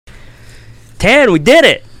Tan, we did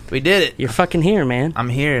it. We did it. You're fucking here, man. I'm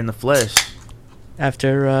here in the flesh.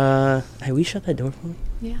 After, hey, will you shut that door for me?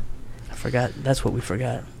 Yeah. I forgot. That's what we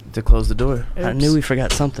forgot. To close the door. Oops. I knew we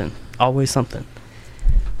forgot something. Always something.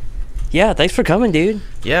 Yeah, thanks for coming, dude.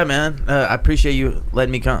 Yeah, man. I appreciate you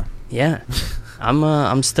letting me come. Yeah.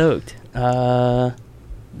 I'm stoked.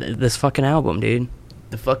 This fucking album, dude.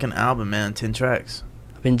 The fucking album, man. 10 tracks.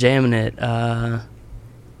 I've been jamming it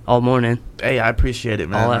all morning, Hey, I appreciate it,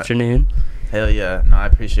 man. all afternoon. Hell yeah. No, I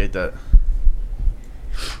appreciate that.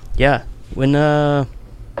 Yeah. When this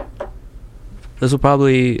will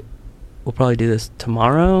probably we'll probably do this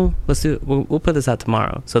tomorrow. Let's do it. We'll put this out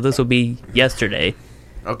tomorrow. So this will be yesterday.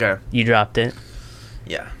 Okay. You dropped it.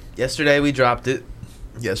 Yeah. Yesterday we dropped it.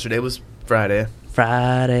 Yesterday was Friday.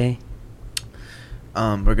 Friday.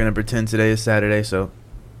 We're gonna pretend today is Saturday, so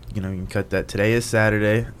you can cut that. Today is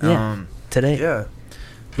Saturday. Yeah. Today. Yeah.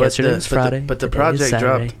 Yesterday was Friday. But the Today is project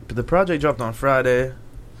Saturday. dropped. But the project dropped on Friday,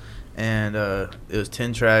 and it was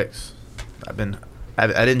 10 tracks. I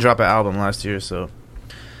didn't drop an album last year, so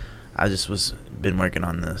I just been working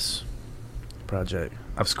on this project.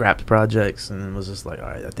 I've scrapped projects and was just like, all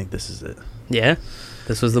right, I think this is it. Yeah.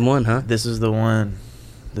 This was the one, huh? This is the one.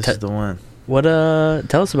 This is the one. What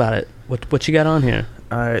tell us about it. What you got on here?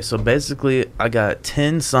 All right, so basically I got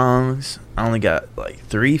 10 songs. I only got like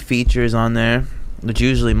 3 features on there, which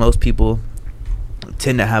usually most people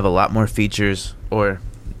tend to have a lot more features or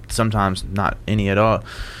sometimes not any at all,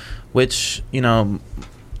 which,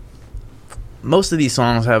 most of these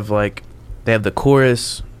songs have they have the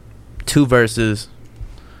chorus, 2 verses,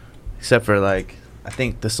 except for I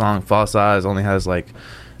think the song False Eyes only has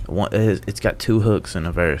one. It's got 2 hooks and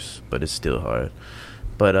a verse, but it's still hard.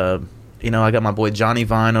 But I got my boy Johnny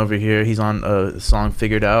Vine over here. He's on the song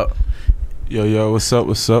Figured Out. Yo, what's up?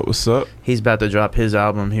 He's about to drop his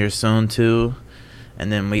album here soon too,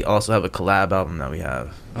 and then we also have a collab album that we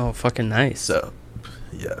have. Oh, fucking nice. So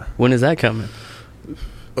yeah. When is that coming?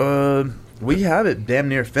 We have it damn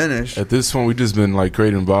near finished. At this point, we just been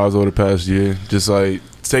creating vibes over the past year, just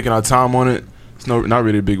taking our time on it. It's not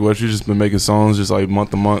really a big rush. We just been making songs just month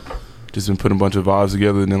to month. Just been putting a bunch of vibes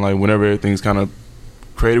together, and then whenever everything's kind of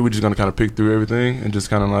created, we're just gonna kind of pick through everything and just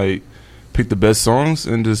kind of pick the best songs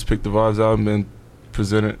and just pick the vibes out and then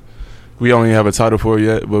present it. We only have a title for it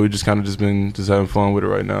yet, but we just kind of been having fun with it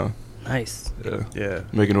right now. Nice. Yeah.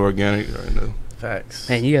 Making it organic right now. Facts.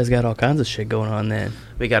 Man, you guys got all kinds of shit going on then.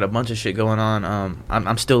 We got a bunch of shit going on.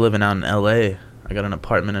 I'm still living out in L.A. I got an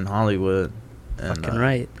apartment in Hollywood. And, Fucking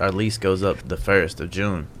right. Our lease goes up the 1st of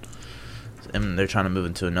June. And they're trying to move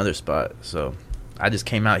into another spot. So I just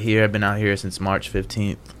came out here. I've been out here since March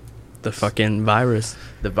 15th. The fucking virus.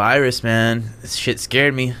 The virus, man. This shit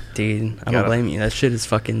scared me. Dude, I don't blame you. That shit is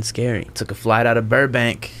fucking scary. Took a flight out of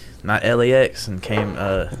Burbank, not LAX, and came...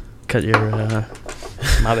 Cut your...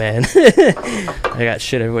 my bad. I got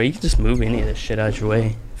shit everywhere. You can just move any of this shit out your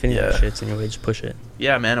way. If any of that shit's in your way, just push it.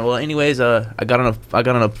 Yeah, man. Well, anyways, I got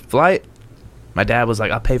on a flight. My dad was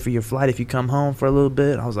like, I'll pay for your flight if you come home for a little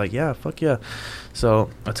bit. I was like, yeah, fuck yeah. So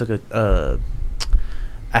I took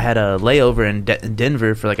I had a layover in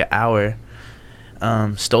Denver for an hour.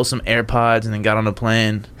 Stole some AirPods and then got on a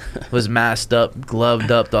plane. Was masked up,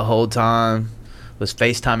 gloved up the whole time. Was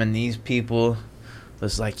FaceTiming these people.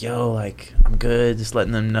 Was like, yo, I'm good. Just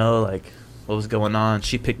letting them know what was going on.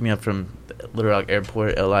 She picked me up from Little Rock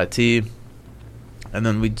Airport, LIT. And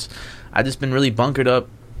then I just been really bunkered up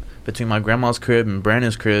between my grandma's crib and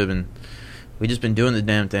Brandon's crib, and we just been doing the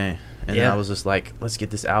damn thing. And then I was just like, let's get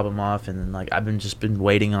this album off. And then I've been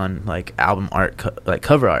waiting on album art,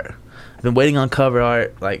 cover art. I've been waiting on cover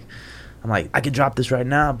art. I'm like, I could drop this right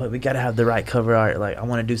now, but we gotta have the right cover art. I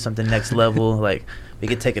want to do something next level. We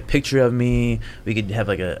could take a picture of me. We could have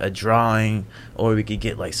a drawing, or we could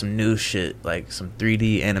get some new shit, some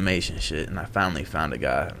 3D animation shit. And I finally found a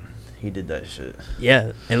guy. He did that shit.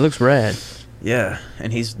 Yeah, it looks rad. Yeah,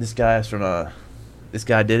 and this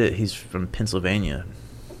guy did it. He's from Pennsylvania.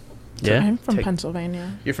 Yeah, I'm from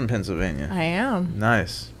Pennsylvania. You're from Pennsylvania. I am.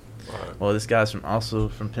 Nice. Well, this guy's also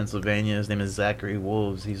from Pennsylvania. His name is Zachary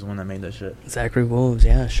Wolves. He's the one that made that shit. Zachary Wolves,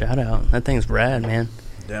 yeah, shout out. That thing's rad, man.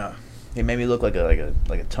 Yeah, he made me look like a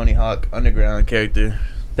Tony Hawk Underground character.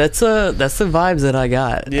 That's the vibes that I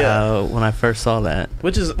got. Yeah. When I first saw that.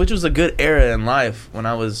 Which was a good era in life when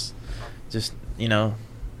I was just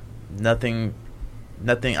nothing.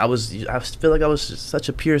 I feel like I was just such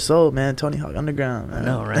a pure soul, man. Tony Hawk Underground, man. I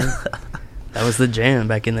know, right? That was the jam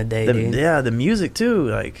back in the day, dude. Yeah, the music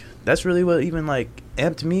too. That's really what even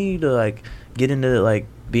amped me to get into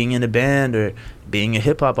being in a band or being a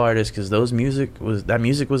hip hop artist, because that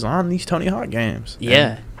music was on these Tony Hawk games.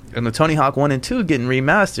 Yeah, And the Tony Hawk 1 and 2 getting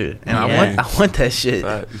remastered, and Yeah. I want that shit.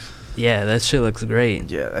 Yeah, that shit looks great.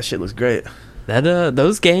 Yeah, that shit looks great. That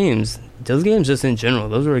those games just in general,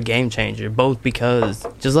 those were a game changer. Both because,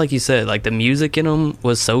 just like you said, like the music in them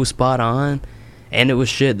was so spot on, and it was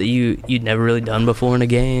shit that you'd never really done before in a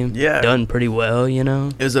game. Yeah. Done pretty well, you know.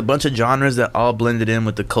 It was a bunch of genres that all blended in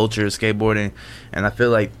with the culture of skateboarding, and I feel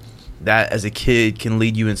like that as a kid can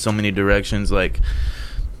lead you in so many directions. Like,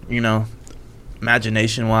 you know,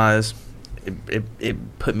 imagination wise, it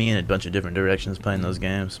put me in a bunch of different directions playing those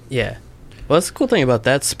games. Yeah. Well, that's the cool thing about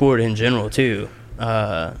that sport in general too.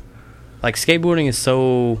 Like skateboarding is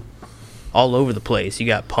so all over the place. You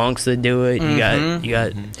got punks that do it. You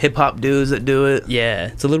got Hip hop dudes that do it. yeah.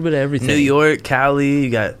 It's a little bit of everything. New York, Cali, you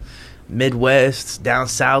got Midwest, down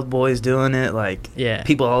south boys doing it. Like, Yeah.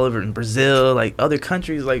 people all over in Brazil, like other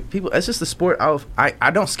countries. Like, people, it's just a sport.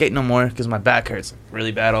 I don't skate no more because my back hurts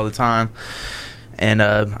really bad all the time. And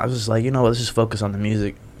I was just like, you know what, let's just focus on the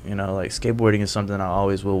music. You know, like, skateboarding is something I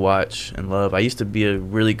always will watch and love. I used to be a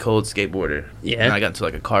really cold skateboarder. Yeah. And I got into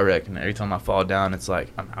like a car wreck, and every time I fall down, it's like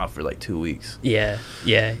I'm out for like 2 weeks. Yeah.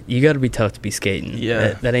 You got to be tough to be skating.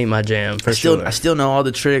 Yeah. That ain't my jam for I sure. still know all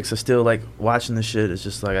the tricks. I still like watching the shit. It's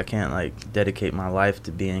just like I can't like dedicate my life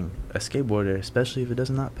to being a skateboarder, especially if it does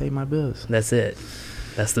not pay my bills. That's it.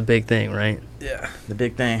 That's the big thing, right? Yeah, the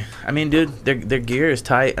big thing. I mean, dude, their gear is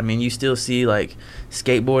tight. I mean, you still see like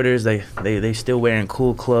skateboarders. They still wearing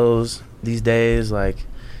cool clothes these days. Like,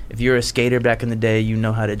 if you're a skater back in the day, you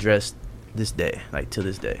know how to dress this day, like to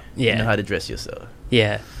this day. Yeah. You know how to dress yourself.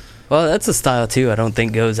 Yeah. Well, that's a style too. I don't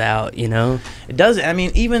think goes out. You know. It doesn't. I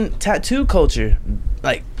mean, even tattoo culture.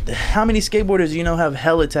 Like, how many skateboarders do you know have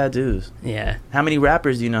hella tattoos? Yeah. How many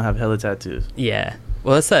rappers do you know have hella tattoos? Yeah.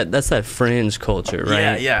 Well, that's that fringe culture,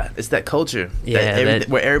 right? Yeah. It's that culture. Yeah, that-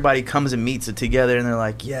 where everybody comes and meets it together, and they're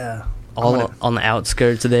like, yeah, All on the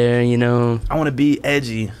outskirts there, you know. I want to be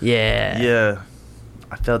edgy. Yeah. Yeah.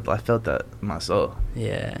 I felt that in my soul.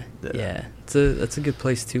 Yeah. Yeah. Yeah. That's a good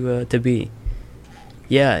place to be.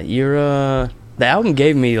 Yeah, the album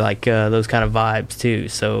gave me like those kind of vibes too,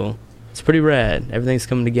 so it's pretty rad. Everything's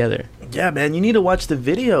coming together. Yeah, man, you need to watch the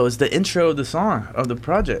video. It's the intro of the song, of the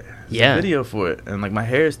project. It's Yeah. the video for it. And like, my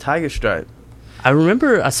hair is tiger stripe. I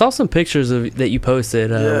remember I saw some pictures that you posted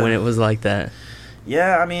Yeah. when it was like that.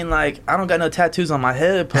 Yeah, I mean, like, I don't got no tattoos on my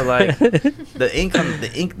head, but like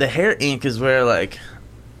the hair ink is where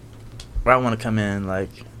I want to come in. Like,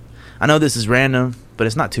 I know this is random, but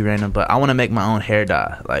it's not too random, but I want to make my own hair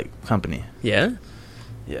dye like company. Yeah,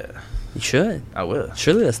 Yeah, you should. I will.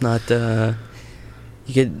 Surely that's not.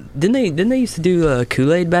 You could didn't they used to do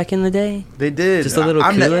Kool-Aid back in the day? They did. Just a little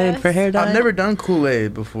I've Kool-Aid for hair dye. I've never done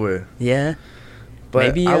Kool-Aid before, Yeah, but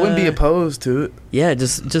Maybe, I wouldn't be opposed to it. yeah.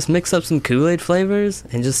 Just mix up some Kool-Aid flavors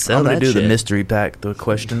and just sell I'm gonna that do shit. the mystery pack, the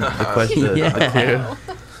question, the Yeah. clear.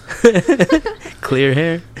 Clear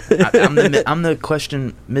hair. I'm the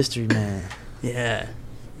question mystery man. Yeah,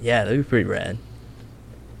 that'd be pretty rad.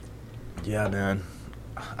 Yeah, man.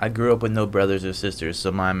 I grew up with no brothers or sisters,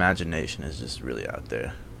 so my imagination is just really out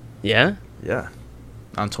there. Yeah, Yeah,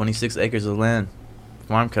 on 26 acres of land,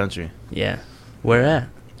 farm country. yeah. Where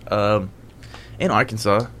at? In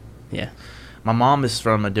Arkansas. Yeah. My mom is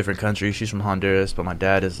from a different country. She's from Honduras, but my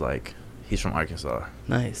dad is he's from Arkansas.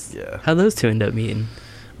 Nice. Yeah. How'd those two end up meeting?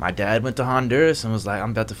 My dad went to Honduras and was like,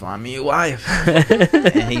 I'm about to find me a wife.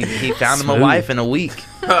 And he found him a Smooth. wife in a week.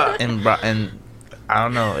 and I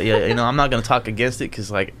don't know. Yeah, you know, I'm not going to talk against it because,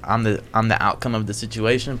 like, I'm the outcome of the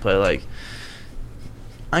situation. But, like,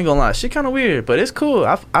 I ain't going to lie. Shit kind of weird, but it's cool.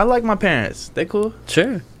 I like my parents. They cool.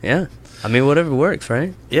 Sure. Yeah. I mean, whatever works,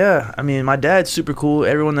 right? Yeah. I mean, my dad's super cool.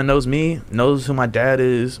 Everyone that knows me knows who my dad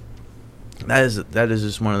is. That is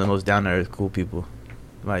just one of the most down-to-earth cool people.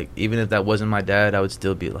 Like, even if that wasn't my dad, I would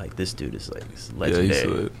still be like, this dude is, like, legendary. Yeah, he's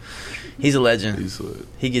lit. He's a legend. He's lit.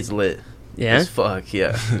 He gets lit. Yeah. As fuck,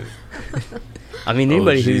 yeah. I mean,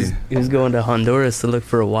 anybody OG. who's going to Honduras to look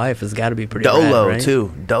for a wife has got to be pretty Dolo, rad, right?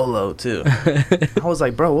 too. Dolo, too. I was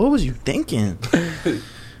like, bro, what was you thinking?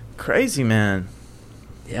 Crazy, man.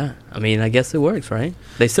 Yeah. I mean, I guess it works, right?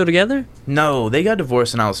 They still together? No, they got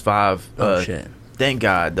divorced when I was 5. Oh shit. Thank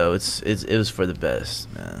God, though. It was for the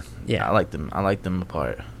best, man. Yeah. I like them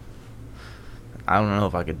apart. I don't know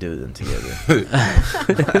if I could do them together.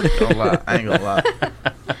 I ain't gonna lie.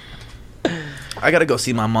 I gotta go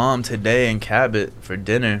see my mom today in Cabot for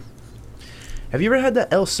dinner. Have you ever had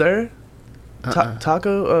that El Sur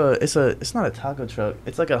taco? It's not a taco truck.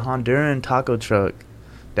 It's like a Honduran taco truck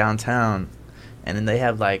downtown, and then they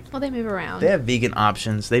have like Well, they move around. they have vegan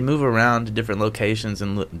options. They move around to different locations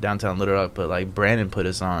in downtown Little Rock, but like Brandon put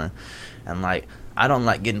us on, and like I don't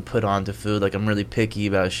like getting put onto food. Like, I'm really picky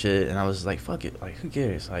about shit. And I was like, fuck it. Like, who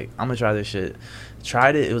cares? Like, I'm going to try this shit.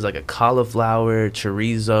 Tried it. It was like a cauliflower,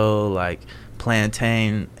 chorizo, like,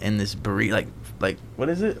 plantain, and this burrito. Like, what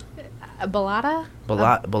is it? A balada?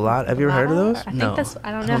 Balada. Have you ever heard of those? I think No. that's.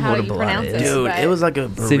 I don't I know don't know how what a you balada pronounce is. it. Dude, but it was like a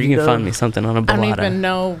burrito. See if you can find me something on a I don't even balada.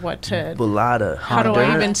 know what to. Balada. How do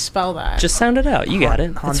I even spell that? Just sound it out. You got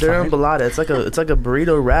it. It's Honduran fine. balada. It's like a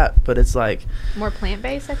burrito wrap, but it's like, more plant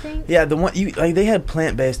based, I think. yeah, the one you like, they had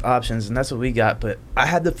plant-based options, and that's what we got. But I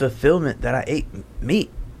had the fulfillment that I ate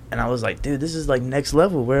meat, and I was like, dude, this is like next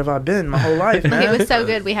level. Where have I been my whole life, man? It was so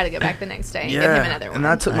good. We had to go back the next day and get him another one. and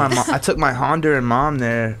I took I took my Honduran mom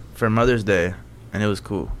there for Mother's Day, and it was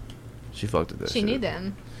cool. She fucked with that. She shit. knew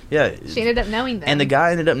them. Yeah. She ended up knowing them. And the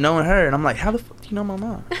guy ended up knowing her, and I'm like, how the fuck do you know my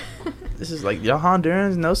mom? This is like, y'all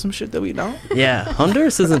Hondurans know some shit that we don't. Yeah,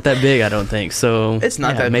 Honduras isn't that big, I don't think. So It's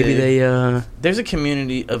not yeah, that maybe big. they. There's a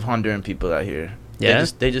community of Honduran people out here. Yeah?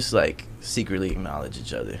 They just like secretly acknowledge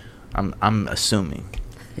each other. I'm assuming.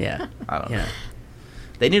 Yeah, I don't know. yeah.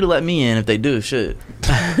 They need to let me in if they do. Shit.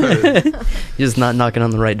 You're just not knocking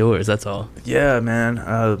on the right doors. That's all. Yeah,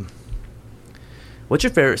 man. What's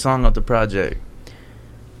your favorite song off the project?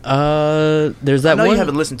 There's I that know one. you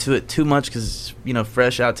haven't listened to it too much because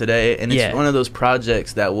fresh out today, and it's Yeah. one of those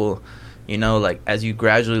projects that will, like as you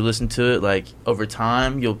gradually listen to it, like over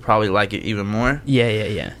time, you'll probably like it even more.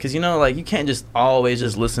 Yeah. Because like you can't just always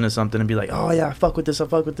just listen to something and be like, oh yeah, I fuck with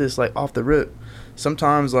this, like off the rip.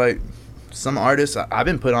 Sometimes like some artists I've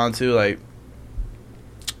been put on to, like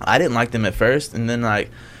I didn't like them at first, and then like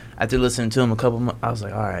after listening to him a couple months, I was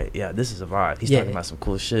like, all right, yeah, this is a vibe. He's talking about some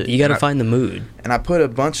cool shit. You got to And find the mood. and I put a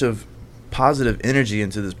bunch of positive energy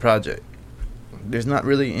into this project. There's not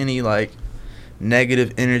really any like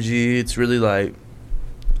negative energy. It's really like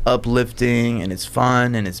uplifting, and it's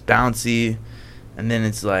fun, and it's bouncy, and then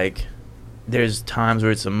it's like there's times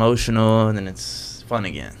where it's emotional, and then it's fun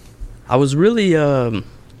again. I was really the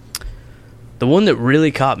one that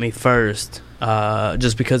really caught me first,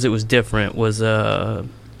 just because it was different, was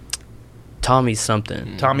Tommy's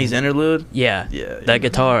something. Tommy's interlude. Yeah, Yeah. that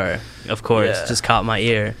guitar, of course, Yeah. just caught my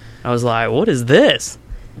ear. I was like, "What is this?"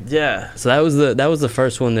 Yeah. So that was the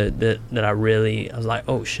first one that I was like,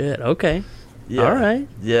 "Oh shit, okay, Yeah. all right."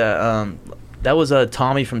 Yeah. That was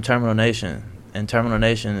Tommy from Terminal Nation, and Terminal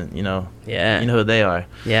Nation, Yeah, you know who they are.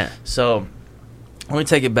 yeah. So, let me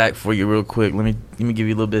take it back for you real quick. Let me give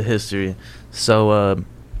you a little bit of history. So,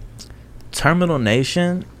 Terminal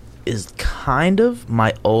Nation is kind of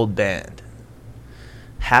my old band.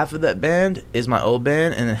 Half of that band is my old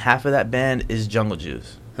band, and then half of that band is Jungle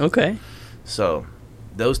Juice. Okay. So,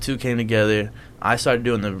 those two came together. I started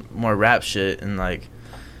doing the more rap shit, and like,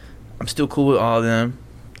 I'm still cool with all of them.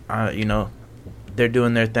 They're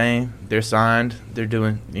doing their thing. They're signed. They're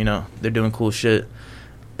doing cool shit.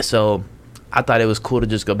 So, I thought it was cool to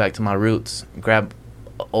just go back to my roots, grab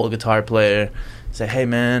an old guitar player, say, hey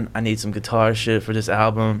man, I need some guitar shit for this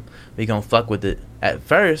album. We gonna fuck with it. At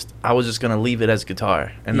first, I was just gonna leave it as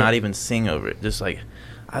guitar and not even sing over it. Just like,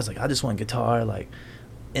 I was like, I just want guitar, like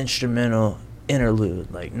instrumental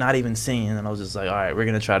interlude, like not even singing. And I was just like, all right, we're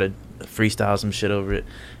gonna try to freestyle some shit over it.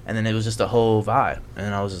 And then it was just a whole vibe.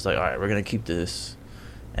 And I was just like, all right, we're gonna keep this.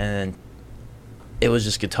 And it was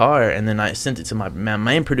just guitar. And then I sent it to my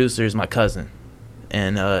main producer is my cousin,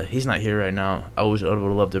 and he's not here right now. I would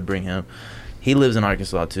love to bring him. He lives in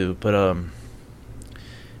Arkansas too, but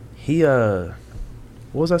he what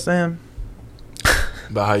was I saying?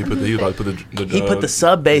 About how you put He put the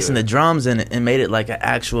sub bass and the drums in it and made it like an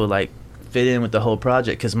actual like fit in with the whole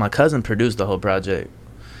project, because my cousin produced the whole project.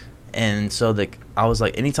 And so I was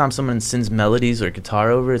like, anytime someone sends melodies or guitar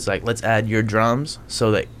over, it's like, let's add your drums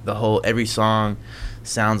so that every song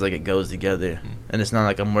sounds like it goes together. And it's not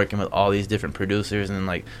like I'm working with all these different producers and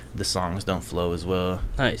like the songs don't flow as well.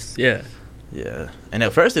 Nice. Yeah. Yeah. And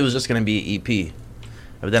at first it was just going to be an EP.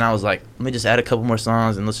 But then I was like, let me just add a couple more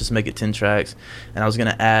songs and let's just make it 10 tracks. And I was going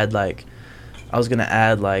to add like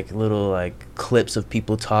little like clips of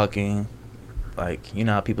people talking. Like, you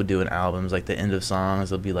know how people do in albums, like the end of songs,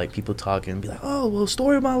 they'll be like people talking, be like, oh, well,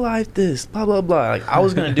 story of my life, this, blah, blah, blah. Like, I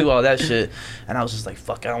was going to do all that shit. And I was just like,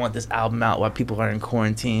 fuck, I don't want this album out while people are in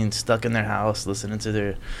quarantine, stuck in their house, listening to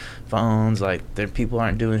their phones. Like, their people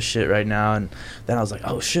aren't doing shit right now. And then I was like,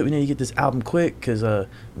 oh, shit, we need to get this album quick, because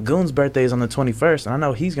Goon's birthday is on the 21st, and I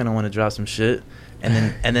know he's going to want to drop some shit.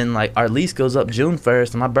 And then like our lease goes up June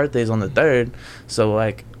 1st, and my birthday's on the 3rd. So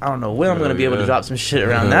like I don't know when I'm gonna be able to drop some shit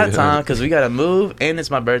around that time, because we gotta move and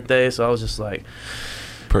it's my birthday. So I was just like,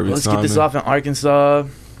 let's get this off in Arkansas.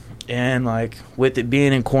 And like with it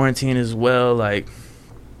being in quarantine as well, like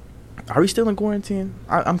Are we still in quarantine?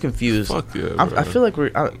 I'm confused. Fuck yeah, I bro. feel like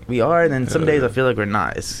we are, and then some Yeah. days I feel like we're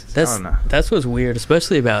not. I don't know. That's what's weird,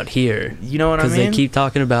 especially about here. You know what I mean? Because they keep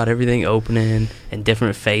talking about everything opening and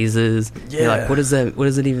different phases. You're Yeah. like, what does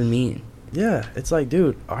it even mean? Yeah, it's like,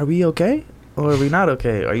 dude, are we okay or are we not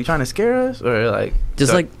okay? Are you trying to scare us or like?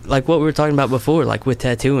 Just So- like what we were talking about before, like with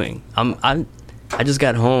tattooing. I just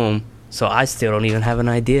got home, so I still don't even have an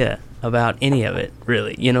idea about any of it,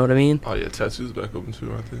 really. You know what I mean? Oh yeah, tattoos back open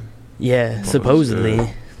too, aren't they? Yeah, Oh, supposedly, shit.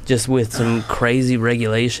 just with some crazy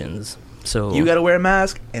regulations. So You gotta wear a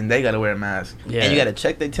mask, and they gotta wear a mask, Yeah. and you gotta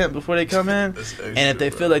check their temp before they come in. That's And if they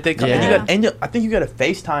bro. feel like they come, Yeah. I think you gotta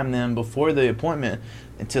FaceTime them before the appointment,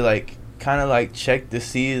 and to like kind of like check to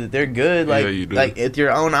see that they're good, like Yeah, you do. like with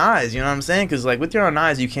your own eyes. You know what I'm saying? Because like with your own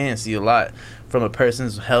eyes, you can see a lot from a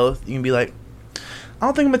person's health. You can be like, I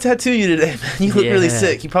don't think I'm gonna tattoo you today, man. You look really Yeah.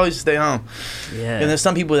 sick. You probably should stay home. yeah, And there's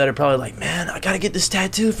some people that are probably like, man, I gotta get this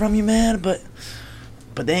tattoo from you, man, but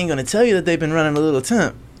they ain't gonna tell you that they've been running a little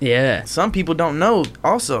temp. yeah, Some people don't know.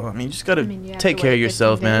 Also, I mean, you just gotta I mean, you have take to care of wait 15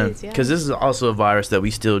 yourself, man, days, yeah. because this is also a virus that we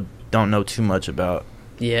still don't know too much about.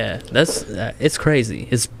 yeah. That's it's crazy.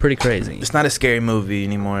 It's pretty crazy. It's not a scary movie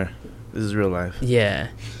anymore. This is real life. Yeah,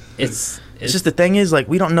 it's It's just the thing is, like,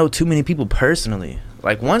 we don't know too many people personally.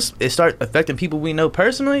 Like, once it start affecting people we know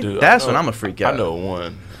personally, Dude, that's I when know- I'm a freak out. I know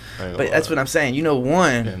one. I ain't But gonna that's lie. what I'm saying. You know,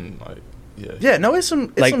 one. And like, yeah, Yeah, no, it's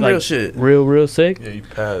some real shit. real sick. yeah, you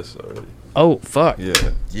passed already. Oh fuck! Yeah,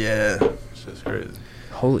 Yeah. it's just crazy.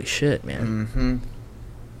 Holy shit, man! Mm-hmm.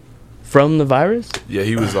 From the virus? Yeah,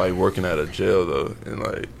 he was like working at a jail though, and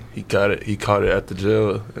like he caught it at the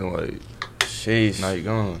jail, and like Sheesh. now he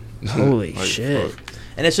gone. Holy Like, shit! fuck.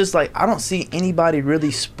 And it's just like I don't see anybody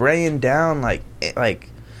really spraying down like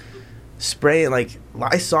spraying like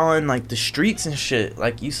Lysol in like the streets and shit.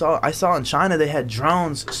 Like I saw in China they had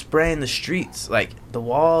drones spraying the streets, like the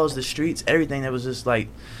walls, the streets, everything. That was just like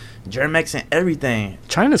Germex and everything.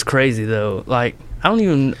 China's crazy though. Like I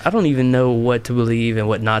don't even know what to believe and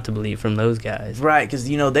what not to believe from those guys. Right, because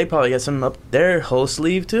you know they probably got something up their whole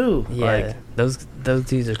sleeve too. Yeah, Like, those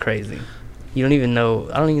dudes are crazy. You don't even know.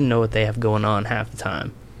 I don't even know what they have going on half the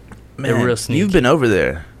time. They're man, real sneaky. you've been over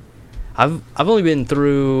there. I've only been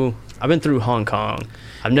through. I've been through Hong Kong.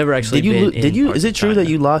 I've never actually Did been. you? in Is it true China.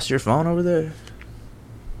 that you lost your phone over there?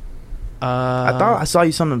 I thought I I saw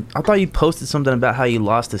you something. I thought you posted something about how you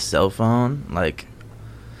lost a cell phone. Like,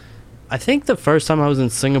 I think the first time I was in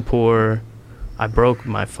Singapore, I broke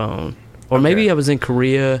my phone, or Okay. maybe I was in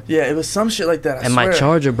Korea. yeah, it was some shit like that. I And my swear.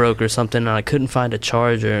 charger broke or something, and I couldn't find a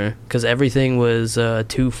charger because everything was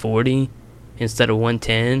 240 instead of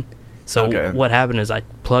 110. So Okay. what happened is I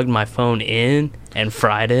plugged my phone in and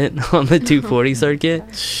fried it on the 240 circuit,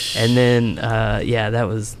 and then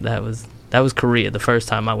that was Korea the first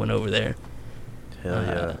time I went over there. Hell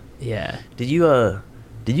yeah. Yeah. Did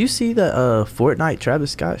you see the Fortnite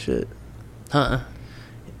Travis Scott shit?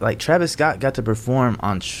 Like Travis Scott got to perform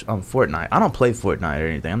on Fortnite. I don't play Fortnite or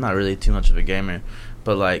anything. I'm not really too much of a gamer,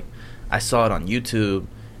 but like I saw it on YouTube,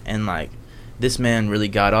 and like this man really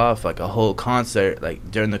got off like a whole concert like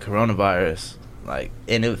during the coronavirus, like,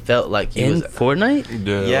 and it felt like he In was Fortnite?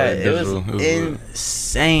 Yeah, like, it was visual. It was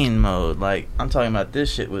insane mode. Like I'm talking about,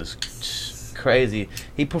 this shit was crazy.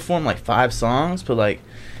 He performed like 5 songs, but like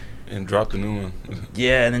and dropped a new one.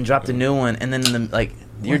 yeah, and then dropped a new one, and then like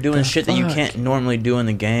you're What doing the shit that you fuck? can't normally do in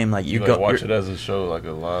the game. Like You you like go watch it as a show, like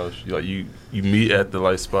a live. Like you meet at the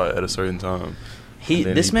light spot at a certain time. and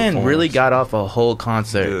then This he man really performs. got off a whole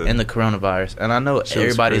concert Yeah. in the coronavirus, and I know Shit was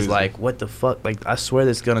everybody's crazy. like, "What the fuck?" Like, I swear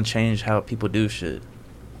this is gonna change how people do shit.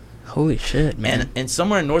 Holy shit, man. And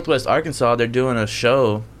somewhere in Northwest Arkansas, they're doing a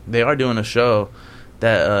show. They are doing a show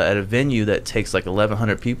that at a venue that takes like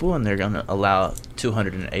 1,100 people, and they're gonna allow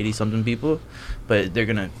 280 something people, but they're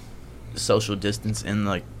gonna social distance in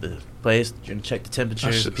like the place. You're gonna check the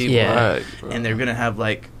temperatures of people, Yeah. whack, bro. and they're gonna have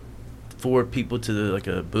like 4 people to like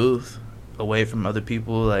a booth away from other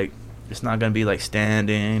people. Like, it's not gonna be like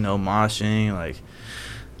standing, no moshing, like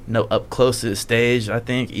no up close to the stage, I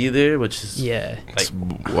think, either, which is yeah. It's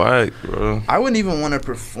whack, bro. I wouldn't even want to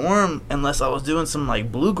perform unless I was doing some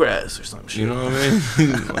like bluegrass or some shit. You know what I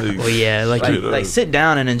mean? Like, Well, yeah, like like, you- like sit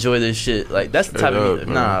down and enjoy this shit. Like that's the type Straight of up,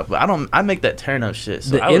 bro. nah, but I make that turn up shit.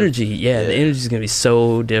 So the I would- energy, the energy is gonna be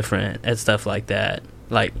so different at stuff like that.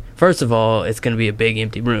 Like, first of all, it's gonna be a big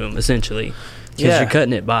empty room essentially, because Yeah. you're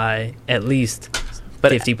cutting it by at least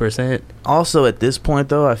But 50%. also at this point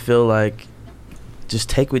though, I feel like just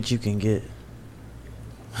take what you can get.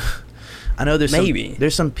 I know Maybe.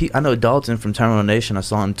 there's some I know Dalton from Terminal Nation. I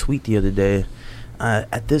saw him tweet the other day.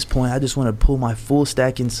 At this point, I just want to pull my full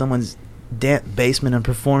stack in someone's basement and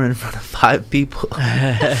perform in front of 5 people.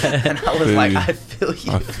 And I was Feel like, you. I feel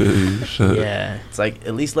you. I feel you. Shit. Yeah, It's like,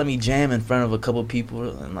 at least let me jam in front of a couple people,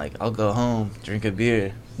 and like I'll go home, drink a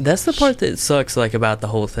beer. that's the part that sucks, like about the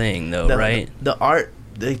whole thing, though, right? The art,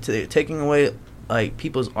 they're taking away like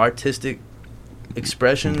people's artistic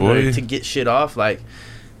expression Boy. to get shit off. Like,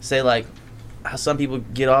 say like how some people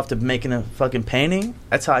get off to making a fucking painting.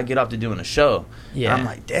 That's how I get off to doing a show. Yeah. And I'm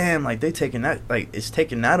like, damn, like they taking that, like it's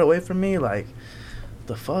taking that away from me. Like,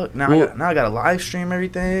 the fuck? Now Well- I gotta live stream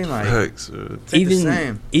everything. Like, Facts, dude. it's ain't the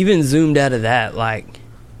same. even zoomed out of that, like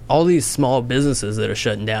all these small businesses that are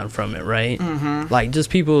shutting down from it, right? Mm-hmm. Like just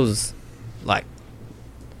people's like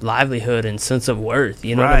livelihood and sense of worth.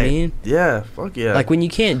 You know what I mean? Yeah. Fuck yeah. Like when you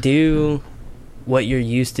can't do what you're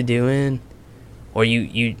used to doing, or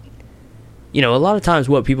you know, a lot of times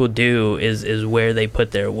what people do is where they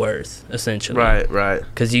put their worth, essentially. Right.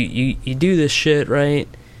 Because you do this shit, right?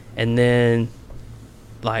 And then,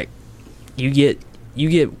 like, you get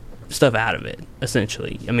stuff out of it,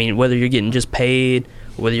 essentially. I mean, whether you're getting just paid,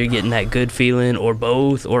 or whether you're getting that good feeling, or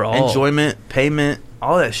both, or all. Enjoyment, payment,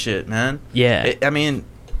 all that shit, man. Yeah. I mean,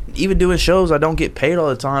 even doing shows, I don't get paid all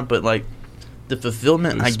the time, but like the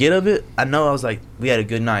fulfillment I get of it, I know I was like, we had a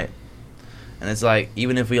good night. And it's like,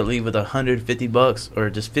 even if we leave with $150 or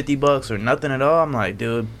just $50 or nothing at all, I'm like,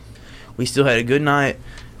 dude, we still had a good night.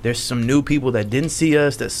 There's some new people that didn't see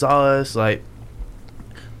us that saw us. Like,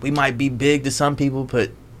 we might be big to some people,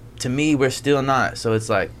 but to me, we're still not. So it's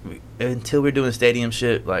like, until we're doing stadium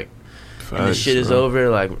shit, like, and this shit is bro. over,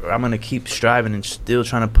 like, I'm gonna keep striving and still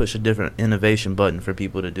trying to push a different innovation button for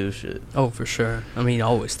people to do shit. Oh, for sure. I mean,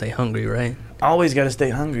 always stay hungry, right? Always gotta stay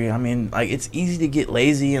hungry. I mean, like, it's easy to get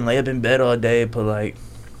lazy and lay up in bed all day, but like,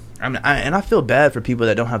 I feel bad for people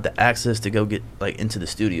that don't have the access to go get like into the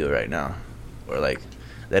studio right now, or like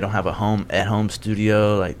they don't have a at home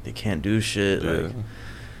studio, like they can't do shit. Yeah. Like,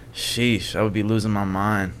 sheesh, I would be losing my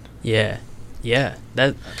mind. Yeah. That. I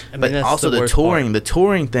mean, But that's also the worst touring, part. the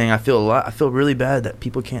touring thing. I feel really bad that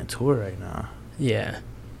people can't tour right now. Yeah.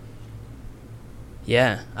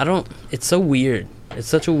 Yeah. I don't. It's so weird. It's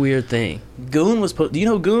such a weird thing. Goon was do you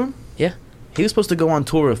know Goon? Yeah. He was supposed to go on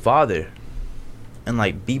tour with Father and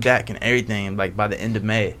like be back and everything like by the end of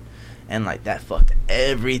May. And like that fucked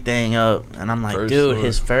everything up. And I'm like, First dude, tour.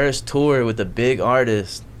 his first tour with a big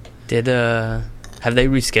artist. Did have they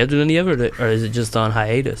rescheduled any of it, or is it just on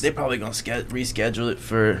hiatus? They're probably gonna reschedule it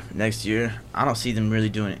for next year. I don't see them really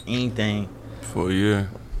doing anything For a year.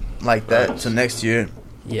 like that to next year.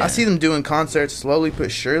 Yeah. I see them doing concerts slowly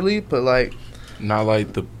but surely, but like Not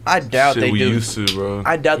like the I doubt shit they we do. used to, bro.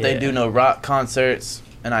 I doubt they Yeah. do no rock concerts,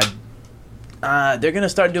 and they're gonna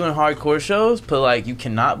start doing hardcore shows, but like you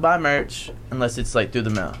cannot buy merch unless it's like through the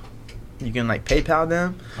mail. You can like PayPal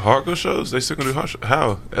them. Hardcore shows? They still gonna do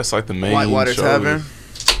how? That's like the main Whitewater shows. Tavern.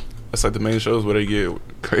 That's like the main shows where they get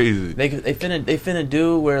crazy. They finna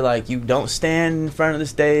do where like you don't stand in front of the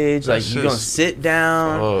stage, That like you gonna shit's sit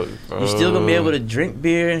down. Fuck, You're still gonna be bro. able to drink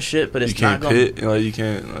beer and shit, but it's You can't not gonna. pit, like you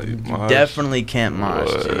can't like mosh. Definitely can't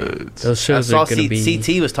mosh. Dude. What? Those I shows saw are gonna be.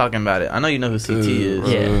 CT was talking about it. I know you know who CT Dude,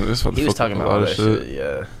 is. Yeah. bro, it's about to He was fuck talking up about a all lot that of shit.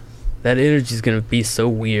 Yeah. That energy's gonna be so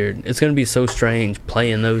weird. It's gonna be so strange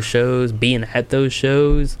playing those shows, being at those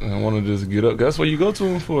shows. I want to just get up. That's what you go to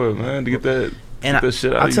them for, man, to get that. And Get that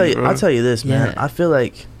shit out I'll of tell you, you, bro. I'll tell you this, man. Yeah. I feel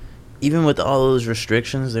like even with all those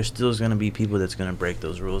restrictions, there's still gonna be people that's gonna break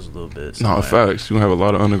those rules a little bit. No, somewhere. facts. You gonna have a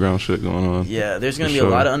lot of underground shit going on. Yeah, there's gonna For be sure. a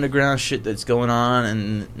lot of underground shit that's going on,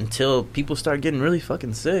 and until people start getting really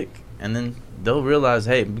fucking sick, and then they'll realize,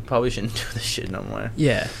 hey, we probably shouldn't do this shit no more.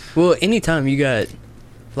 Yeah. Well, anytime you got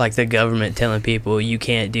like the government telling people you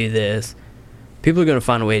can't do this, people are gonna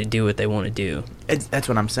find a way to do what they want to do. That's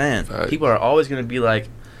what I'm saying. Facts. People are always gonna be like,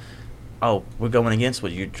 oh, we're going against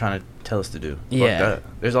what you're trying to tell us to do. Fuck Yeah. that.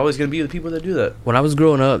 There's always gonna be the people that do that. When I was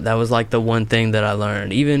growing up, that was like the one thing that I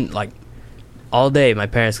learned. Even like all day, my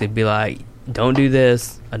parents could be like, "Don't do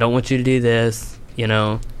this. I don't want you to do this." You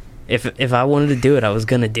know, if I wanted to do it, I was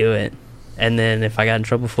gonna do it. And then if I got in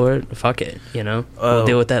trouble for it, fuck it. You know, we'll Oh.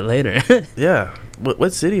 deal with that later. Yeah.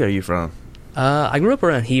 What city are you from? I grew up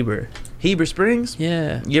around Heber. Heber Springs?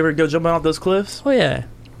 Yeah. You ever go jumping off those cliffs? Oh yeah.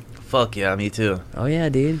 Fuck yeah, me too. Oh yeah,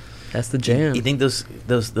 dude. That's the jam. You think those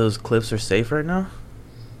cliffs are safe right now?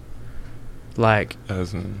 Like,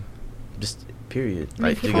 As in, Just period. I mean,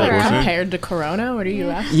 Like, people you are got- Bullshit. compared to Corona. What are you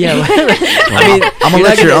asking? yeah. I mean, I'm gonna you're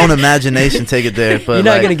let not your gonna- own imagination take it there, but You're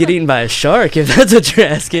not like, gonna get eaten by a shark if that's what you're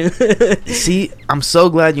asking. see, I'm so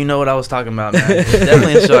glad you know what I was talking about, man. It's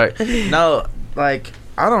definitely a shark. No, like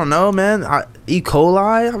I don't know, man. E.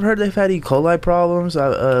 coli. I've heard they've had E. coli problems.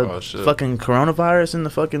 Shit. Fucking coronavirus in the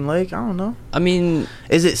fucking lake. I don't know. I mean,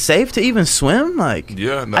 Is it safe to even swim? Like,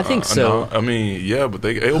 Yeah, I think so. I mean, yeah, but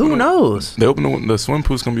they who open knows? They open the swim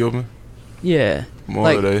pool's gonna be open yeah. more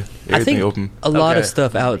Like, today. I Everything think open. a lot Okay. of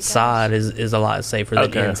stuff outside is a lot safer than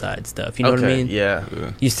Okay. inside stuff. You know what I mean? Yeah.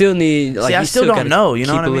 Yeah. You still need like See, I you still gotta don't know. You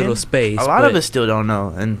know keep what I a mean? little space. A lot of but us still don't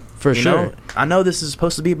know, and For you know, sure. I know this is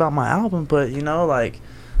supposed to be about my album, but you know, like,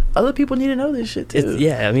 other people need to know this shit too.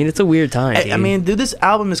 yeah, I mean it's a weird time. I dude. mean, dude, this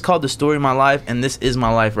album is called "The Story of My Life," and this is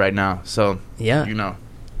my life right now. So, yeah, you know,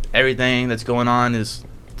 everything that's going on it's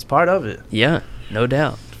part of it. yeah, no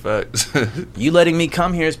doubt. Facts. You letting me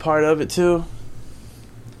come here is part of it too,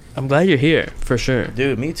 I'm glad you're here for sure.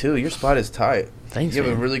 dude. Me too. Your spot is tight. Thanks. You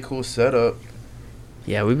have a man. really cool setup.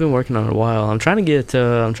 Yeah, we've been working on it a while. I'm trying to get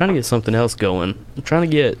something else going. I'm trying to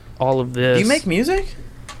get all of this. Do you make music?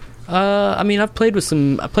 I mean, I played with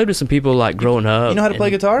some people like growing up. You know how to play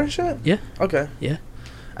and- guitar and shit? Yeah. Okay. Yeah.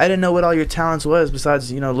 I didn't know what all your talents was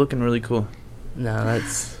besides, you know, looking really cool. No,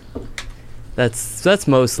 that's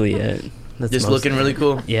mostly it. That's Just mostly looking really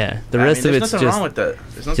cool. Yeah. The I rest mean, of there's it's nothing just wrong with that.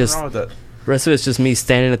 There's nothing just- wrong with that. rest of it's just me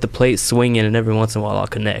standing at the plate swinging, and every once in a while I'll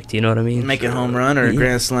connect. You know what I mean? Make a home run or a Yeah.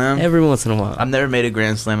 grand slam. Every once in a while. I've never made a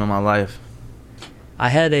grand slam in my life.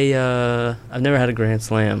 I've never had a grand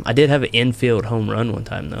slam. I did have an infield home run one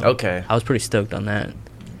time though. Okay. I was pretty stoked on that.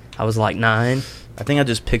 I was like 9. I think I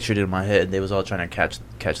just pictured it in my head. They was all trying to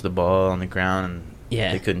catch the ball on the ground, and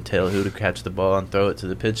Yeah. they couldn't tell who to catch the ball and throw it to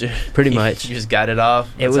the pitcher. Pretty much. You just got it off.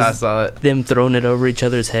 It That's how I was- saw it. Them throwing it over each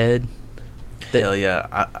other's head. Hell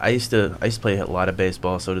yeah. I used to play a lot of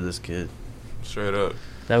baseball. So did this kid. Straight up.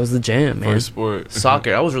 That was the jam, man. First sport.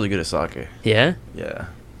 Soccer. I was really good at soccer. Yeah. Yeah.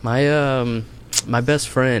 My best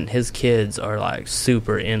friend, his kids are like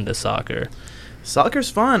super into soccer. Soccer's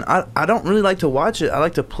fun. I don't really like to watch it. I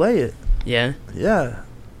like to play it. Yeah. Yeah.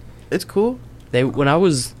 It's cool. For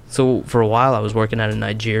a while I was working out in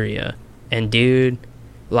Nigeria, and dude,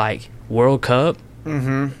 like World Cup,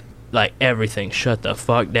 Mm-hmm. like everything shut the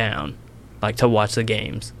fuck down, like to watch the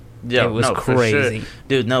games. Yeah, It was no, for sure. crazy.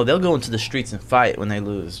 Dude, no, they'll go into the streets and fight when they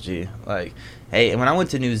lose, G. Like, hey, and when I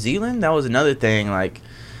went to New Zealand, that was another thing. Like,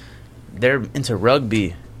 they're into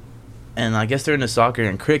rugby, and I guess they're into soccer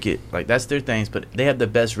and cricket. Like, that's their things, but they have the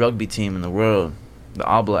best rugby team in the world, the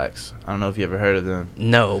All Blacks. I don't know if you ever heard of them.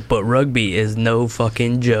 No, but rugby is no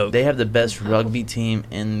fucking joke. They have the best rugby team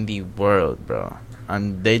in the world, bro.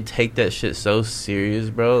 And they take that shit so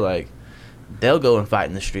serious, bro. Like, they'll go and fight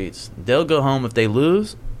in the streets. They'll go home if they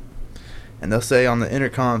lose, and they'll say on the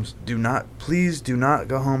intercoms, please do not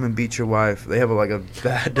go home and beat your wife. They have a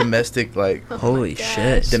bad domestic, like, Holy gosh.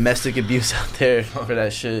 shit. domestic abuse out there for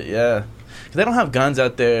that shit, yeah. 'Cause they don't have guns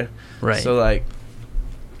out there. Right. So, like,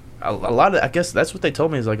 a lot of, I guess that's what they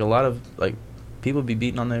told me, is, like, a lot of, like, people be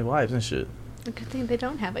beating on their wives and shit. A good thing they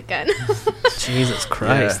don't have a gun. Jesus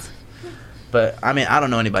Christ. But, I mean, I don't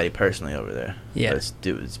know anybody personally over there. Yeah. This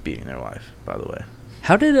dude is beating their wife, by the way.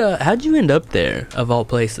 How'd you end up there of all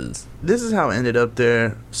places? This is how I ended up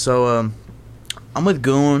there. So, I'm with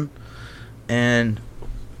Goon, and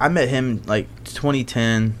I met him, like,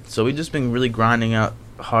 2010. So, we just been really grinding out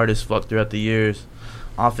hard as fuck throughout the years,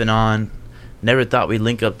 off and on. Never thought we'd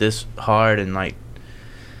link up this hard and, like,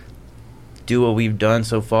 do what we've done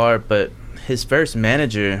so far. But his first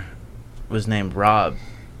manager was named Rob,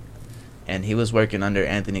 and he was working under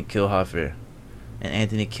Anthony Kilhofer. And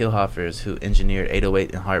Anthony Kilhofer is who engineered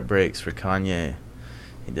 808 and Heartbreaks for Kanye.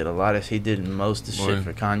 He did most of the shit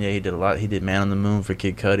for Kanye. He did Man on the Moon for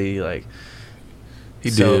Kid Cudi. Like, He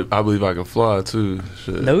So- did I Believe I Can Fly too.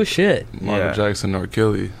 Shit. No shit. Michael Yeah. Jackson or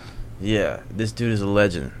Kelly. yeah, this dude is a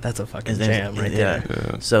legend. That's a fucking His name's- jam right yeah. there.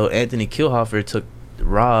 Yeah. So Anthony Kilhofer took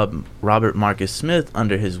Robert Marcus Smith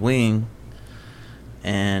under his wing,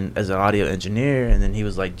 and as an audio engineer, and then he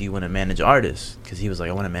was like, "Do you want to manage artists?" Because he was like,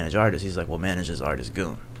 "I want to manage artists." He's like, "Well, manage this artist,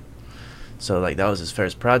 Goon." So like that was his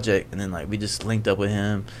first project, and then like we just linked up with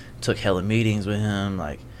him, took hella meetings with him.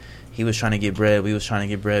 Like he was trying to get bread, we was trying to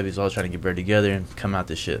get bread, we was all trying to get bread together and come out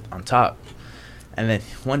this shit on top. And then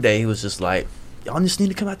one day he was just like, "Y'all just need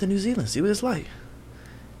to come out to New Zealand, see what it's like."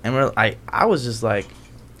 And I was just like,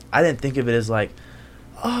 I didn't think of it as like,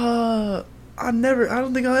 I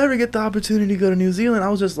don't think I'll ever get the opportunity to go to New Zealand. I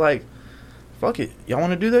was just like, fuck it. Y'all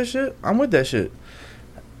want to do that shit? I'm with that shit.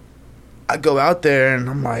 I go out there and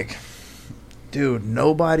I'm like, dude,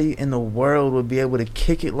 nobody in the world would be able to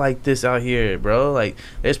kick it like this out here, bro. Like,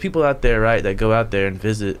 there's people out there, right, that go out there and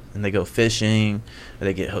visit, and they go fishing, or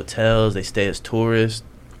they get hotels, they stay as tourists,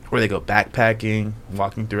 or they go backpacking,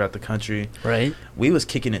 walking throughout the country. Right? We was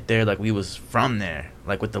kicking it there like we was from there,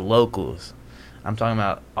 like with the locals. I'm talking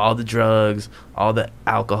about all the drugs, all the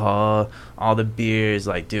alcohol, all the beers.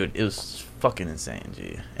 Like, dude, it was fucking insane,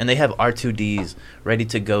 G. And they have R2Ds, ready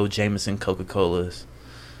to go Jameson Coca-Colas,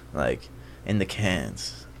 like, in the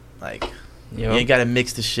cans. Like, you ain't got to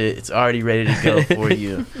mix the shit. It's already ready to go for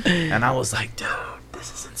you. And I was like, dude,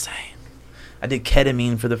 this is insane. I did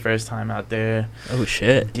ketamine for the first time out there. Oh,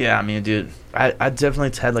 shit. Yeah, I mean, dude, I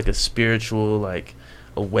definitely had, like, a spiritual, like,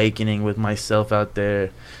 awakening with myself out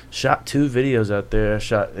there. Shot 2 videos out there. I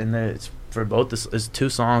shot in there. It's for both. It's 2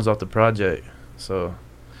 songs off the project. So,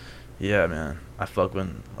 yeah, man, I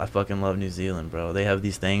fucking love New Zealand, bro. They have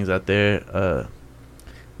these things out there.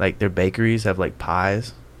 Like, their bakeries have, like,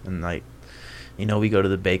 pies. And, like, you know, we go to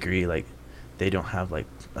the bakery, like, they don't have, like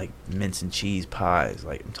mince and cheese pies.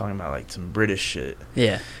 Like, I'm talking about, like, some British shit.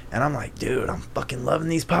 Yeah. And I'm like, dude, I'm fucking loving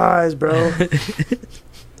these pies, bro.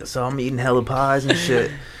 So I'm eating hella pies and shit.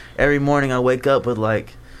 Every morning I wake up with,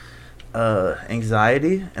 like,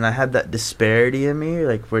 anxiety, and I have that disparity in me,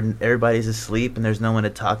 like, where everybody's asleep and there's no one to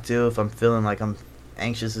talk to if I'm feeling like I'm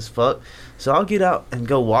anxious as fuck. So I'll get out and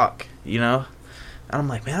go walk, you know? And I'm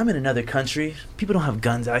like, man, I'm in another country. People don't have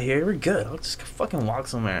guns out here. We're good. I'll just fucking walk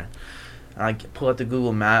somewhere. And I pull out the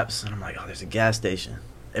Google Maps, and I'm like, oh, there's a gas station.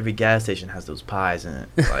 Every gas station has those pies in it,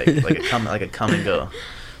 like a come and go.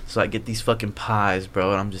 So I get these fucking pies,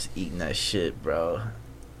 bro, and I'm just eating that shit, bro.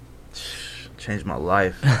 Changed my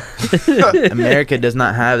life. America does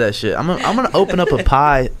not have that shit. I'm gonna open up a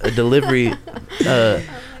pie delivery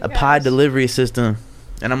system,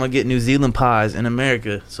 and I'm gonna get New Zealand pies in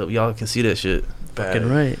America so y'all can see that shit. Fucking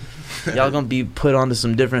right. Y'all gonna be put onto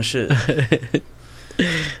some different shit.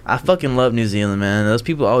 I fucking love New Zealand, man. Those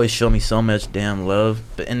people always show me so much damn love,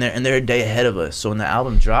 but they're a day ahead of us. So when the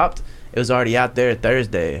album dropped, it was already out there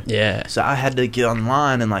Thursday. Yeah. So I had to get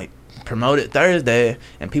online and, like, promote it Thursday,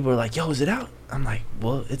 and people were like, yo, is it out? I'm like,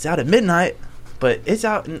 well, it's out at midnight, but it's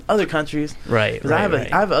out in other countries. Right. Because I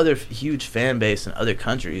have other huge fan base in other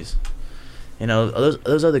countries. You know,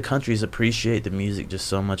 those other countries appreciate the music just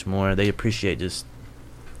so much more. They appreciate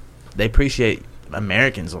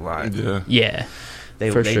Americans a lot. Yeah. Yeah.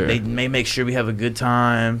 They may make sure we have a good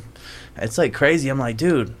time. It's like crazy. I'm like,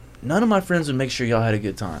 dude, none of my friends would make sure y'all had a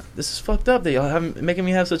good time. This is fucked up that y'all making me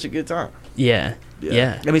have such a good time. Yeah.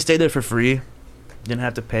 Yeah. And we stayed there for free. Didn't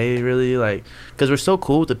have to pay, really, like, because we're so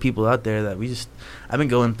cool with the people out there that I've been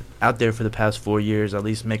going out there for the past 4 years. I at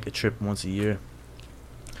least make a trip once a year.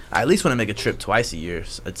 I at least want to make a trip twice a year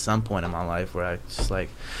at some point in my life where I just, like,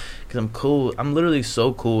 because I'm cool. I'm literally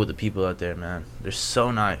so cool with the people out there, man. They're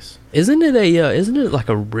so nice. Isn't it like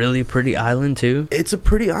a really pretty island too? It's a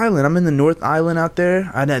pretty island. I'm in the North Island out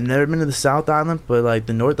there. I've never been to the South Island, but, like,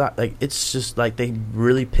 the North, like, it's just, like, they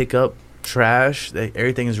really pick up trash.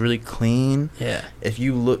 Everything is really clean. Yeah. If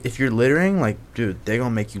you're littering, like, dude, they're gonna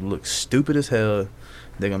make you look stupid as hell.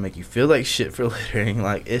 They're gonna make you feel like shit for littering.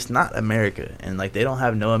 Like, it's not America, and, like, they don't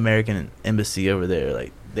have no American embassy over there.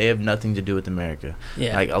 Like, they have nothing to do with America.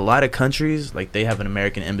 Yeah. Like, a lot of countries, like, they have an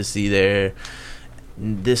American embassy there.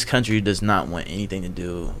 This country does not want anything to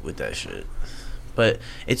do with that shit. But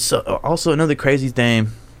it's also another crazy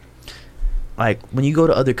thing. Like, when you go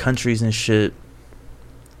to other countries and shit,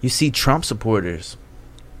 you see Trump supporters,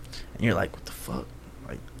 and you're like, what the fuck?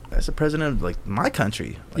 Like, that's the president of, like, my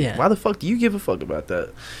country. Like, yeah. Why the fuck do you give a fuck about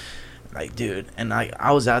that? Like, dude, and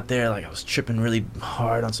I was out there, like, I was tripping really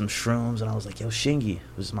hard on some shrooms, and I was like, yo, Shingy,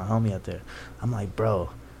 who's my homie out there. I'm like, bro,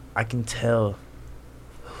 I can tell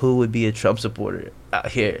who would be a Trump supporter out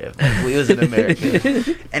here if, like, we was in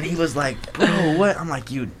America. And he was like, bro, what? I'm like,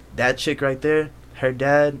 you, that chick right there, her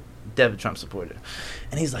dad, definitely Trump supporter.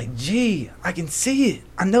 And he's like, gee, I can see it.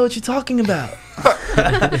 I know what you're talking about.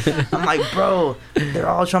 I'm like, bro, they're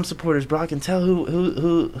all Trump supporters, bro. I can tell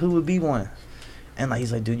who would be one. And, like,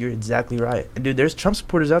 he's like, dude, you're exactly right. And, dude, there's Trump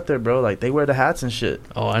supporters out there, bro. Like, they wear the hats and shit.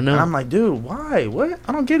 Oh, I know. And I'm like, dude, why? What?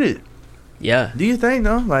 I don't get it. Yeah. Do you think,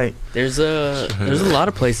 though? Like, There's a lot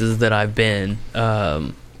of places that I've been,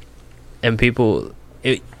 and people.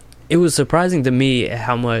 It was surprising to me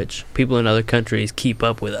how much people in other countries keep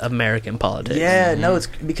up with American politics. yeah, no, it's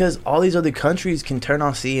because all these other countries can turn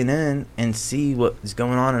on CNN and see what's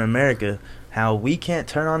going on in America. How we can't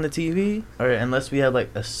turn on the TV, or unless we have, like,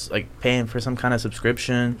 paying for some kind of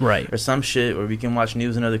subscription, Right. or some shit, or we can watch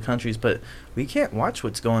news in other countries, but we can't watch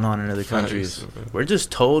what's going on in other countries. We're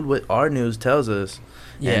just told what our news tells us.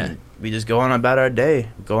 Yeah. And we just go on about our day,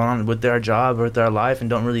 go on with our job or with our life, and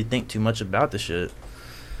don't really think too much about the shit.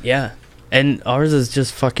 Yeah. And ours is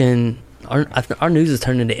just fucking our news is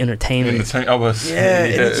turned into entertainment. I was Yeah,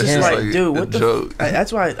 and it's just Yeah. like, dude, what a the? joke.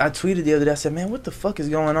 That's why I tweeted the other day. I said, man, what the fuck is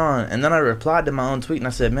going on? And then I replied to my own tweet and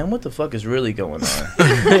I said, man, what the fuck is really going on?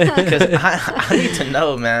 Because I need to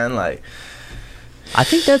know, man. Like, I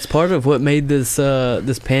think that's part of what made this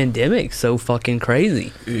this pandemic so fucking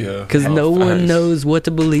crazy. Yeah, Because no one knows what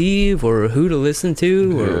to believe or who to listen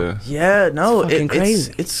to. Or Yeah, yeah, no, It's fucking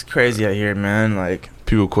crazy. It's crazy out here, man. Like,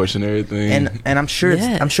 people question everything. and I'm sure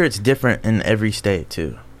Yeah. I'm sure it's different in every state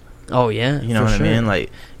too. Oh yeah, You know for what sure. I mean?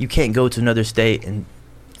 Like, you can't go to another state and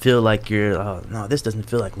feel like you're, oh no, this doesn't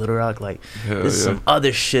feel like Little Rock. Like, Hell this is yeah. some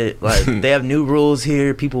other shit. Like, they have new rules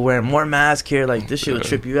here. People wearing more masks here. Like, this shit would Yeah.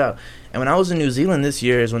 trip you out. And when I was in New Zealand this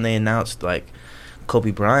year is when they announced, like,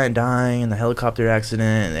 Kobe Bryant dying in the helicopter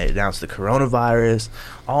accident. And they announced the coronavirus.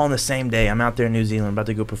 All on the same day. I'm out there in New Zealand about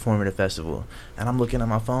to go perform at a festival. And I'm looking at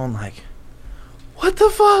my phone like, what the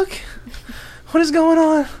fuck? What is going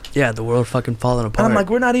on? Yeah, the world fucking falling apart. And I'm like,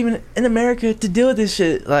 we're not even in America to deal with this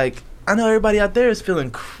shit. Like, I know everybody out there is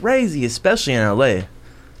feeling crazy, especially in LA.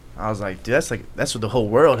 I was like, dude, that's what the whole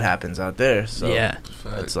world happens out there. So yeah,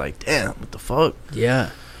 it's like, damn, what the fuck? yeah.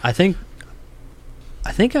 I think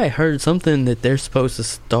I heard something that they're supposed to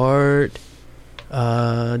start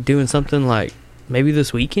doing something like maybe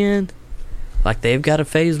this weekend. Like they've got a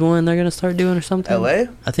phase 1 they're gonna start doing or something. LA?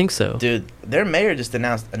 I think so. Dude, their mayor just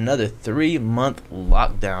announced another 3-month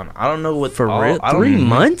lockdown. I don't know what For all- real? I don't 3 know.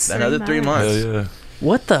 months? Another 3 months. Hell yeah.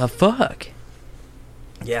 What the fuck?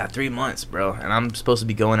 Yeah, 3 months, bro. And I'm supposed to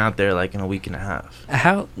be going out there like in a week and a half.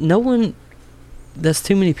 How? No one. That's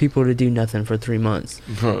too many people to do nothing for 3 months.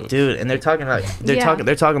 Bro. Dude, and they're talking about Yeah.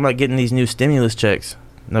 they're talking about getting these new stimulus checks.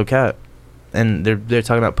 No cap. And they're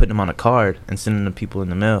talking about putting them on a card and sending them to people in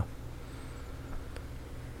the mail.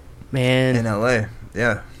 Man, In LA.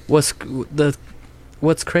 Yeah.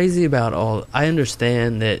 what's crazy about all? I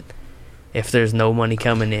understand that if there's no money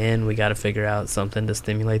coming in, we got to figure out something to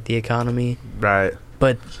stimulate the economy. Right.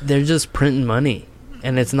 But they're just printing money,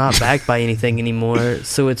 and it's not backed by anything anymore,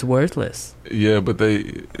 so it's worthless. Yeah, but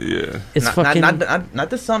yeah. It's not, fucking. not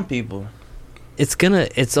to some people.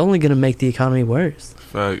 It's only gonna make the economy worse.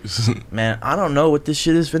 Facts. Man, I don't know what this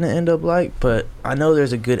shit is finna end up like, but I know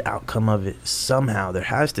there's a good outcome of it somehow. There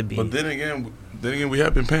has to be. But then again, we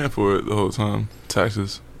have been paying for it the whole time.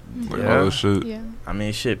 Taxes, like Yeah. all this shit. Yeah. I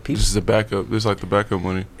mean, shit. People. This is a backup. It's like the backup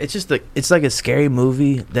money. It's just like it's like a scary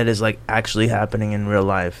movie that is like actually happening in real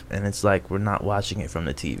life, and it's like we're not watching it from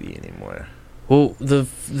the TV anymore. Well, the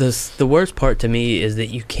worst part to me is that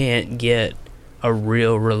you can't get a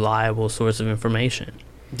real reliable source of information.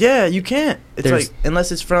 Yeah, you can't. It's There's- like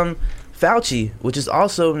unless it's from Fauci, which is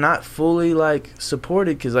also not fully like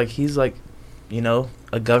supported because like he's like, you know,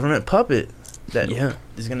 a government puppet that Yeah.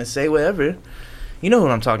 is gonna say whatever. You know who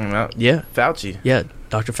I'm talking about? Yeah. Fauci. Yeah,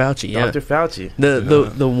 Dr. Fauci. Yeah. Dr. Fauci.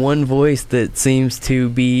 The one voice that seems to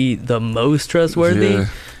be the most trustworthy, Yeah.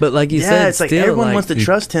 but like you Yeah, said, it's like still, everyone like, wants to he-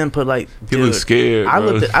 trust him, but like, He dude, looks scared. I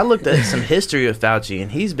bro. looked at some history of Fauci,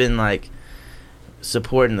 and he's been like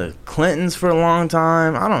supporting the Clintons for a long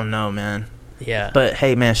time. I don't know, man. yeah. But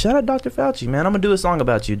hey, man, shout out Dr. Fauci, man. I'm gonna do a song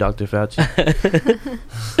about you, Dr. Fauci.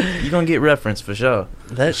 You're gonna get reference for sure.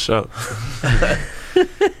 that Shut.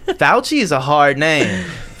 Fauci is a hard name.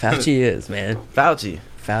 Fauci is, man. Fauci.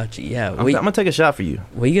 Fauci. Yeah. I'm gonna take a shot for you.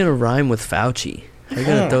 We gonna rhyme with Fauci. We're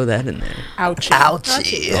gonna throw that in there. Ouch.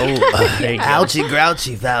 Ouchie. Oh, there you go. Ouchie,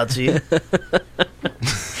 grouchy, Fauci.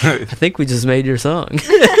 I think we just made your song.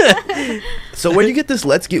 So where do you get this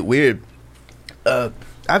Let's Get Weird? I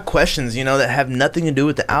have questions, you know, that have nothing to do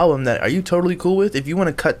with the album that are you totally cool with? If you want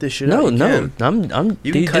to cut this shit out, No, you no. can. I'm.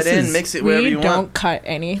 You dude, can cut this in, is- mix it wherever We you don't want. cut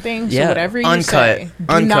anything, so Yeah. whatever you Uncut. say, do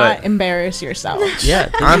Uncut. not embarrass yourself. Yeah.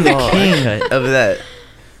 this I'm is the all king uncut. of that.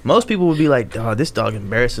 Most people would be like, "Oh, this dog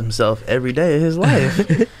embarrassed himself every day of his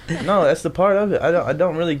life." No, that's the part of it. I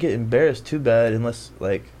don't really get embarrassed too bad unless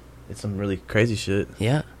like it's some really crazy shit.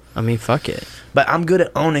 Yeah. I mean, fuck it. But I'm good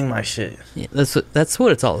at owning my shit. Yeah, that's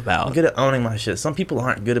what it's all I'm about. good at owning my shit. Some people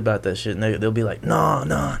aren't good about that shit, and they'll be like, "No."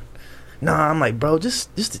 I'm like, bro, just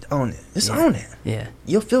own it. Just Yeah. own it. Yeah.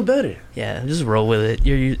 You'll feel better. Yeah. Just roll with it.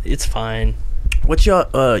 It's fine. What's your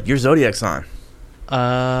zodiac sign?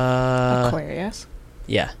 Aquarius.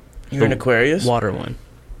 Yeah. You're an The Aquarius. Water one.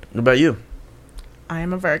 What about you? I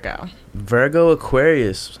am a Virgo. Virgo,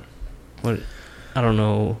 Aquarius. What? I don't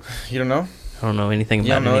know. You don't know? I don't know anything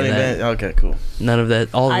You about don't know any of that. anything? Okay, cool. None of that.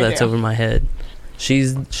 All of I that's do. over my head.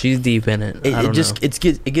 She's deep in it. I don't know.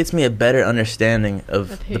 It gets me a better understanding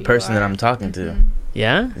of Of who the you person that are. I'm talking to. Mhm.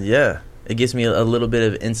 Yeah. Yeah, it gives me a little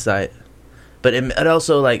bit of insight, but it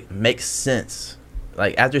also like makes sense.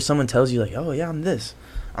 Like after someone tells you like, "Oh yeah, I'm this,"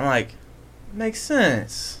 I'm like, "Makes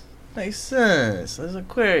sense." Makes sense. There's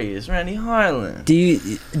Aquarius, Randy Harlan. Do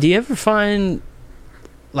you ever find,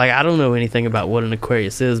 like, I don't know anything about what an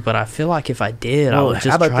Aquarius is, but I feel like if I did, I Well, would how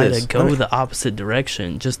just about try this? to go the opposite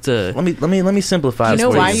direction, just to Let me simplify You this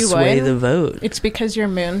know for why you. you sway would? the vote. It's because your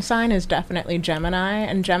moon sign is definitely Gemini,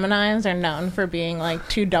 and Geminis are known for being like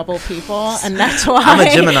two double people, and that's why I'm a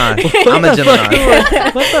Gemini. I'm a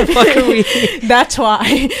Gemini. What the fuck are we? That's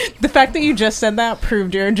why the fact that you just said that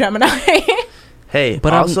proved you're a Gemini. Hey,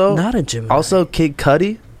 But also, I'm not a Gemini. also, Kid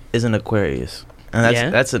Cudi is an Aquarius, and Yeah?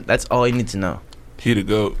 that's all you need to know. He the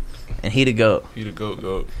goat. And he the goat, He the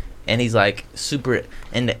goat. and he's like super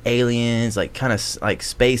into aliens, like kind of like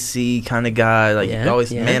spacey kind of guy. Like Yeah,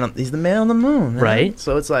 always yeah. he's the man on the moon, man. Right.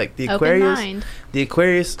 So it's like the Open Aquarius. mind. The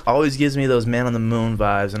Aquarius always gives me those man on the moon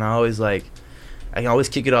vibes, and I can always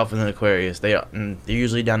kick it off with an Aquarius. They're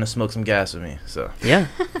usually down to smoke some gas with me. So Yeah,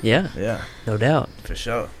 yeah, no doubt. for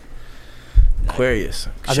sure. Aquarius.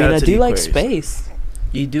 I Shout mean, out I to do the like Aquarius. space.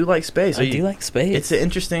 You do like space. I do like space. It's an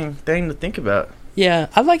interesting thing to think about. Yeah,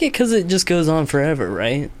 I like it because it just goes on forever,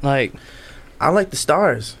 right? Like, I like the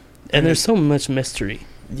stars. and there's so much mystery.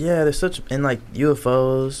 Yeah, there's such and like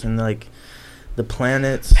UFOs and like the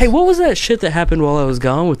planets. Hey, what was that shit that happened while I was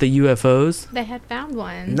gone with the UFOs? They had found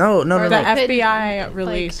one. No. The Like, FBI like-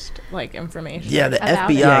 released like information. Yeah, the About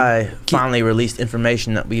FBI it. finally released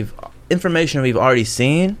information we've already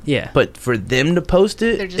seen. Yeah. But for them to post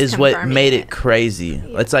They're it just is what confirming made it it. crazy.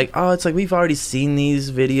 Yeah. It's like we've already seen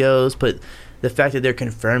these videos, but the fact that they're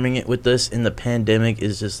confirming it with us in the pandemic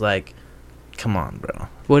is just like, come on, bro.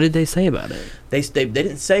 What did they say about it? They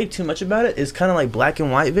didn't say too much about it. It's kind of like black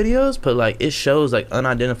and white videos, but like it shows like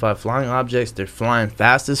unidentified flying objects. They're flying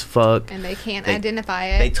fast as fuck. And they can't They- identify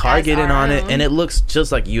it. They targeted as our on it, own. and it looks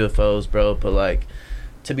just like UFOs, bro. But like,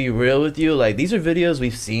 to be real with you, like these are videos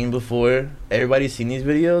we've seen before. Everybody's seen these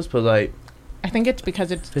videos, but like I think it's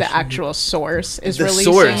because it's Fishing. the actual source is The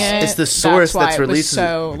releasing source. it. It's the source why that's it was releasing it.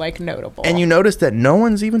 so like notable. and you notice that no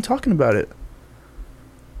one's even talking about it.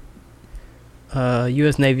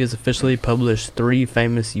 U.S. Navy has officially published 3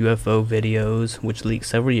 famous UFO videos, which leaked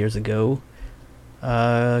several years ago.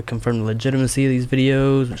 Confirmed the legitimacy of these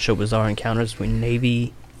videos, which show bizarre encounters between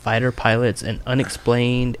Navy fighter pilots and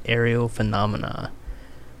unexplained aerial phenomena.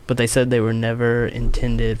 But they said they were never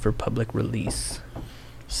intended for public release.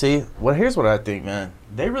 See, here's what I think, man.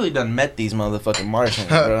 They really done met these motherfucking Martians,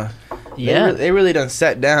 bro. Yeah. They really done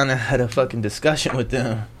sat down and had a fucking discussion with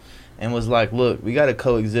them, and was like, "Look, we gotta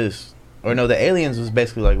coexist." Or no, the aliens was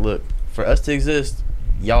basically like, "Look, for us to exist,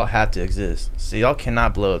 y'all have to exist. So y'all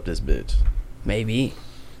cannot blow up this bitch." Maybe.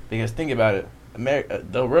 Because think about it,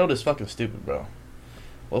 the world is fucking stupid, bro.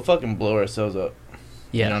 We'll fucking blow ourselves up.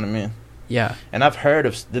 Yeah. You know what I mean? Yeah. And I've heard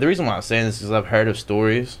of the reason why I'm saying this is I've heard of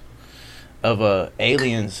stories of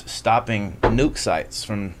aliens stopping nuke sites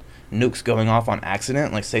from nukes going off on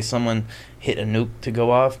accident. Like, say someone hit a nuke to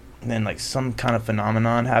go off, and then like some kind of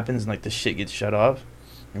phenomenon happens, and like the shit gets shut off.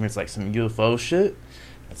 And it's like some UFO shit.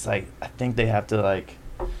 It's like I think they have to like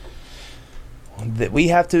that we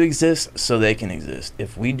have to exist so they can exist.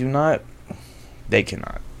 If we do not, they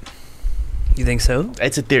cannot. You think so?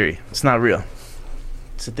 It's a theory. It's not real.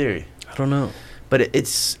 It's a theory. I don't know. But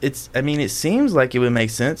it's I mean, it seems like it would make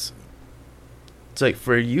sense. It's like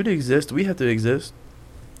for you to exist, we have to exist.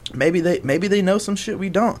 Maybe they know some shit we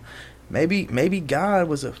don't. Maybe God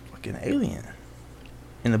was a fucking alien.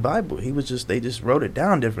 In the Bible, they just wrote it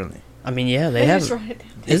down differently. I mean, yeah, they They have. just wrote it down.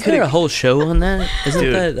 Isn't there a whole show on that? Isn't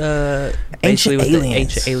Dude. that Ancient basically what the Aliens.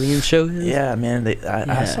 Ancient Alien show is? Yeah, man. I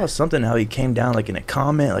Yeah. saw something how he came down like in a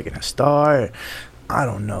comet, like in a star. I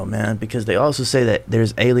don't know, man, because they also say that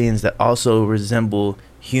there's aliens that also resemble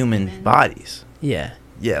human Human. bodies. Yeah.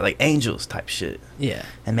 Yeah, like angels type shit. Yeah.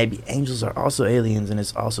 And maybe angels are also aliens, and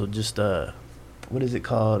it's also just what is it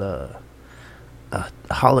called? A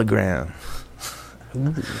hologram.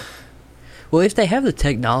 Ooh. Well, if they have the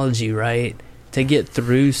technology, right, to get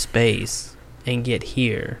through space and get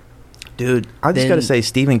here, Dude, I just Then- gotta say,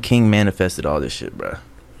 Stephen King manifested all this shit, bro.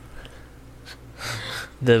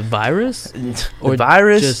 the virus, The Or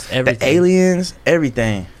virus, just the everything? aliens,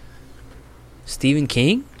 everything. Stephen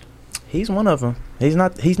King? He's one of them.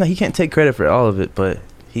 He can't take credit for all of it, but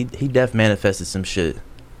he def manifested some shit.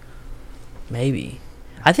 Maybe.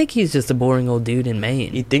 I think he's just a boring old dude in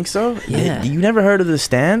Maine. You think so? Yeah. You never heard of The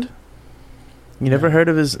Stand? You never No. heard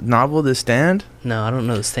of his novel, The Stand? No, I don't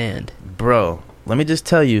know the stand. Bro, let me just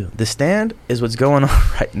tell you, The Stand is what's going on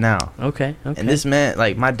right now. Okay. And this man,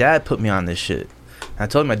 like, my dad put me on this shit. And I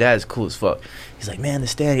told him my dad's cool as fuck. He's like, man, The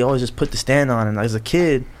Stand, you always just put The Stand on. And as a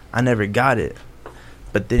kid, I never got it.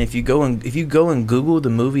 But then if you go and Google the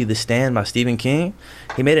movie The Stand by Stephen King,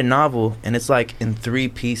 he made a novel and it's like in 3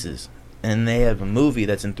 pieces, and they have a movie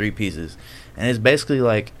that's in 3 pieces, and it's basically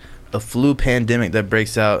like a flu pandemic that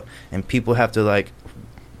breaks out, and people have to like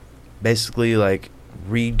basically like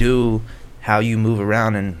redo how you move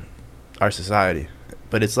around in our society.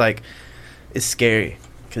 But it's like it's scary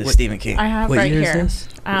because it's Stephen King. I have What right year is here. this?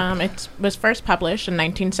 It was first published in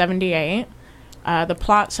 1978. The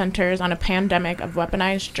plot centers on a pandemic of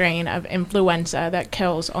weaponized strain of influenza that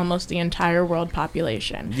kills almost the entire world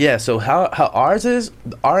population. Yeah, so how ours is,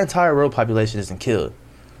 our entire world population isn't killed.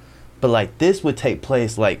 But like this would take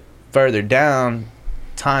place like further down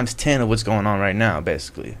times 10 of what's going on right now,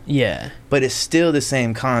 basically. Yeah. But it's still the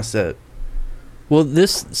same concept. Well,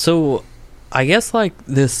 I guess like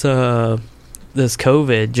this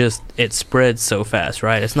COVID just it spreads so fast,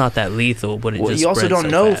 right? It's not that lethal, but it Well, just you also spreads don't so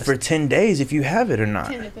know fast. for 10 days if you have it or not.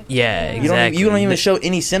 10 to 15 Yeah, days. exactly. You don't even show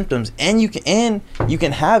any symptoms, and you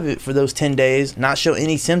can have it for those 10 days, not show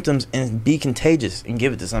any symptoms, and be contagious and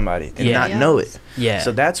give it to somebody and Yeah. not know it. Yeah.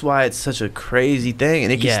 So that's why it's such a crazy thing,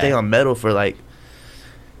 and it can Yeah. stay on metal for like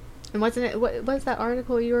And wasn't it? What was that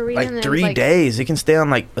article you were reading? It was 3 days. It can stay on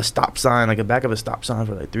like a stop sign, like a back of a stop sign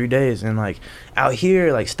for like 3 days. And like out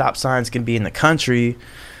here, like stop signs can be in the country,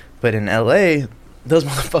 but in LA, those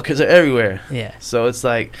motherfuckers are everywhere. Yeah. So it's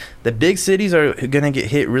like the big cities are gonna get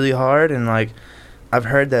hit really hard, and like I've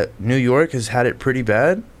heard that New York has had it pretty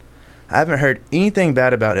bad. I haven't heard anything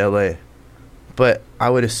bad about LA, but I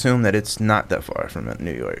would assume that it's not that far from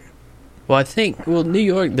New York. Well, I think New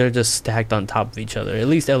York they're just stacked on top of each other. At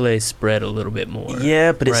least LA spread a little bit more.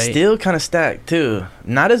 Yeah, but it's right? still kind of stacked too.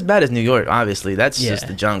 Not as bad as New York, obviously. That's just Yeah.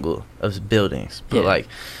 the jungle of buildings. But Yeah. like,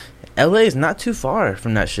 LA is not too far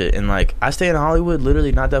from that shit. And like, I stay in Hollywood,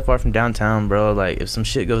 literally not that far from downtown, bro. Like, if some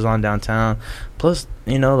shit goes on downtown, plus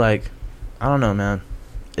you know, like, I don't know, man.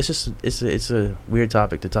 It's just it's a weird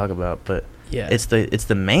topic to talk about, but Yeah. it's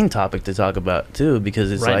the main topic to talk about too,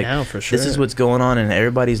 because it's right like now for sure. this is what's going on in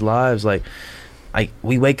everybody's lives. Like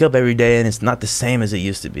we wake up every day and it's not the same as it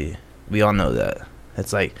used to be. We all know that.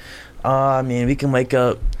 It's like, I mean, we can wake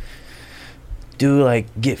up, do like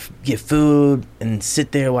get food and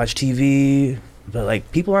sit there watch TV, but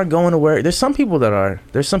like people aren't going to work. There's some people that are.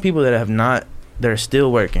 There's some people that have not. They're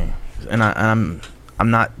still working, and I'm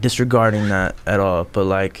not disregarding that at all. But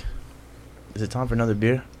like, is it time for another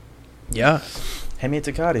beer? Yeah. Hand me a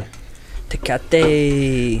Tecate.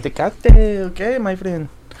 Tecate. Tecate, okay, my friend.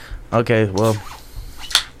 Okay, well,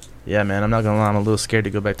 yeah, man, I'm not gonna lie, I'm a little scared to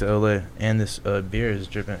go back to LA, and this beer is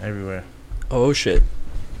dripping everywhere. Oh shit.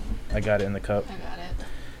 I got it in the cup, I got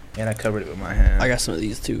it. and I covered it with my hand. I got some of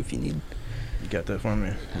these too if you need. You got that for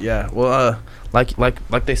me? Yeah. Well,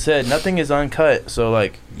 like they said, nothing is uncut, so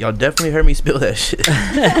like y'all definitely heard me spill that shit.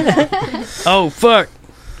 Oh fuck.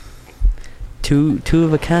 Two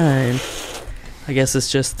of a kind. I guess it's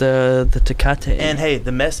just the Tecate. And hey,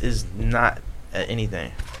 the mess is not at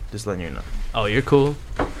anything. Just letting you know. Oh, you're cool.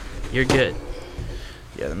 You're good.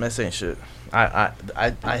 Yeah, the mess ain't shit. I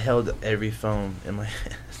held every phone in my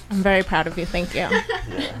hand. I'm very proud of you. Thank you.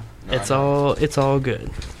 Yeah. It's all good.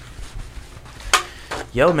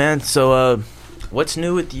 Yo, man, so what's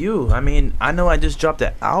new with you? I mean, I know I just dropped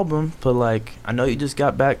an album, but like I know you just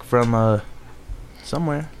got back from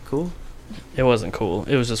somewhere. Cool. It wasn't cool.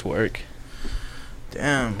 It was just work.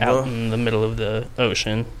 Damn. Out Well, in the middle of the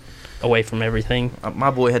ocean, away from everything. my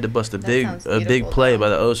boy had to bust a That big sounds big beautiful, play though. by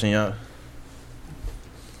the ocean, yo.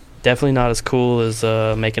 Definitely not as cool as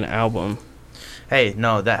making an album. Hey,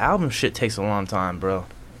 no, that album shit takes a long time, bro.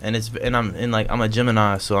 And I'm a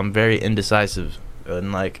Gemini, so I'm very indecisive.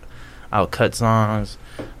 And like, I'll cut songs.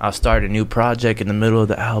 I'll start a new project in the middle of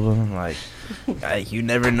the album. Like, you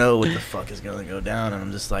never know what the fuck is gonna go down. And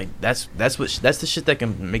I'm just like, that's the shit that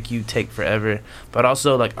can make you take forever. But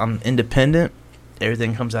also, like, I'm independent.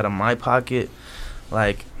 Everything comes out of my pocket.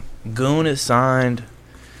 Like, Goon is signed.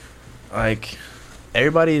 Like,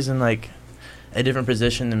 everybody's in like a different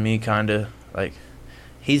position than me, kinda. Like,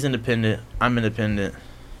 he's independent. I'm independent.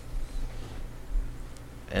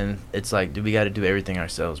 And it's like, we got to do everything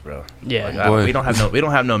ourselves, bro. Yeah. Like, Boy. we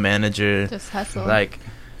don't have no manager. Just hustle. Like,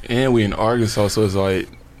 And we in Arkansas, so it's like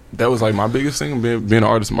that was like my biggest thing being an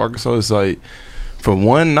artist from Arkansas. It's like, for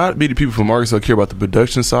one, not be the people from Arkansas care about the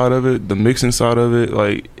production side of it, the mixing side of it,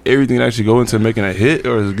 like everything that actually go into making a hit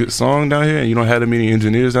or a good song down here, and you don't have that many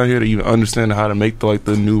engineers down here to even understand how to make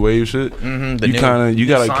the new wave shit. You gotta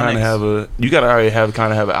already have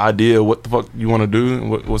an idea what the fuck you want to do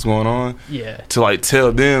and what's going on Yeah. to like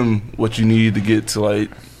tell them what you need to get to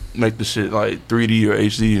like make the shit like 3D or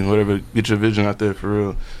HD and whatever, get your vision out there for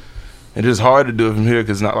real. And it's hard to do it from here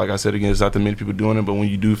because not like I said again, it's not that many people doing it. But when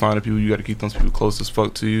you do find the people, you got to keep those people close as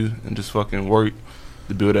fuck to you and just fucking work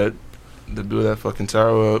to build that fucking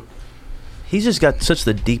tower up. He's just got such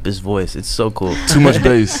the deepest voice. It's so cool. Too much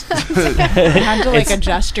bass. I had to like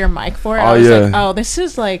adjust your mic for it. Oh, I was yeah. like, oh, this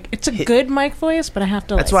is like it's a good mic voice, but I have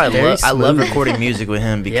to. That's like, why very I love smooth. recording music with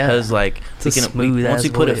him because like It's a smooth once ass we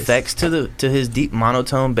put voice. effects to his deep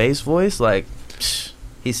monotone bass voice, like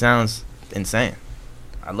he sounds insane.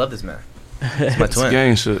 I love this man. It's my It's twin.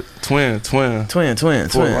 gang shit. Twin.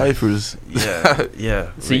 Four lifers. Yeah,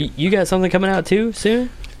 yeah. So you got something coming out too soon?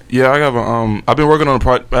 Yeah, I got I've been working on a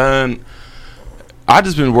project, man. I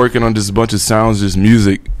just been working on just a bunch of sounds, just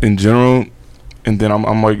music in general, and then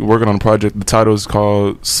I'm like working on a project. The title is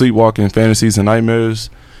called Sleepwalking Fantasies and Nightmares,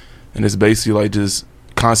 and it's basically like just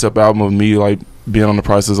concept album of me like being on the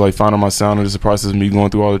process, like finding my sound, and just the process of me going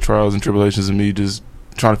through all the trials and tribulations of me just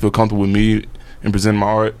trying to feel comfortable with me and presenting my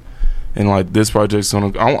art. And like this project's gonna,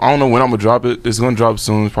 I don't know when I'm gonna drop it. It's gonna drop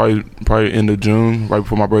soon, probably end of June, right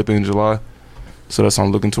before my birthday in July. So that's what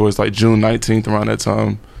I'm looking towards, like June 19th around that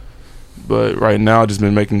time. But right now, just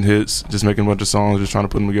been making hits, just making a bunch of songs, just trying to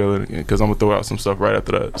put them together. Because I'm gonna throw out some stuff right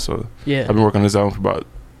after that. So Yeah. I've been working on this album for about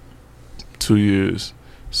 2 years.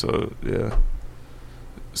 So yeah,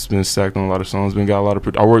 it's been stacked on a lot of songs.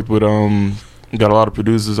 I worked with got a lot of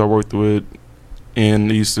producers. I worked with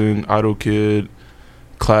Ian Easton, Idol Kid,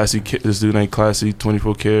 Classy. This dude named Classy,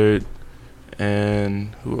 24 Karat,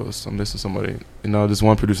 and who else? I'm missing somebody. This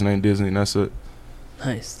one producer named Disney, and that's it.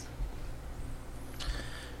 Nice.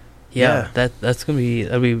 Yeah, that'll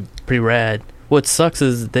be pretty rad. What sucks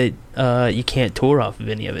is that you can't tour off of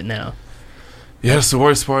any of it now. Yeah, that's the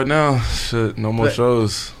worst part now. Shit, no more But-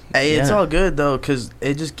 shows. Hey, it's Yeah. all good though, cause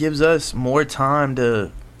it just gives us more time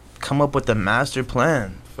to come up with a master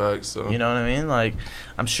plan. Facts. So You know what I mean? Like,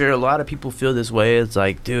 I'm sure a lot of people feel this way. It's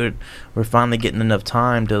like, dude, we're finally getting enough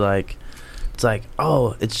time to like. It's like,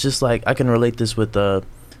 oh, it's just like I can relate this with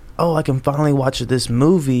I can finally watch this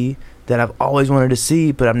movie that I've always wanted to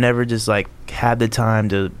see, but I've never just like had the time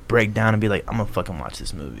to break down and be like, I'm gonna fucking watch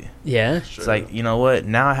this movie. Yeah. It's like, you know what?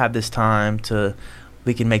 Now I have this time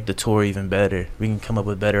we can make the tour even better. We can come up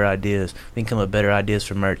with better ideas. We can come up with better ideas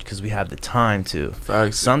for merch because we have the time to.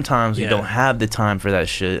 facts. Sometimes we Yeah. don't have the time for that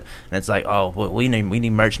shit, and it's like, oh, well, we need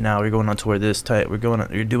merch now. We're going on tour this type.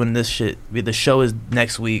 You're doing this shit. The show is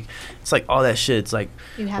next week. It's like all that shit. It's like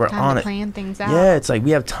You have we're time on to it. plan things out. Yeah, it's like we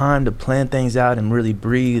have time to plan things out and really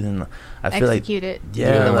breathe. And I feel like Execute it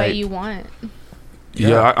yeah, the way like- you want.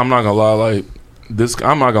 Yeah, I'm not gonna lie. Like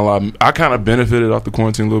I'm not gonna lie. I kind of benefited off the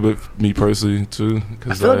quarantine a little bit, me personally too.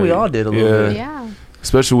 I feel like we all did a little bit. Yeah.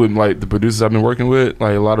 Especially with like the producers I've been working with.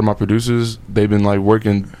 Like a lot of my producers, they've been like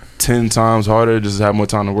working 10 times harder just to have more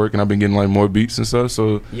time to work, and I've been getting like more beats and stuff.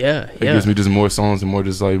 So Yeah. it gives me just more songs and more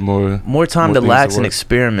just like more. More time More to things lax to and work.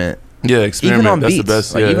 experiment. Yeah, experiment. Even on That's beats, the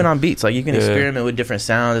best. like yeah. even on beats, like you can Yeah. experiment with different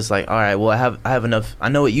sounds. It's like, all right, well, I have enough. I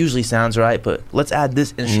know it usually sounds right, but let's add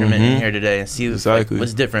this instrument in Mhm. here today and see Exactly.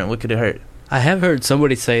 what's different. What could it hurt? I have heard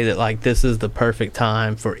somebody say that like this is the perfect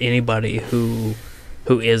time for anybody who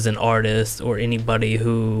is an artist or anybody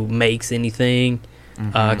who makes anything,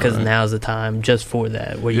 because Right. now's the time just for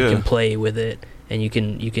that, where you Yeah. can play with it and you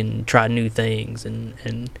can try new things and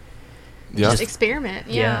Yeah, Just experiment.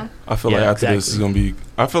 Yeah. I feel Yeah, like after this is exactly. gonna be.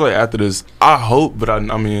 I feel like after this, I hope, but I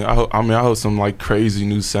hope some like crazy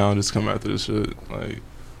new sound just come after this shit. Like,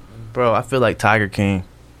 Bro, I feel like Tiger King.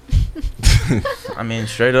 I mean,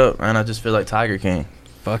 straight up, man. I just feel like Tiger King.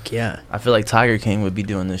 fuck yeah, I feel like Tiger King would be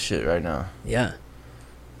doing this shit right now. yeah,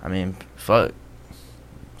 I mean,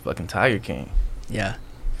 fucking Tiger King. yeah.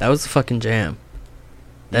 That was the fucking jam.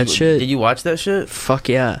 That shit. Did you watch that shit? Fuck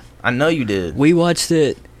yeah. I know you did. We watched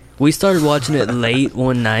it. We started watching it late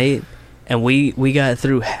one night, and we got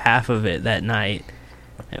through half of it that night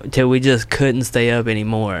until we just couldn't stay up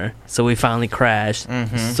anymore. So we finally crashed.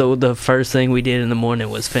 Mhm. So the first thing we did in the morning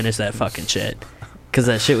was finish that fucking shit, because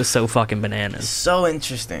that shit was so fucking bananas. So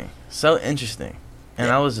interesting. So interesting. And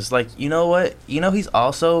I was just like, you know what? You know, he's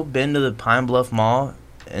also been to the Pine Bluff Mall,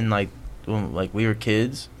 and like, when we were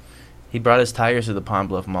kids, he brought his tigers to the Pine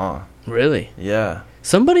Bluff Mall. Really? Yeah.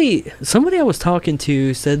 Somebody I was talking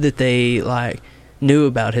to said that they like knew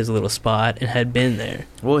about his little spot and had been there.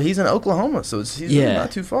 Well, he's in Oklahoma, so he's really Yeah.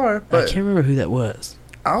 not too far. I But can't remember who that was.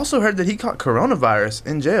 I also heard that he caught coronavirus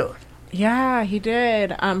in jail. Yeah, he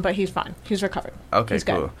did. But he's fine. He's recovered. Okay, He's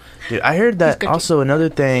good. cool. Dude, I heard He's that good also another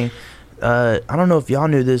thing. I don't know if y'all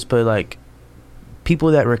knew this, but like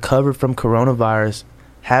people that recover from coronavirus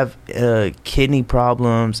have kidney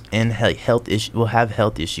problems and health issues. Will have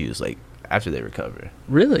health issues like after they recover.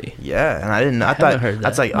 Really? Yeah, and I didn't. I haven't thought heard that.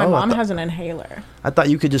 that's like My oh, mom has an inhaler. I thought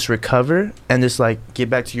you could just recover and just like get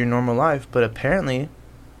back to your normal life, but apparently,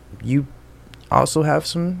 you also have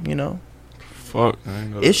some, Fuck. I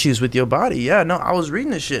ain't know that. issues with your body. Yeah, no, I was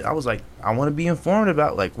reading this shit. I was like, I want to be informed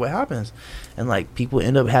about like what happens, and like people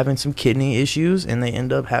end up having some kidney issues, and they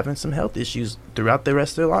end up having some health issues throughout the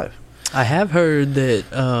rest of their life, I have heard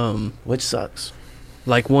that which sucks.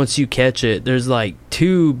 like once you catch it, there's like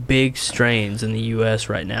 2 big strains in the US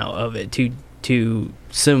right now of it. Two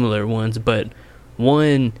similar ones, but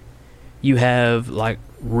one you have like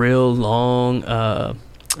real long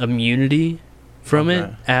immunity from it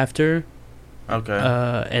Okay. after.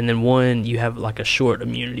 Okay. And then one you have like a short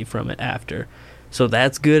immunity from it after. So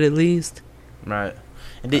that's good at least. Right.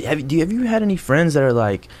 And have you had any friends that are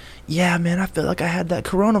like, yeah, man, I feel like I had that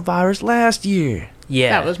coronavirus last year.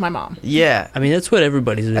 Yeah. That was my mom. Yeah. I mean, that's what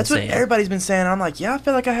everybody's been That's what saying. everybody's been saying. I'm like, yeah, I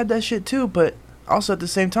feel like I had that shit too, but also at the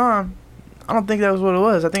same time, I don't think that was what it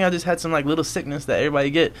was. I think I just had some like little sickness that everybody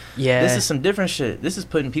get. Yeah. This is some different shit. This is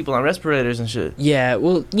putting people on respirators and shit. Yeah,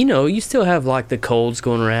 well, you still have like the colds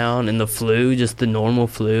going around and the flu, just the normal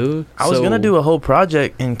flu. I was gonna do a whole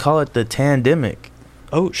project and call it the Tandemic.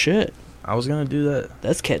 Oh shit, I was gonna do that.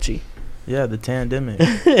 that's catchy. Yeah, the Tandemic.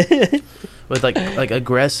 With like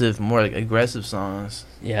more aggressive songs.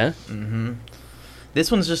 Yeah. Mm-hmm.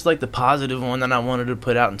 This one's just like the positive one that I wanted to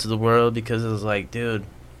put out into the world because it was like, dude,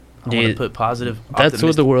 I want to Dude, put positive. That's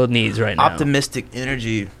what the world needs right now. optimistic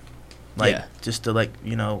energy, like Yeah. just to like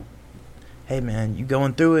hey man, you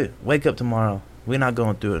going through it? Wake up tomorrow. We're not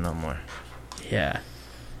going through it no more. Yeah.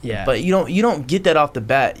 Yeah. But you don't get that off the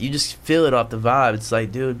bat. You just feel it off the vibe. It's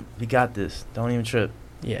like, dude, we got this. Don't even trip.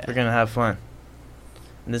 yeah. We're gonna have fun.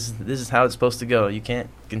 And this is how it's supposed to go. You can't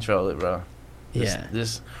control it, bro. Yeah.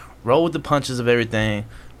 Just roll with the punches of everything.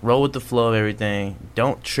 Roll with the flow of everything.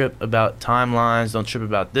 Don't trip about timelines. Don't trip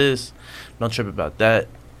about this. Don't trip about that.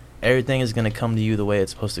 Everything is going to come to you the way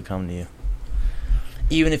it's supposed to come to you.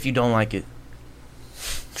 Even if you don't like it.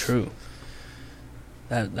 True.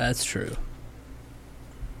 That's true.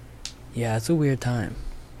 Yeah, it's a weird time.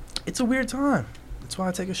 It's a weird time. That's why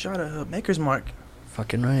I take a shot at Maker's Mark.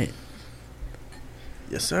 Fucking right.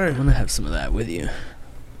 Yes, I'm sir. gonna have some of that with you.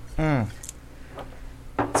 Mm.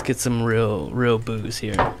 Let's get some real booze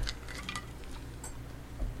here.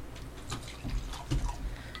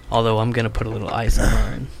 Although I'm gonna put a little ice on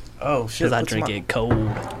mine Oh, shit. because I drink it cold.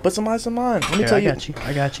 Put some ice on mine. Let me Here, tell I you. got you.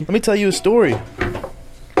 I got you. Let me tell you a story.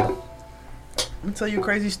 Let me tell you a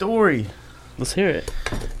crazy story. Let's hear it.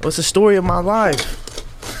 What's the story of my life?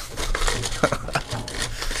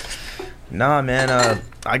 Nah, man.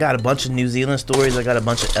 I got a bunch of New Zealand stories. I got a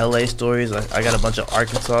bunch of LA stories. I got a bunch of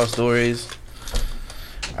Arkansas stories.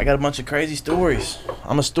 I got a bunch of crazy stories.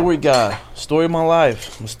 I'm a story guy. Story of my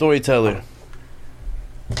life. I'm a storyteller.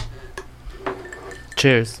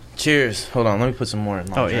 Cheers. Cheers. Hold on. Let me put some more in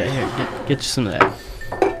my Oh drink. yeah, here, get you some of that.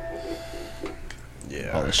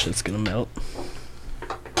 Yeah. All this shit's gonna melt.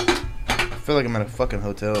 I feel like I'm at a fucking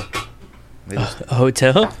hotel. They just, A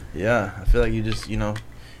hotel? yeah. I feel like you just,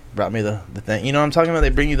 brought me the thing. You know what I'm talking about? They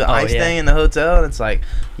bring you the Oh, ice yeah. thing in the hotel, and it's like,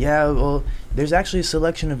 yeah, well, there's actually a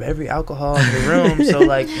selection of every alcohol in the room, so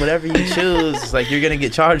like whatever you choose, it's like you're gonna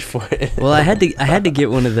get charged for it. Well, I had to get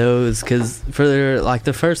one of those because for like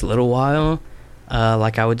the first little while,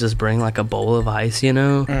 like I would just bring like a bowl of ice,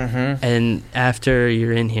 Mm-hmm. and after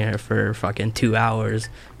you're in here for fucking 2 hours,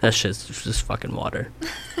 that shit's just fucking water.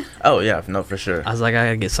 Oh yeah, no, for sure. I was like, I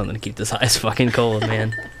gotta get something to keep this ice fucking cold,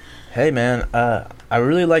 man. Hey man, I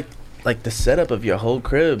really like the setup of your whole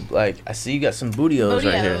crib. Like I see you got some bootios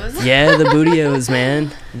right here. Yeah, the bootios, man.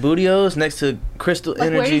 Bootios next to Crystal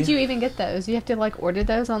Like, where Energy. did you even get those? You have to like order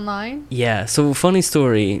those online? Yeah, so funny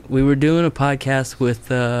story. We were doing a podcast with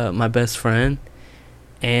my best friend,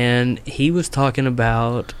 and he was talking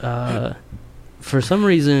about, for some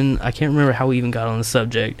reason, I can't remember how we even got on the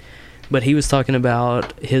subject, but he was talking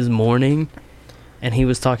about his morning, and he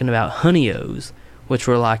was talking about Honey-O's, which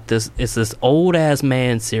were like it's this old-ass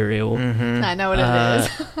man cereal. Mm-hmm. I know what it Uh,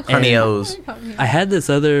 is. Honey and O's. I had this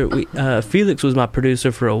other, Felix was my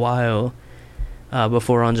producer for a while,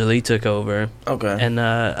 before Anjali took over. Okay. And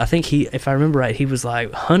I think if I remember right, he was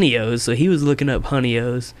like Honey-O's, so he was looking up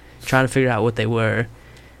Honey-O's, trying to figure out what they were,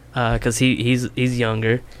 because he's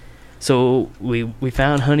younger. So we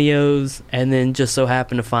found Honey-O's, and then just so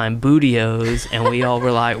happened to find Booty-O's, and we all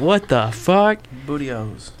were like, "What the fuck?"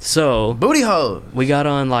 Bootios. So Booty hose. we got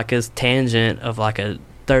on like a tangent of like a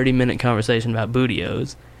 30-minute conversation about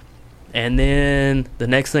Booty-O's, and then the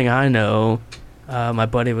next thing I know, my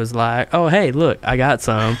buddy was like, "Oh, hey, look, I got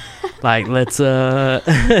some. Like, let's How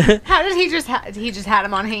did he just he just had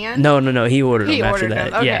them on hand? No, he ordered He them after ordered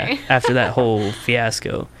that. them, Yeah, okay. after that whole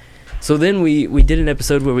fiasco. So then we did an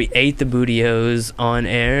episode where we ate the Bootios on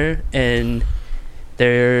air, and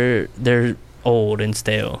they're old and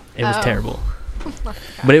stale. It was Oh. terrible, Oh my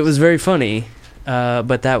but it gosh. was very funny.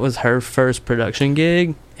 But that was her first production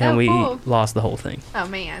gig, and Oh, we cool. lost the whole thing. Oh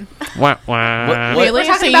man. Wah, wah. What- Really? We're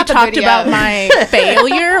So talking you about the talked video. about my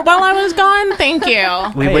failure while I was gone? Thank you.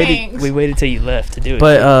 We Thanks. waited till you left to do it.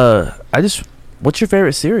 But what's your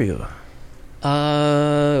favorite cereal?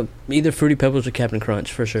 Either Fruity Pebbles or Captain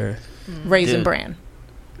Crunch for sure. Raisin Dude. Bran.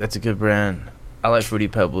 That's a good brand. I like Fruity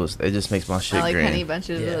Pebbles. It just makes my shit I like green. Honey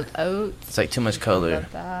Bunches Yeah. of Oats. It's like too much color.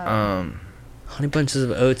 Love that. Honey Bunches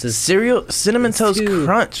of Oats is Cereal, Cinnamon It's Toast too-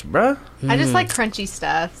 Crunch, bruh. I just Mm. like crunchy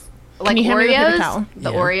stuff. Can Like you hand me the paper Oreos, towel?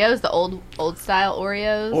 the Yeah. Oreos, the old style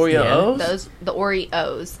Oreos. Oreos? Those the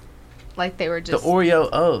Oreos, like they were The just Oreo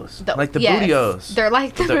O's. Like the yes, Booty-O's. They're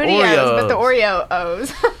like the But they're Booty-O's, but the Oreos. Oreo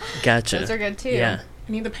O's. Gotcha. Those are good too. Yeah.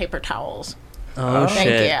 I need the paper towels. Oh, Oh. Thank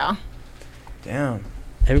shit. you. Damn.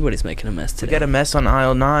 Everybody's making a mess We today. got a mess on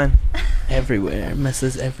aisle 9. Everywhere.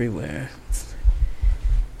 Messes everywhere.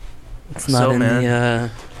 It's So, not in man, the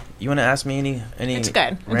You want to ask me any It's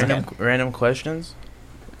good. It's random questions?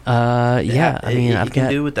 yeah, I mean, you I've can got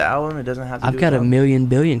do with the album. It doesn't have to. I've do got with a the million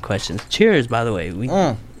billion questions. Cheers, by the way. We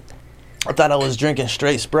album. I thought I was drinking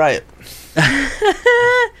straight Sprite.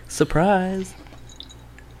 surprise.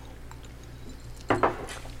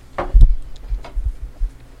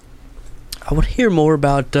 I would hear more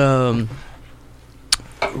about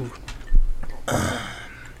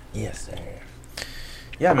Yes, sir.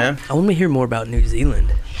 Yeah, man. I want to hear more about New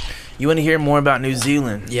Zealand. You want to hear more about New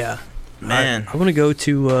Zealand? Yeah. Man. I want to go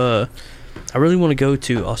to I really want to go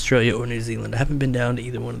to Australia or New Zealand. I haven't been down to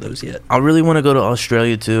either one of those yet. I really want to go to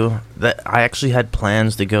Australia too. That I actually had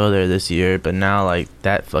plans to go there this year, but now like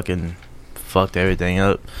that fucking fucked everything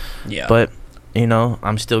up. Yeah. But you know,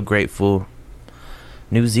 I'm still grateful.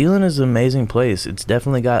 New Zealand is an amazing place. It's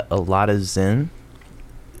definitely got a lot of zen,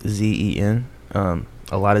 Zen,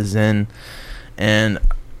 a lot of zen, and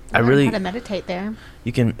I Learn really how to meditate there.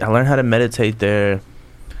 I learned how to meditate there.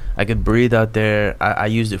 I could breathe out there. I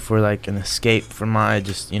used it for like an escape from my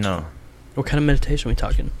What kind of meditation are we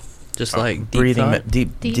talking? Just like deep breathing, thought?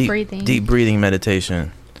 Deep breathing. deep breathing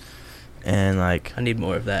meditation, and like I need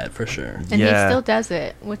more of that for sure. And yeah. he still does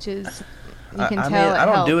it, which is you can I tell. mean, I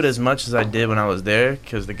don't do it helps. as much as I did when I was there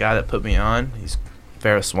because the guy that put me on, he's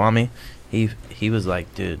Faraswamy. He was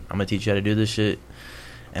like, dude, I'm gonna teach you how to do this shit,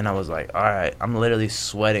 and I was like, all right. I'm literally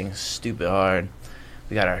sweating stupid hard.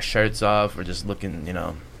 We got our shirts off. We're just looking,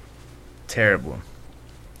 terrible.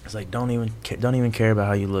 It's like don't even care about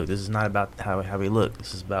how you look. This is not about how we look.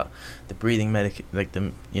 This is about the breathing like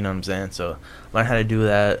the you know what I'm saying. So learn how to do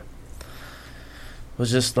that. It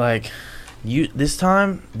was just like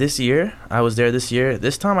this year I was there this year.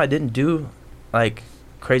 This time I didn't do like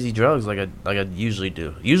crazy drugs like I usually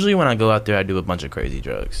do. Usually when I go out there I do a bunch of crazy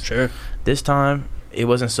drugs. Sure. This time it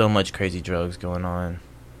wasn't so much crazy drugs going on.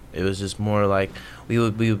 It was just more like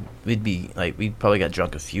we'd be like we probably got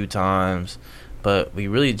drunk a few times, but we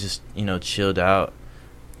really just chilled out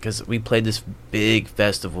because we played this big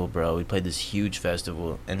festival, bro. We played this huge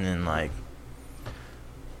festival, and then like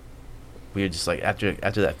we were just like after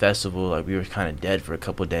that festival, like we were kind of dead for a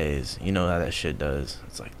couple days. You know how that shit does.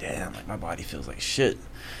 It's like damn, like my body feels like shit.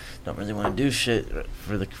 Don't really want to do shit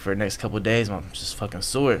for the next couple days. I'm just fucking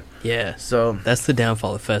sore. Yeah. So That's the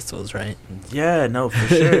downfall of festivals, right? yeah, no, for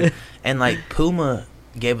sure. And like Puma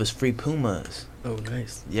gave us free Pumas. Oh,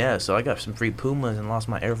 nice. Yeah, so I got some free Pumas and lost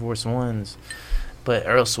my Air Force Ones. But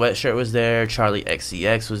Earl Sweatshirt was there. Charlie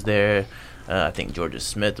XCX was there. I think Georgia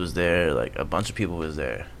Smith was there. Like a bunch of people was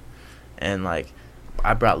there. And like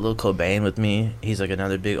I brought Lil Cobain with me. He's like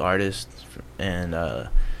another big artist, and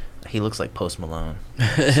he looks like Post Malone.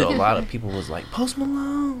 So a lot of people was like Post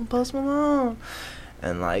Malone,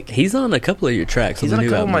 and like He's on a couple of your tracks he's on on the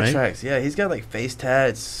a new couple album, of my right? tracks. Yeah, he's got like face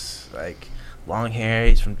tats, like long hair.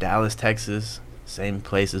 He's from Dallas, Texas, same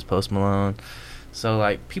place as Post Malone. So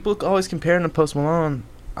like people always compare him to Post Malone.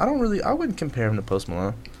 I wouldn't compare him to Post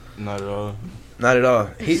Malone. Not at all. Not at all.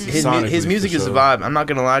 His Sonically, music for is a sure. vibe. I'm not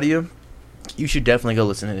gonna lie to you. You should definitely go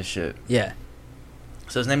listen to his shit. Yeah.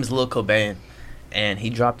 So his name is Lil Cobain, and he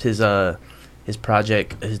dropped his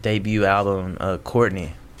project, his debut album,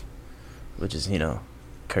 Courtney, which is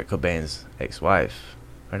Kurt Cobain's ex-wife,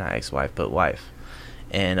 or not ex-wife but wife,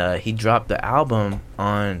 and he dropped the album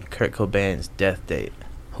on Kurt Cobain's death date.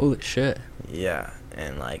 Holy shit. Yeah,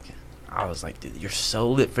 and like I was like, dude, you're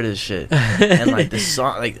so lit for this shit. And like the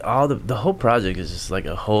song, like all the whole project is just like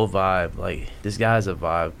a whole vibe. Like this guy's a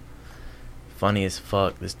vibe. Funny as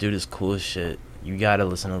fuck. This dude is cool as shit. You gotta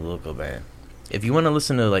listen to Lil Cobain. If you want to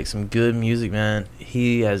listen to like some good music, man,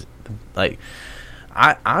 he has like,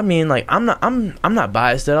 I mean, like I'm not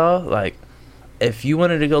biased at all. Like, if you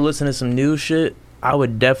wanted to go listen to some new shit, I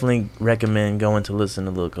would definitely recommend going to listen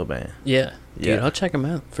to Lil Cobain. Yeah. Yeah. Dude, I'll check him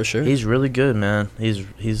out for sure. He's really good, man.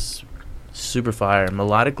 He's super fire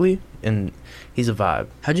melodically, and he's a vibe.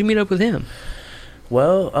 How'd you meet up with him?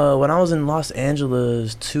 Well, when I was in Los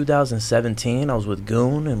Angeles 2017, I was with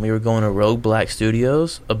Goon, and we were going to Rogue Black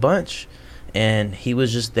Studios a bunch, and he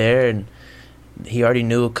was just there, and he already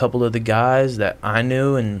knew a couple of the guys that I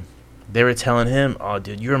knew, and they were telling him, "Oh,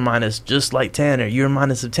 dude, you remind us just like Tanner. You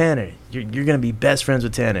remind us of Tanner. You're gonna be best friends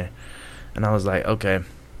with Tanner." And I was like, okay.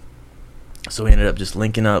 So we ended up just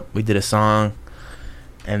linking up. We did a song,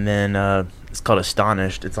 and then it's called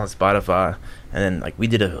Astonished. It's on Spotify. And then like we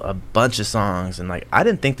did a bunch of songs, and like I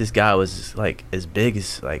didn't think this guy was like as big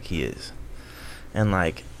as like he is. And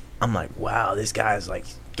like I'm like, wow, this guy's like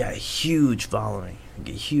got a huge following.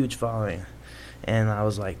 And I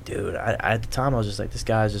was like, dude, at the time I was just like, this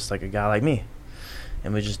guy's just like a guy like me.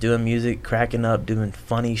 And we're just doing music, cracking up, doing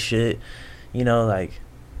funny shit. You know, like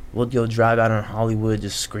we'll go drive out in Hollywood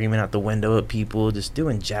just screaming out the window at people, just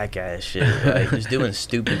doing jackass shit, like just doing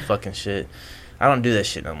stupid fucking shit. I don't do that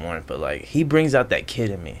shit no more, but like he brings out that kid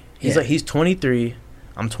in me. He's like, he's 23,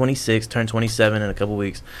 I'm 26, turn 27 in a couple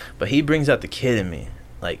weeks, but he brings out the kid in me.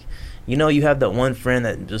 Like, you know, you have that one friend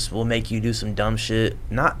that just will make you do some dumb shit,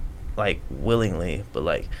 not like willingly, but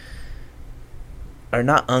like, or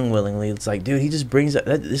not unwillingly. It's like, dude, he just brings out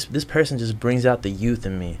this person just brings out the youth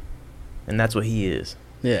in me, and that's what he is.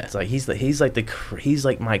 Yeah. It's like he's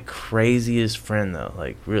like my craziest friend though,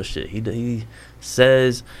 like real shit. He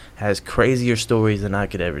has crazier stories than I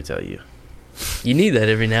could ever tell you. You need that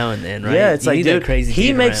every now and then, right? Yeah, it's you like, dude, crazy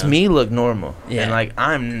he makes around. me look normal. Yeah. And like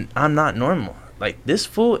I'm not normal. Like this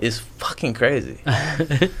fool is fucking crazy.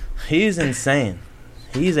 He's insane.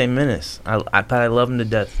 He's a menace. I love him to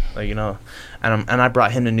death. Like, you know, and I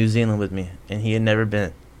brought him to New Zealand with me, and he had never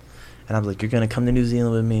been. And I was like, you're gonna come to New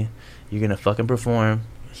Zealand with me. You're gonna fucking perform.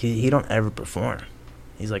 He don't ever perform.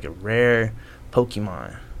 He's like a rare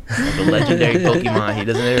Pokemon, like a legendary Pokemon. He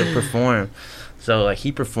doesn't ever perform. So like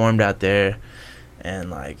he performed out there, and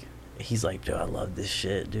like he's like, dude, I love this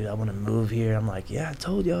shit, dude. I want to move here. I'm like, yeah, I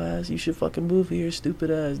told your ass you should fucking move here, stupid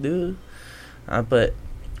ass, dude. But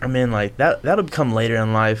I mean, like that'll come later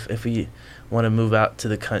in life if we want to move out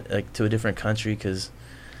to to a different country, because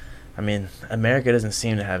I mean, America doesn't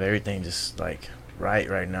seem to have everything just like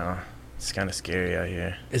right now. It's kind of scary out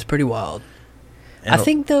here. It's pretty wild. And I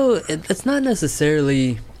think though it's not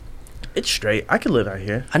necessarily. It's straight. I could live out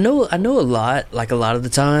here. I know a lot. Like a lot of the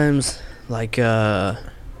times, like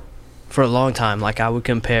for a long time, like I would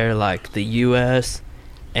compare like the U.S.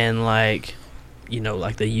 and like, you know,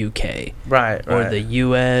 like the UK, Right. or the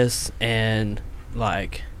U.S. and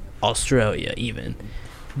like Australia even.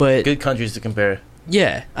 But good countries to compare.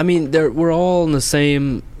 yeah, I mean we're all on the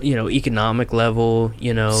same, you know, economic level,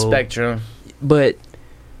 you know, Spectrum. But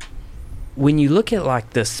when you look at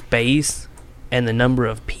like the space and the number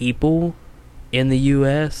of people in the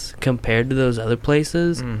U.S. compared to those other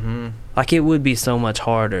places, Mm-hmm. like it would be so much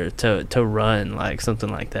harder to run like something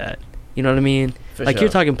like that. You know what I mean? For like sure.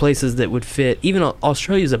 you're talking places that would fit. Even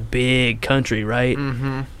Australia's a big country, right?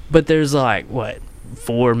 Mm-hmm. But there's like what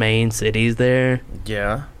 4 main cities there.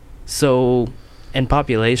 Yeah. So, and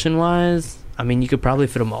population wise, I mean, you could probably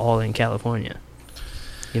fit them all in California.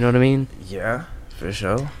 You know what I mean? Yeah. For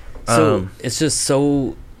sure. So it's just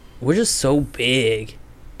we're just so big,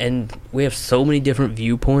 and we have so many different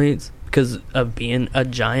viewpoints because of being a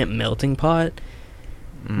giant melting pot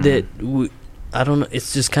that I don't know.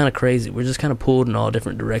 It's just kind of crazy. We're just kind of pulled in all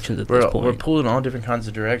different directions at this point. We're pulled in all different kinds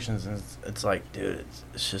of directions, and it's like, dude,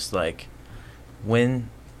 it's just like when,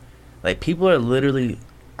 like, people are literally.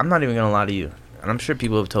 I'm not even gonna lie to you, and I'm sure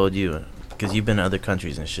people have told you because you've been to other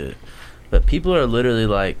countries and shit. But people are literally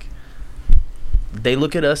like, they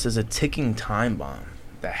look at us as a ticking time bomb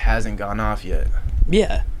that hasn't gone off yet.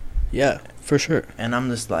 Yeah, for sure. And I'm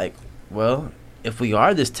just like, well, if we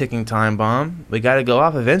are this ticking time bomb, we got to go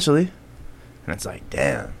off eventually. And it's like,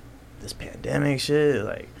 damn, this pandemic shit,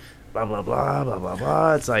 like, blah, blah, blah, blah, blah,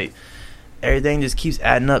 blah. It's like everything just keeps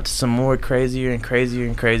adding up to some more crazier and crazier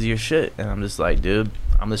and crazier shit. And I'm just like, dude,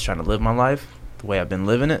 I'm just trying to live my life the way I've been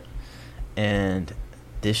living it. And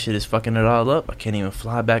this shit is fucking it all up. I can't even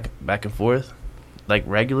fly back and forth, like,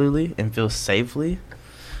 regularly and feel safely.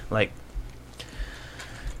 Like,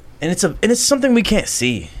 and it's something we can't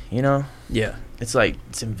see, you know. Yeah. It's like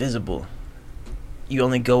it's invisible. You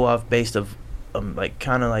only go off based of like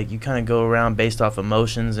kind of like you kind of go around based off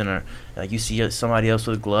emotions, and or like you see somebody else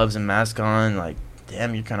with gloves and mask on, like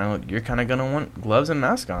damn, you're kind of gonna want gloves and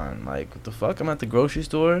mask on. Like what the fuck? I'm at the grocery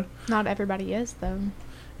store. Not everybody is though.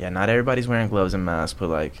 Yeah, not everybody's wearing gloves and masks, but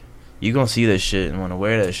like you gonna see this shit and want to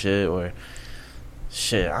wear that shit or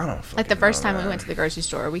shit. I don't fucking Like the first know, time man. we went to the grocery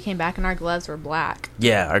store, we came back and our gloves were black.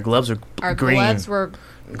 Yeah, our gloves are Our green. gloves were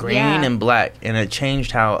Green yeah. and black, and it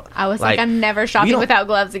changed how I was like I'm never shopping don't- without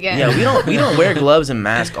gloves again. Yeah, we don't wear gloves and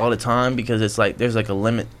masks all the time because it's like there's like a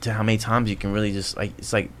limit to how many times you can really just like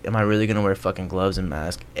it's like am I really gonna wear fucking gloves and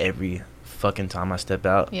mask every fucking time I step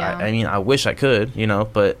out? Yeah. I mean I wish I could, you know,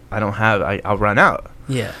 but I don't have. I'll run out.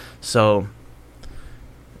 Yeah. So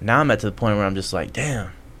now I'm at the point where I'm just like, damn,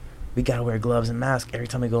 we gotta wear gloves and masks every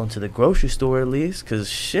time we go into the grocery store at least, cause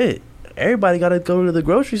shit, everybody gotta go to the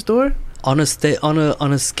grocery store. On a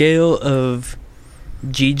scale of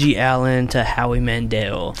Gigi Allen to Howie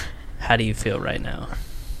Mandel, how do you feel right now?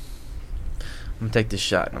 I'm gonna take this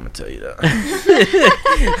shot and I'm gonna tell you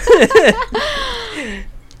that.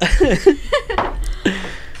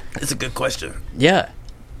 It's a good question. Yeah,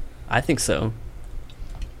 I think so.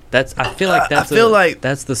 I feel like that's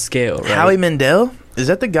that's the scale, right? Howie Mandel, is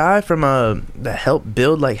that the guy from that helped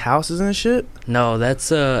build like houses and shit? No, that's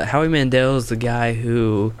Howie Mandel is the guy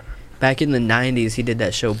who back in the 90s he did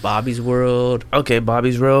that show Bobby's World. Okay,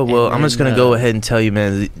 Bobby's World. Well, And I'm just then, gonna go ahead and tell you,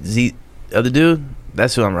 man. The other dude,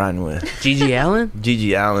 that's who I'm riding with. Gigi Allen?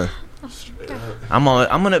 Gigi Allen. I'm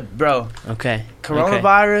gonna, bro. Okay.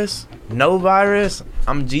 Coronavirus, no virus.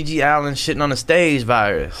 I'm Gigi Allen shitting on the stage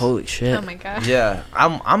virus. Holy shit. Oh my god. Yeah,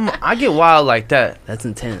 I get wild like that. That's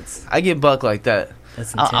intense. I get buck like that.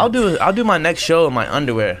 That's intense. I'll do my next show in my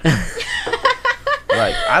underwear.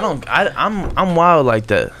 Like I'm wild like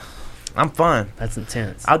that. I'm fun. That's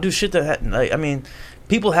intense. I'll do shit that like I mean,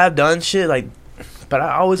 people have done shit like, but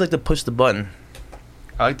I always like to push the button.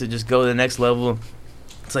 I like to just go to the next level.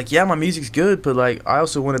 It's like yeah, my music's good, but like I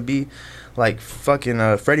also want to be like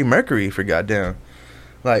fucking Freddie Mercury for goddamn.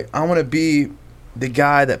 Like I want to be the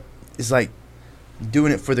guy that is like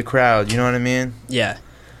doing it for the crowd. You know what I mean? Yeah.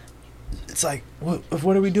 It's like what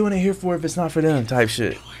are we doing it here for if it's not for them type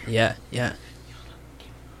shit. Yeah. Yeah.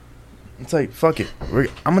 It's like fuck it.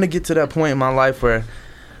 I'm gonna get to that point in my life where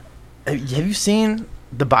have you seen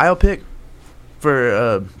the biopic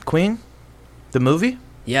for Queen, the movie?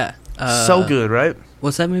 Yeah. So good, right?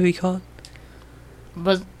 What's that movie called?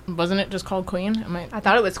 Wasn't it just called Queen? I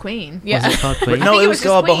thought it was Queen. Yeah. Was it called Queen? No, think it it was was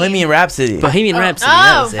called just Queen. Bohemian Rhapsody. Bohemian Rhapsody. Oh,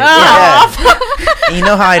 that was it. oh. Yeah. And you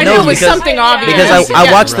know how I I know knew it was because something obvious. because I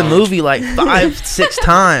Yeah. watched the Right. movie like 5-6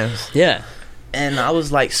 times. Yeah. And I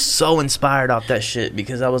was like so inspired off that shit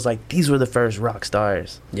because I was like, these were the first rock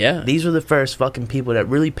stars. Yeah. These were the first fucking people that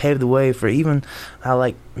really paved the way for even how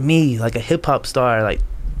like me, like a hip hop star, like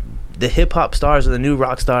the hip hop stars are the new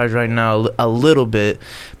rock stars right now a little bit.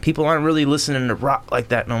 People aren't really listening to rock like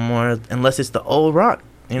that no more unless it's the old rock.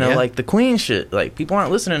 You know, Yeah. like the Queen shit. Like people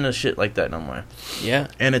aren't listening to shit like that no more. Yeah.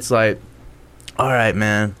 And it's like, all right,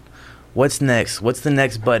 man, what's next? What's the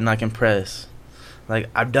next button I can press? Like,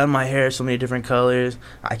 I've done my hair so many different colors.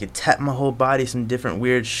 I could tap my whole body some different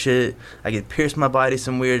weird shit. I could pierce my body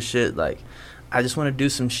some weird shit. Like, I just want to do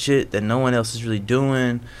some shit that no one else is really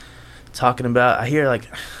doing, talking about. I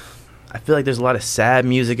feel like there's a lot of sad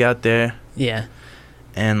music out there. Yeah.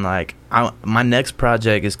 And, like, my next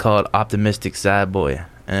project is called Optimistic Sad Boy.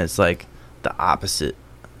 And it's, like, the opposite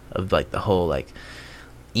of, like, the whole, like,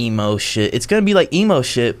 emo shit. It's gonna be like emo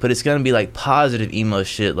shit, but it's gonna be like positive emo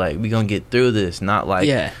shit. Like we gonna get through this, not like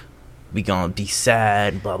Yeah. we gonna be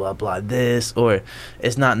sad, blah blah blah. This or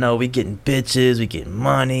it's not. No, we getting bitches, we getting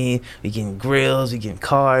money, we getting grills, we getting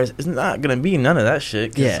cars. It's not gonna be none of that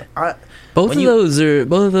shit. 'Cause Yeah. Both Both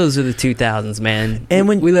of those are the 2000s, man. And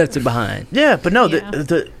when we left it behind. yeah, but no, Yeah.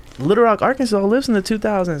 the Little Rock, Arkansas lives in the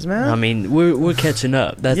 2000s, man. I mean, we're catching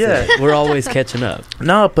up. That's Yeah. it. We're always catching up.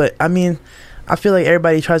 No, but I mean, I feel like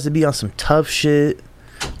everybody tries to be on some tough shit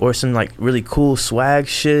or some like really cool swag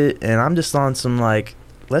shit, and I'm just on some like,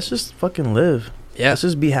 let's just fucking live. Yeah. Let's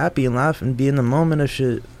just be happy and laugh and be in the moment of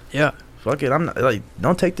shit. Yeah. Fuck it. I'm not like,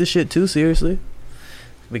 don't take this shit too seriously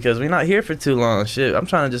because we're not here for too long. Shit, I'm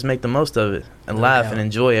trying to just make the most of it and No laugh doubt. and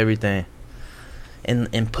enjoy everything,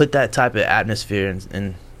 and put that type of atmosphere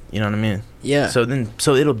and you know what I mean. Yeah.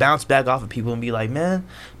 So it'll bounce back off of people and be like, man,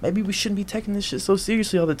 maybe we shouldn't be taking this shit so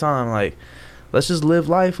seriously all the time. Like, let's just live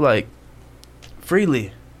life like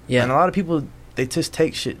freely. yeah. And a lot of people, they just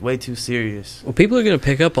take shit way too serious. Well, people are going to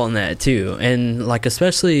pick up on that too. And like,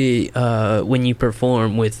 especially when you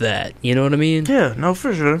perform with that, you know what I mean? Yeah, no,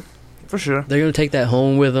 for sure. for sure. They're gonna take that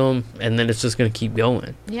home with them, and then it's just gonna keep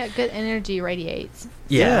going. Yeah, good energy radiates.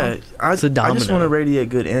 I It's a just domino. want to radiate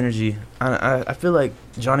good energy. I feel like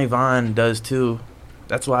Johnny Vine does too.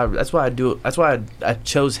 That's why I do. That's why I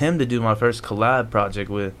chose him to do my first collab project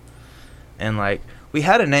with. And like we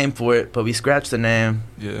had a name for it, but we scratched the name.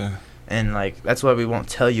 Yeah. And like that's why we won't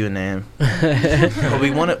tell you a name. But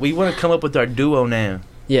we want to come up with our duo name.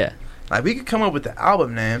 Yeah. Like we could come up with the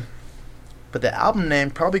album name, but the album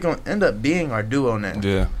name probably gonna end up being our duo name.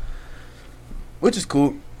 Yeah. Which is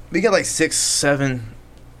cool. We got like 6, 7,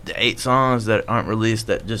 8 songs that aren't released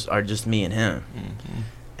that are just me and him. Mm-hmm.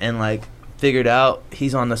 And like Figured Out,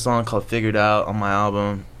 he's on the song called Figured Out on my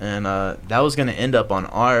album, and that was gonna end up on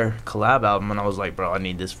our collab album, and I was like, bro, I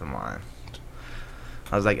need this for mine.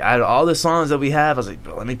 I was like, out of all the songs that we have, I was like,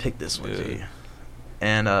 bro, let me pick this one, G.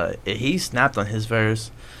 And he snapped on his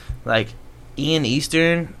verse. Like Ian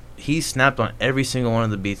Eastern, he snapped on every single one of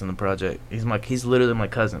the beats on the project. He's literally my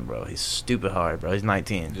cousin, bro. He's stupid hard, bro. He's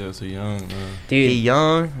 19. Yeah, so young, man. Dude. He's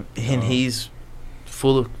young and he's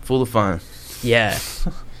full of fun. Yeah.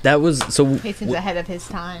 That was so. He seems ahead of his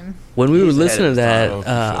time. When we were He's ahead listening of to his that, time, for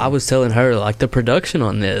sure. I was telling her like the production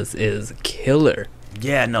on this is killer.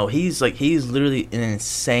 Yeah, no, he's literally an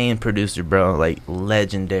insane producer, bro. Like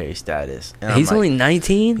legendary status. And He's I'm only like,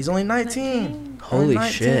 19. he's only 19. Holy Only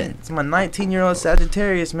 19. shit. It's my 19-year-old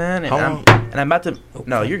Sagittarius, man. And How I'm, long- and I'm about to. Oh,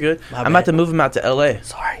 No, fuck. you're good. My I'm about bad. to move him out to LA.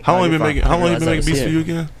 Sorry. How long you're you been fine. making? How I long you realized been I making was beats for here. you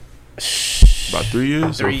again? About 3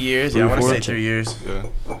 years. 3 years. Three Yeah, or I want to four? say 3 years.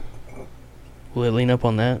 Yeah. Will it lean up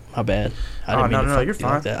on that? My bad. I Oh, didn't mean no, to no, fuck you're you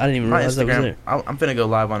like fine. that. I didn't even My realize that was Instagram. there. I'm finna go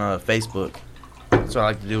live on Facebook. That's what I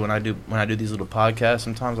like to do when I do these little podcasts.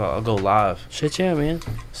 Sometimes I'll go live, Shit, yeah, man.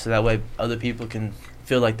 so that way other people can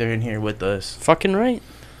feel like they're in here with us. Fucking right.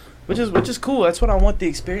 Which is cool. That's what I want the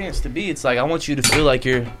experience to be. It's like I want you to feel like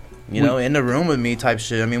you're, in the room with me type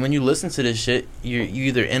shit. I mean, when you listen to this shit, you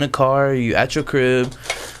either in a car, you at your crib,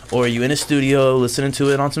 or you in a studio listening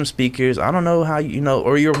to it on some speakers. I don't know how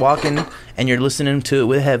or you're walking and you're listening to it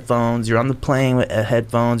with headphones. You're on the plane with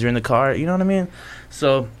headphones. You're in the car. You know what I mean?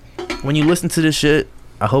 So when you listen to this shit,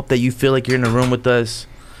 I hope that you feel like you're in the room with us.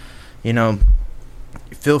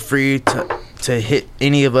 Feel free to hit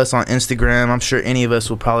any of us on Instagram. I'm sure any of us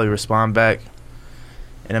will probably respond back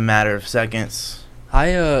in a matter of seconds.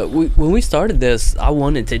 When we started this, I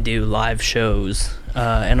wanted to do live shows,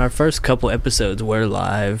 and our first couple episodes were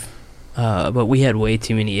live, but we had way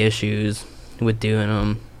too many issues with doing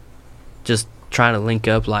them, just trying to link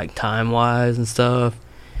up like time wise and stuff,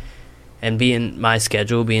 and my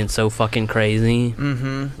schedule being so fucking crazy,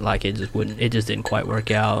 Mm-hmm. like it just didn't quite work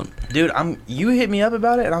out. Dude, you hit me up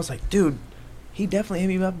about it, and I was like, dude, he definitely hit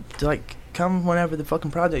me up to like come whenever the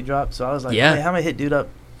fucking project dropped. So I was like, Yeah. hey, how am I hit dude up?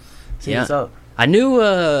 See Yeah. what's up. I knew,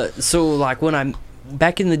 so like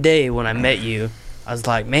back in the day when I met you, I was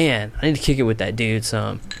like, man, I need to kick it with that dude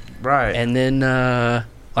some. Right. And then,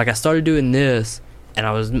 like, I started doing this, and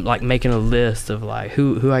I was, like, making a list of, like,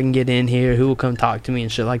 who I can get in here, who will come talk to me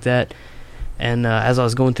and shit like that. And as I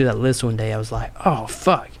was going through that list one day, I was like, oh,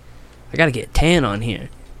 fuck, I gotta get Tan on here.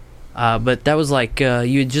 But that was, like,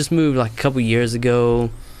 you had just moved, like, a couple years ago.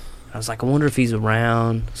 I was like, I wonder if he's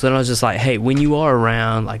around. So then I was just like, hey, when you are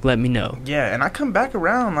around, like, let me know. Yeah, and I come back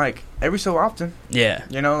around, like, every so often. Yeah.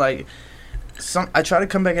 Like, I try to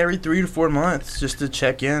come back every 3 to 4 months just to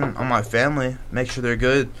check in on my family, make sure they're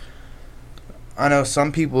good. I know some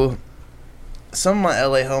of my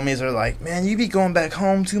LA homies are like, man, you be going back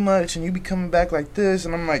home too much and you be coming back like this.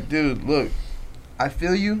 And I'm like, dude, look, I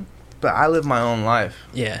feel you, but I live my own life.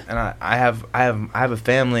 Yeah. And I have a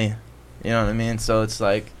family, you know what I mean? So it's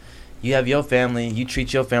like, you have your family, you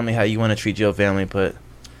treat your family how you want to treat your family, but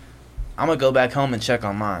I'm going to go back home and check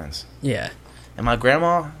on mines. Yeah. And my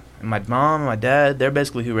grandma and my mom and my dad, they're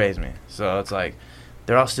basically who raised me. So it's like,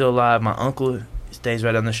 they're all still alive. My uncle stays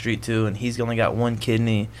right down the street too, and he's only got one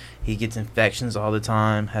kidney. He gets infections all the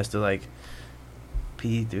time, has to like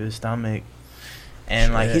pee through his stomach.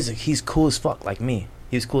 And like he's cool as fuck like me.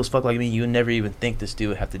 He's cool as fuck like me. You would never even think this dude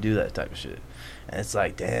would have to do that type of shit. And it's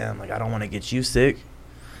like, damn, like I don't want to get you sick.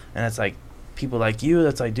 And it's like people like you,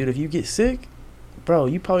 that's like, dude, if you get sick, bro,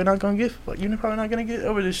 you're probably not gonna get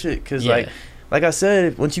over this shit. Cause Yeah. like I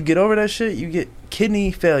said, once you get over that shit, you get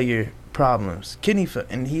kidney failure problems.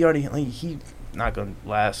 And he not gonna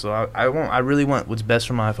last. So I really want what's best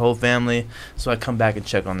for my whole family. So I come back and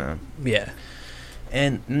check on them. Yeah.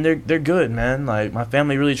 And they're good, man. Like my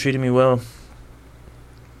family really treated me well.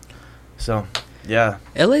 So, yeah.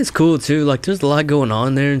 LA's cool too. Like, there's a lot going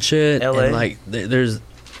on there and shit. LA? And, like, there's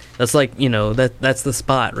That's like, that's the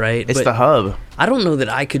spot, right? It's But the hub. I don't know that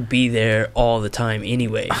I could be there all the time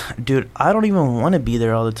anyway. Dude, I don't even want to be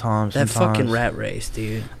there all the time That sometimes. fucking rat race,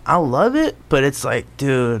 dude. I love it, but it's like,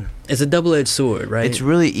 dude, It's a double-edged sword, right? it's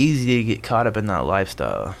really easy to get caught up in that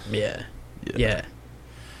lifestyle. Yeah. Yeah.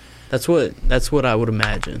 That's what I would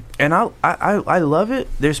imagine. And I love it.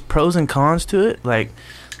 There's pros and cons to it. Like,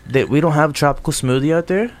 that we don't have tropical smoothie out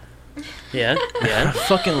there. Yeah. I Yeah.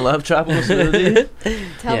 fucking love tropical smoothie.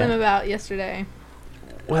 Tell Yeah. them about yesterday.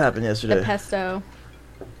 What happened The yesterday? pesto.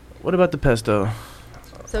 What about the pesto?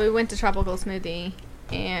 So we went to Tropical Smoothie,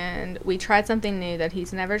 and we tried something new that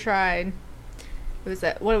he's never tried.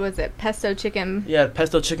 What was it? Pesto chicken. Yeah,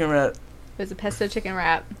 pesto chicken wrap. It was a pesto chicken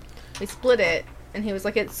wrap. We split it, and he was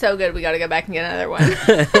like, "It's so good, we got to go back and get another one."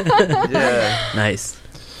 Yeah. Nice.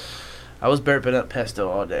 I was burping up pesto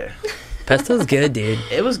all day. Pesto's good, dude.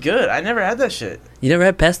 It was good. I never had that shit. You never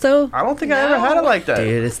had pesto? I don't think I ever had it like that.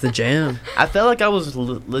 Dude, it's the jam. I felt like I was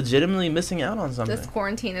legitimately missing out on something. This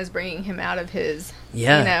quarantine is bringing him out of his,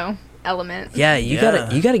 Yeah. element. Yeah, you Yeah.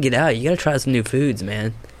 gotta get out. You gotta try some new foods,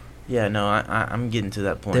 man. Yeah, no, I'm getting to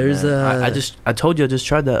that point. There's, man. I told you I just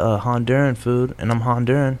tried that Honduran food, and I'm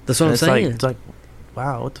Honduran. That's what And I'm it's saying. Like, it's like,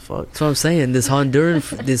 wow, what the fuck? That's what I'm saying. This Honduran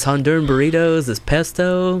burritos, this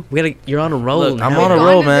pesto. You're on a roll. Look, now. I'm We've on a gone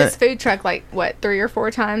roll, to man. This food truck 3 or 4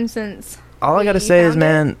 times since. All I gotta You say is, found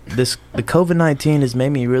man, the COVID-19 has made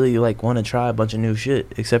me really like want to try a bunch of new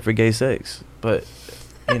shit, except for gay sex. But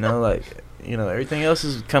everything else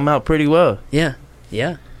has come out pretty well. Yeah,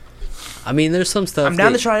 yeah. I mean, there's some stuff. I'm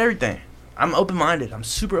down that- to try everything. I'm open-minded. I'm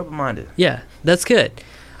super open-minded. Yeah, that's good.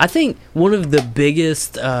 I think one of the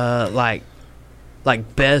biggest, like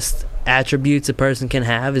best attributes a person can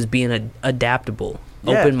have is being adaptable,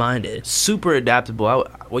 Yeah. open-minded. Super adaptable.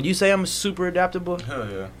 Would you say I'm super adaptable? Hell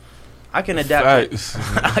yeah. I can adapt. Facts.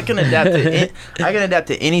 I can adapt to. I can adapt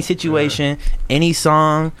to any situation, any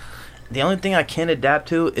song. The only thing I can't adapt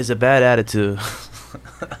to is a bad attitude.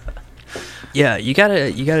 Yeah, you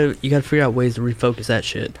gotta figure out ways to refocus that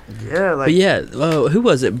shit. Yeah, like But yeah, who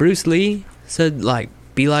was it? Bruce Lee said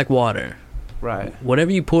be like water. right.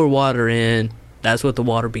 Whatever you pour water in, that's what the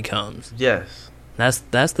water becomes. Yes.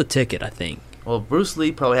 That's the ticket, I think. Well, Bruce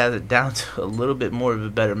Lee probably has it down to a little bit more of a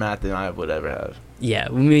better math than I would ever have. Yeah,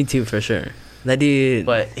 me too for sure. That dude.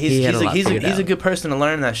 But he had a lot figured he's a out. good person to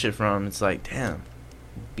learn that shit from. It's like, damn,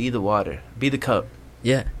 be the water, be the cup.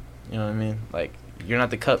 Yeah, You know what I mean? Like, you're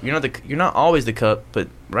not the cup. You're not always the cup, but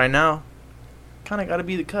right now, kind of got to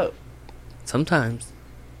be the cup. sometimes.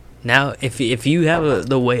 Now, if you have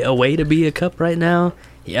a way to be a cup right now,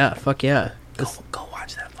 yeah, fuck yeah. Go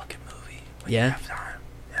watch that fucking movie. Yeah. Have time.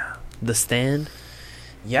 Yeah. The Stand.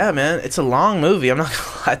 Yeah, man, it's a long movie. I'm not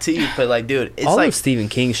gonna lie to you, but like, dude, it's All like, of Stephen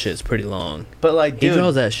King's shit's pretty long. but like, He dude,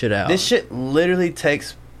 draws that shit out. this shit literally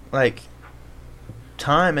takes like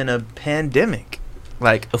time in a pandemic,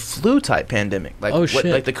 like a flu type pandemic, like Oh, shit.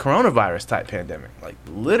 like the coronavirus type pandemic, like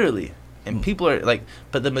literally. And people are like,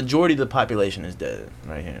 but the majority of the population is dead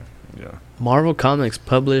right here. Yeah. Marvel Comics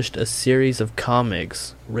published a series of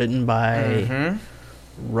comics written by Mhm.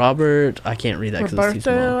 Robert. I can't read that because it's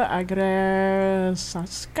too Roberto small.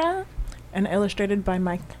 Agresasca and illustrated by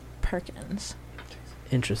Mike Perkins.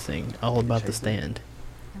 Interesting. All about the Stand.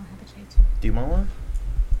 Do you want one?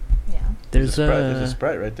 Yeah. There's There's a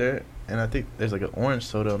Sprite right there, and I think there's like an orange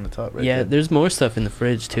soda on the top right yeah, there. there's more stuff in the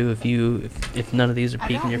fridge too. If none of these are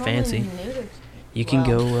piquing your fancy, you can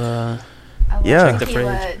go Yeah. Check the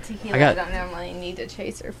Tequila I got- I don't normally need a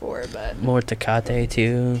chaser for, but. more Tecate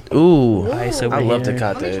too. Ooh, Ice over I love here.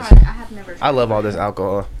 Let me Tecate. try it. I have never tried I love all one. this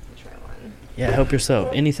alcohol. Let me try one. Yeah, help yourself.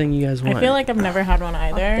 Anything you guys want. I feel like I've never had one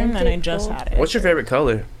either, and I Authentic just gold. had it. What's your favorite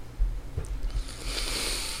color?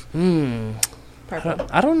 Purple.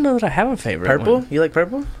 I don't know that I have a favorite. Purple? one. You like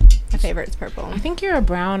purple? My favorite's purple. I think you're a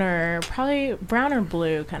brown or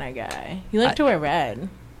blue kind of guy. You like to wear red.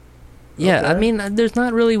 Yeah, I Okay. mean, there's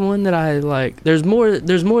not really one that I like. There's more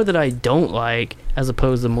that I don't like, as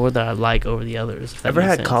opposed to more that I like over the others. if that Ever makes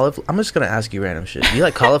had sense. cauliflower? I'm just gonna ask you random shit. You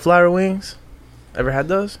like cauliflower wings? Ever had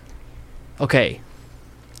those? Okay,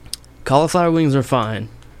 cauliflower wings are fine.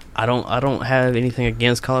 I don't have anything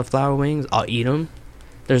against cauliflower wings. I'll eat them.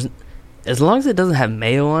 As long as it doesn't have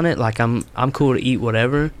mayo on it, like I'm cool to eat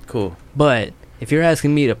whatever. Cool. But if you're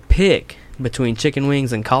asking me to pick between chicken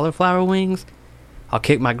wings and cauliflower wings, I'll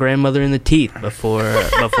kick my grandmother in the teeth before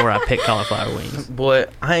I pick cauliflower wings. Boy,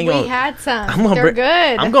 I ain't We gonna. had some. I'm gonna They're bring-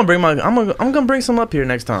 good. I'm gonna bring some up here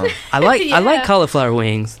next time. I like Yeah. cauliflower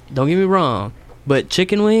wings. Don't get me wrong, but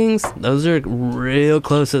chicken wings, those are real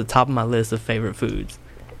close to the top of my list of favorite foods.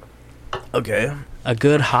 Okay. A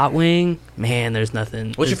good hot wing, man. There's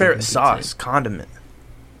nothing. What's your there's favorite nothing sauce? beats Condiment.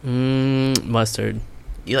 Mustard.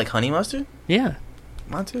 You like honey mustard? Yeah,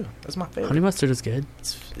 Mine too. That's my favorite. honey mustard is good.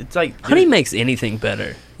 It's like Honey makes anything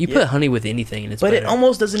better. You Yeah. put honey with anything and it's but better. it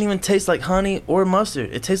almost doesn't even taste like honey or mustard.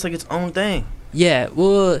 It tastes like its own thing. Yeah,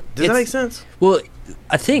 well, Does that it's- make sense? Well,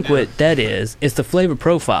 I think what that is the flavor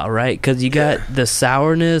profile, right? Because you got the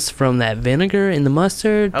sourness from that vinegar in the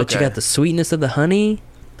mustard, but you Okay. got the sweetness of the honey.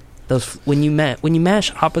 Those when you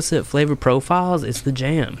mash opposite flavor profiles, it's the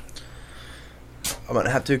jam. I'm gonna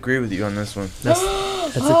have to agree with you on this one. That's a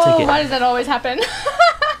Why ticket. does that always happen?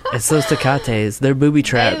 It's those tecates. They're booby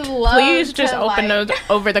trapped. They love Please just to, open like- those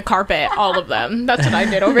over the carpet, all of them. That's what I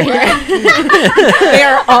did over here. They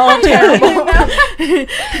are all terrible.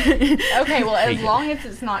 Okay, well, as long as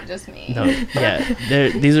it's not just me. No, yeah,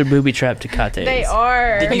 these are booby trapped tecates. They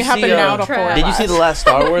are. Did They you happen see, now to Trap. four Did of you see us. the last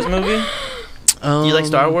Star Wars movie? Do you like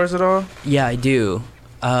Star Um, Wars at all? Yeah, I do.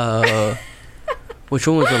 Which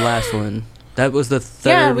one was the last one? That was the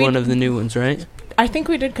third we- one of the new ones, right? I think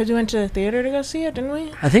we did because we went to the theater to go see it, didn't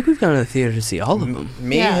we? I think we've gone to the theater to see all of them.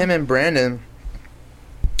 Me, Yeah. him, and Brandon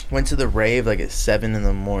went to the rave like at 7 in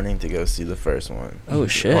the morning to go see the first one. Oh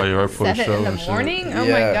shit! Oh, you're right for the 7 show. in the and shit. morning? Oh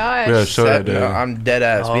Yeah. my gosh. We had a show that 7, day. no, I'm dead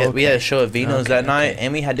ass. Oh, We had a okay. show at Vino's Okay, that night, okay.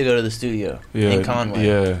 and we had to go to the studio Yeah, in Conway.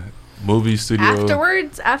 yeah. Movie studio.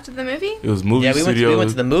 Afterwards, after the movie? It was movie Yeah, we studio. went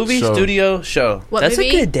to the movie show. studio show. What That's movie?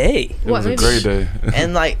 a good day. It What was a movie? great day.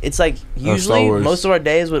 And like it's like Star usually Wars. most of our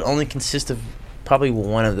days would only consist of probably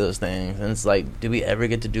one of those things, and it's like, do we ever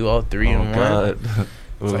get to do all three Oh in one? God, it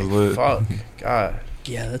It's was like lit. fuck, God.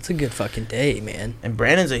 Yeah, that's a good fucking day, man. And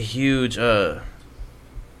Brandon's a huge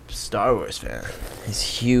Star Wars fan. He's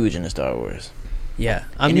huge into Star Wars. Yeah,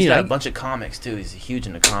 I And he's mean, got I, a bunch of comics too. He's huge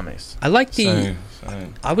into comics. I like the. Same.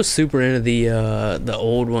 I was super into the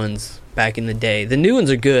old ones back in the day. The new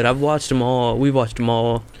ones are good. I've watched them all. We've watched them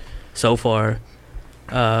all so far.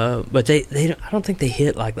 But they don't, I don't think they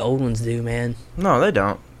hit like the old ones do, man. No, they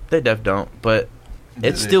don't. They don't. But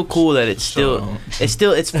it's still cool that it's still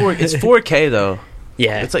 4K though.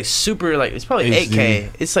 Yeah, It's like super like it's probably HD. 8K.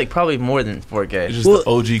 It's like probably more than 4K. It's just Well- the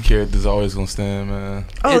OG characters always gonna stand, man.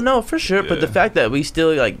 Oh It- no, for sure. But the Yeah. fact that we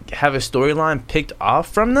still like have a storyline picked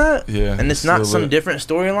off from that, Yeah, and it's not still some lit. different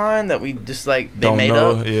storyline that we just like they Don't made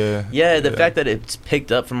know. up. Yeah, Yeah, the fact that it's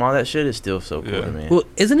picked up from all that shit is still so cool Yeah. to me. Well,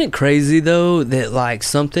 isn't it crazy though that like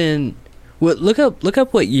something? Well, look up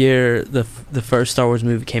what year the first Star Wars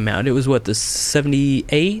movie came out. It was what, the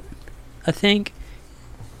 78, I think.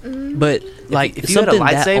 Mm, But like if you had a something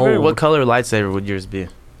that lightsaber, old, what color lightsaber would yours be?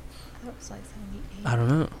 that was like 78. I don't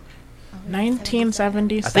know.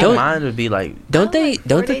 1977. I think Don't- mine would be like Don't I they? like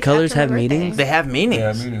Don't 4 the days colors after my have birthday. meanings? they have meanings. Yeah,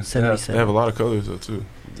 I mean, they 77. have a lot of colors though too.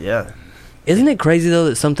 Yeah. Isn't it crazy though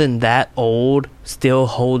that something that old still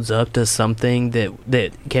holds up to something that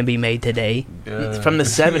can be made today? It's from the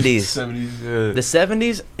 70s. 70s, yeah. The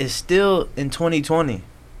 70s is still in 2020.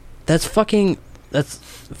 That's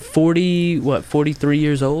 43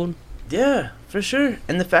 years old. Yeah, for sure.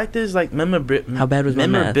 And the fact is, like, How bad was my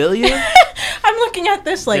math? memorabilia. I'm looking at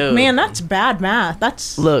this like, Dude. man, that's bad math.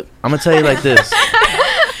 That's. Look, I'm gonna tell you like this.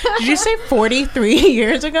 Did you say 43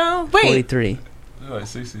 years ago? Wait. 43. They're like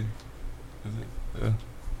 60. Is it? Yeah.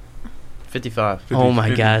 55. 50, Oh my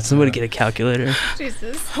 50, god! Somebody yeah. get a calculator.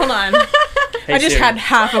 Jesus. Hold on. I just had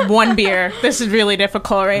half of one beer. This is really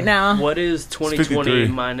difficult right now. What is 2020 53.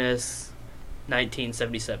 minus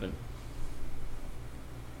 1977?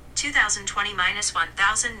 2020 minus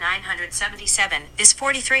 1977 is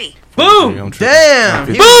 43. Boom! I'm tripping. Damn!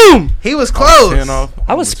 I'm He, Boom! he was close. 10 off.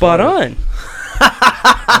 I was spot on.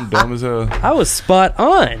 I'm dumb as hell. I was spot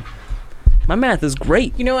on. My math is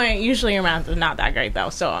great. You know what? Usually your math is not that great though,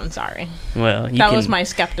 so I'm sorry. Well, you That can, was my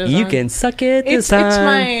skepticism. You can suck it this It's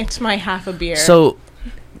time. it's my half a beer. So,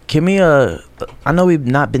 can we, I know we've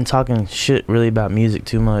not been talking shit really about music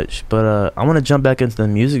too much, but I want to jump back into the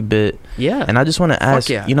music bit. Yeah. And I just want to ask,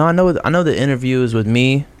 yeah. you know, I know the interview is with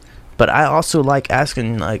me, but I also like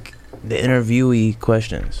asking like the interviewee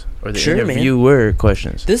questions or the Sure, man. interviewer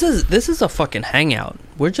questions. This is a fucking hangout.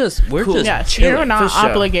 We're just Cool. yes, chilling. you're not for sure.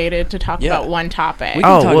 obligated to talk Yeah. about one topic. We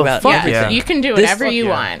can Oh, talk well, about fuck yeah, everything. you can do This- whatever you yeah.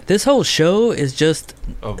 want. This whole show is just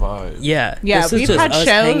A vibe. yeah. Yeah, this is we've just had us shows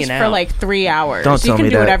hanging for out. like 3 hours. Don't you tell can me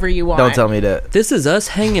do that. whatever you want. Don't tell me that. This is us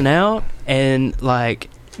hanging out and like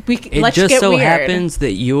it Let's just get so weird. happens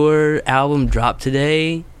that your album dropped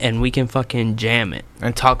today and we can fucking jam it.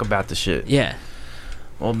 And talk about the shit. Yeah.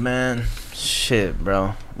 Well, man, shit,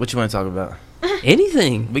 bro. What you want to talk about?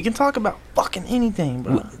 Anything. We can talk about fucking anything,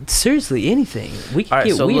 bro. Seriously, anything. We can Alright,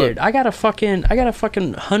 get so weird. look. I got a fucking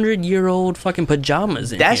 100-year-old fucking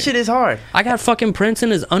pajamas in That here. shit is hard. I got fucking Prince in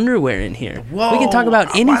his underwear in here. Whoa. We can talk about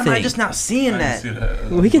anything. Why am I just not seeing that?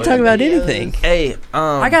 We can talk about anything. Hey,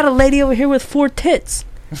 I got a lady over here with 4 tits.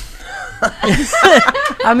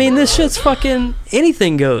 I mean, this shit's fucking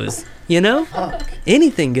anything goes. You know,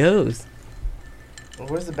 anything goes. Well,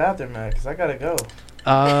 where's the bathroom at? Cause I gotta go.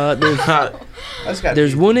 There's I just gotta.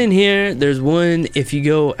 there's one in here. There's one if you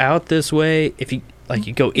go out this way. If you like,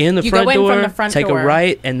 you go in the You front go in door, from the front take door. a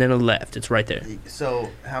right, and then a left. It's right there. So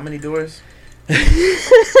how many doors?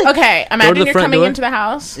 Okay, imagine the you're front coming door. into the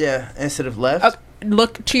house. Yeah, instead of left. Oh,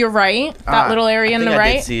 look to your right, that little area in the I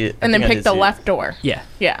right, did see it. and then pick the left door. Yeah,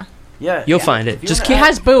 Yeah. Yeah, you'll find it. Just It keep.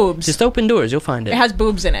 has boobs. Just open doors. You'll find It it. has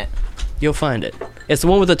boobs in it. You'll find it. It's the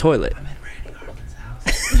one with the toilet.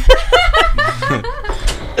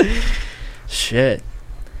 Shit.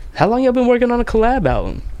 How long y'all been working on a collab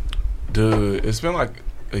album? Dude, it's been like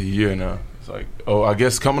a year now. It's like, I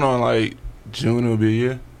guess coming on like June will be a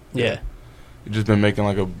year. Yeah. We've just been making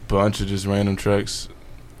like a bunch of just random tracks.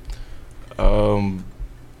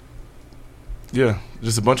 Yeah,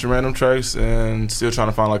 just a bunch of random tracks, and still trying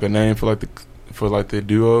to find like a name for the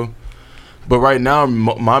duo. But right now,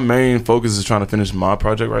 my main focus is trying to finish my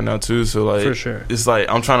project right now too. So like, For sure. it's like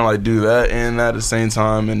I'm trying to like do that and that at the same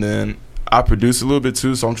time, and then I produce a little bit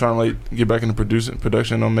too. So I'm trying to like get back into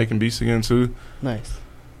production. I'm making beats again too. Nice.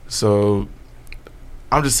 So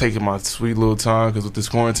I'm just taking my sweet little time because with this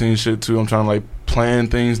quarantine shit too, I'm trying to like plan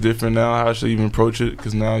things different now. How I should even approach it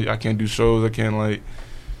because now I can't do shows. I can't like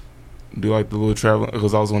do like the little travel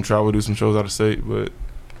because I was gonna travel, do some shows out of state, but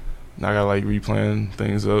now I gotta like replan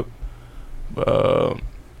things up. But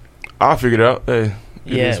I'll figure it out. Hey, it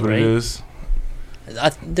Yeah, is what right. it is. I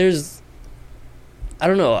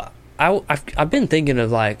don't know. I've been thinking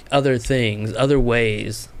of like other things, other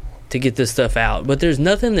ways to get this stuff out, but there's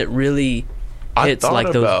nothing that really hits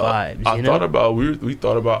like those vibes. I You know? thought about we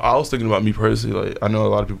thought about. I was thinking about me personally. Like I know a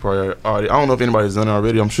lot of people probably already. I don't know if anybody's done it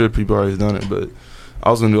already. I'm sure people already done it, but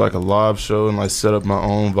I was gonna do like a live show and like set up my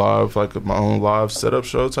own vibe, like my own live setup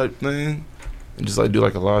show type thing, and just like do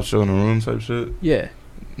like a live show in a room type shit. Yeah.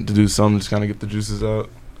 To do something, just kind of get the juices out.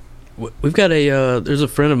 We've got there's a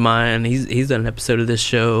friend of mine. He's done an episode of this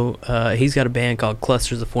show. He's got a band called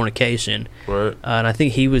Clusters of Fornication, Right. and I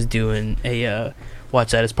think he was doing a watch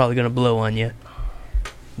that. It's probably gonna blow on you.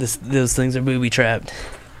 Those things are booby trapped.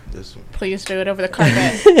 This one. Please do it over the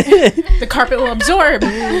carpet. The carpet will absorb.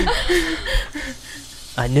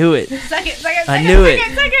 I knew it. Second, I knew it.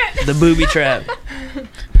 second. The booby trap.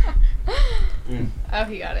 Oh,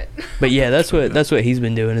 he got it. But yeah, that's what he's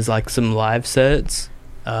been doing is like some live sets.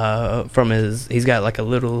 From he's got like a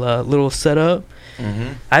little setup.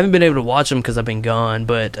 Mm-hmm. I haven't been able to watch them because I've been gone,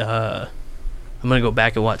 but I'm gonna go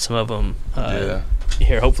back and watch some of them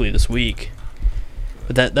here hopefully this week.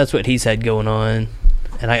 But that's what he's had going on,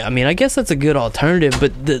 and I mean I guess that's a good alternative,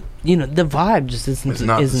 but the vibe just isn't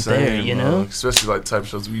the same, there, you know. Especially like type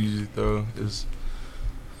shows we usually throw. It's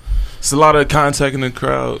a lot of contact in the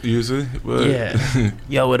crowd usually, but Yeah.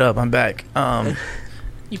 Yo, what up? I'm back.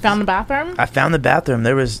 You found the bathroom? I found the bathroom.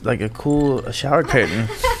 There was like a cool shower curtain.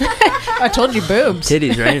 I told you boobs.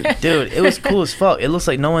 Titties, right? Dude, it was cool as fuck. It looks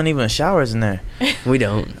like no one even showers in there. We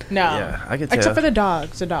don't. No. Yeah, I could tell. Except for the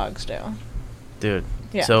dogs. The dogs do. Dude.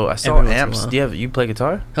 Yeah. So I saw Every once in a amps. while. You play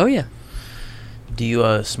guitar? Oh yeah, Do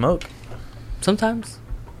you smoke? sometimes.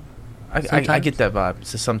 I Sometimes. get that vibe.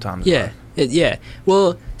 It's just sometimes. Yeah, yeah.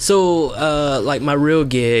 Well, so like my real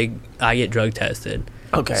gig, I get drug tested.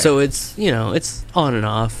 Okay. So it's it's on and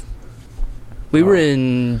off. We were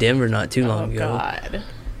in Denver not too long Oh, ago. God.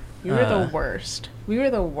 We were the worst. We were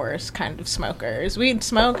the worst kind of smokers. We'd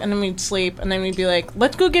smoke and then we'd sleep and then we'd be like,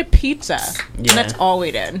 let's go get pizza. And Yeah. that's all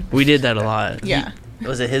we did. We did that a lot. Yeah.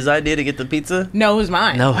 was it his idea to get the pizza? No, it was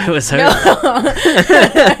mine. No, it was her. No.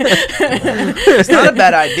 It's not a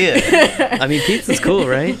bad idea. I mean, pizza's cool,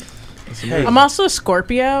 right? Hey, I'm also a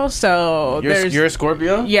Scorpio, so you're a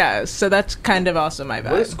Scorpio? yeah, so that's kind of also my What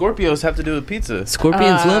do vibe. Scorpios have to do with pizza?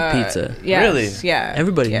 Scorpions love pizza. Yes, Really? Yeah.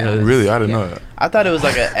 Everybody yeah. knows. really, I didn't know that. I thought it was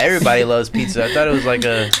like everybody loves pizza. I thought it was like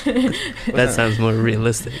a. That sounds more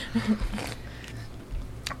realistic.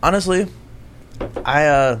 Honestly,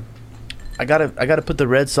 I gotta put the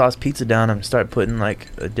red sauce pizza down and start putting like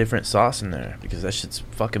a different sauce in there because that shit's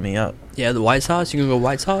fucking me up. Yeah, the white sauce. You gonna go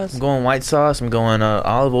white sauce? I'm going white sauce. I'm going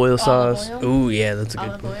olive oil sauce. Ooh, yeah, that's a good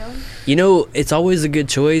Olive one. oil. You know, it's always a good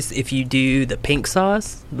choice if you do the pink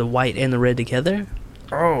sauce, the white and the red together.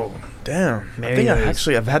 Oh, damn! I Marry think those.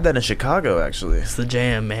 I've had that in Chicago actually. It's the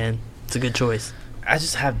jam, man. It's a good choice. I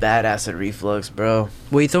just have bad acid reflux, bro.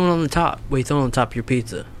 What are you throwing on the top? What are you throwing on top of your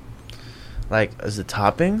pizza? Like, as the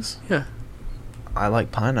toppings, Yeah. I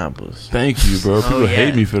like pineapples. Thank you, bro. People yeah.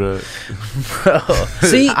 hate me for that. Bro,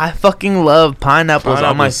 See- I fucking love pineapples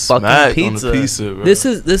on my Pineapple fucking smack pizza. On the pizza, bro.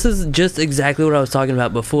 This is just exactly what I was talking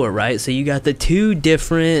about before, right? So you got the two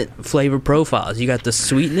different flavor profiles. You got the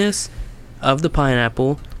sweetness of the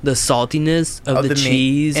pineapple, the saltiness of the the meat,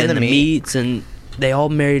 cheese and and the the meat. meats, and they all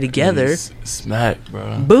marry together. Smack,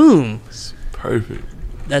 bro. Boom. It's perfect.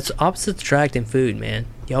 That's opposites attract in food, man.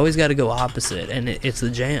 You always got to go opposite, and it's the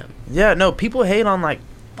jam. Yeah, no, people hate on, like,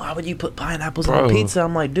 why would you put pineapples on Bro. a pizza?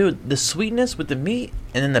 I'm like, dude, the sweetness with the meat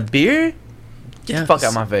and then the beer? Get Yeah. the fuck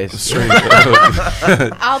out my face. Straight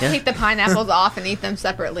up. I'll Yeah. take the pineapples off and eat them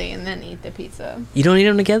separately, and then eat the pizza. You don't eat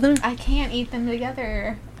them together? I can't eat them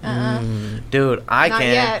together. Dude, I Not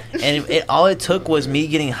can. yet. And all it took was me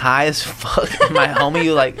getting high as fuck. And my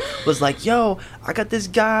homie was like, yo, I got this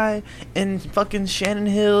guy in fucking Shannon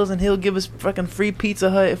Hills, and he'll give us fucking free Pizza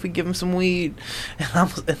Hut if we give him some weed. And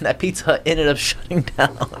that Pizza Hut ended up shutting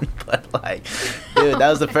down. But, like, dude, that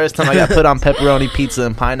was the first time I got put on pepperoni pizza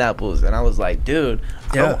and pineapples. And I was like, dude,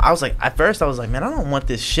 Yeah. I was like, at first I was like, man, I don't want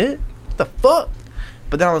this shit. What the fuck?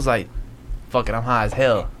 But then I was like, fuck it, I'm high as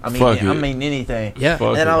hell. I'm Fuck eating it. anything. Yeah.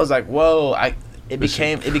 Fuck And I it. was like, whoa! It This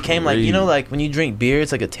became shit like, you know, crazy. like when you drink beer,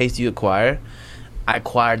 it's like a taste you acquire. I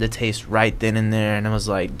acquired the taste right then and there, and I was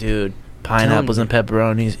like, dude, pineapples and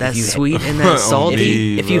pepperonis. That's if you sweet and that's On salty.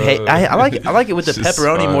 me. If you hate, bro. I like it with the It's just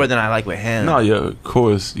pepperoni fire. more than I like with ham. No, yeah, of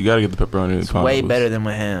course. You gotta get the pepperoni and it's way pineapples. better than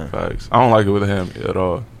with ham. Facts. I don't like it with ham at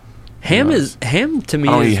all. Ham Nice. to me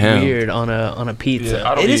I don't is eat ham. weird on a pizza.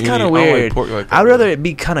 Yeah, I don't It is eat kind of any- I don't like weird. pork like that, I'd bro. rather it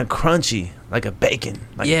be kind of crunchy, like a bacon.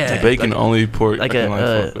 Like, Yeah. like Bacon like, only pork. like I can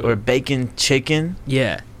a fuck or with. bacon chicken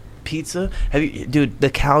Yeah. pizza. Have you, dude? The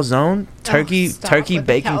calzone turkey stop turkey with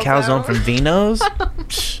the bacon calzone calzone. from Vino's.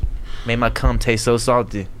 Psh, made my cum taste so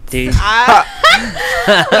salty. Dude.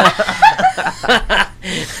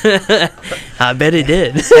 I bet it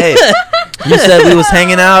did. Hey, you said we was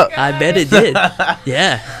hanging out. I bet it did.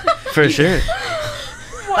 Yeah, for sure.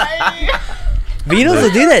 Vino's will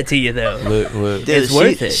do that to you though. Lit. Dude, It's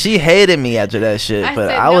worth it. She hated me after that shit, I but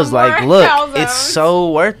said I no was like, more look, calzones. it's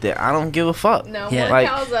so worth it. I don't give a fuck. No Yeah. more Like,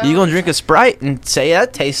 calzones. you gonna drink a Sprite and say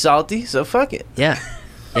that tastes salty, so fuck it. Yeah,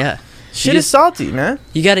 yeah. Shit You is just- salty, man.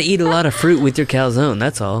 You got to eat a lot of fruit with your calzone.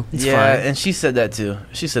 That's all. It's Yeah, fine. and she said that too.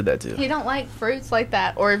 She said that too. He don't like fruits like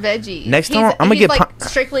that or veggies. Next time, I'ma he's get like pi-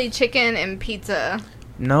 strictly chicken and pizza.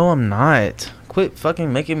 No, I'm not. Quit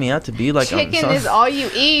fucking making me out to be like I'm Chicken is all you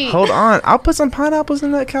eat. Hold on, I'll put some pineapples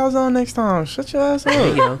in that calzone next time. Shut your ass There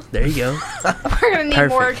you up. go. There you go. We're gonna need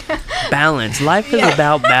Perfect. more. Balance. Life is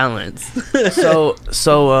about balance.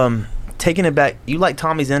 So, taking it back, you like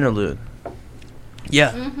Tommy's Interlude?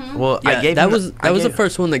 Yeah. Well, Yeah, I gave that him was I the gave-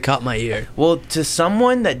 first one that caught my ear. Well, to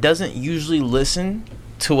someone that doesn't usually listen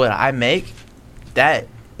to what I make, that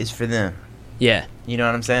is for them. Yeah. You know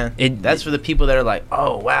what I'm saying? It- That's for the people that are like,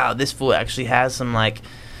 oh wow, this fool actually has some like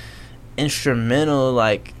instrumental,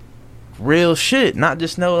 like real shit, not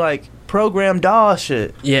just no like program DAW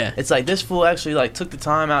shit. Yeah. It's like this fool actually like took the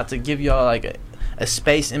time out to give y'all like a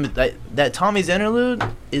space in that Tommy's Interlude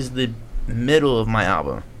is the middle of my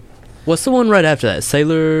album. What's the one right after that?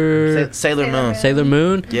 Sailor Sailor Moon. Moon. Sailor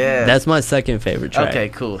Moon? Yeah. That's my second favorite track. Okay,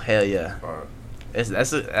 cool. Hell yeah.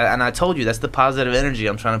 And I told you that's the positive energy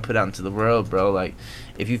I'm trying to put out into the world, bro. Like,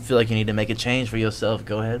 if you feel like you need to make a change for yourself,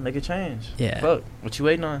 go ahead and make a change. Yeah. Fuck. What you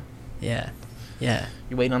waiting on? Yeah. Yeah.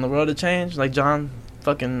 You waiting on the world to change? Like John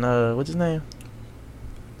fucking what's his name?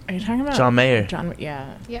 Are you talking about John Mayer. John,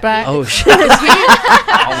 yeah. Yeah. But Oh shit.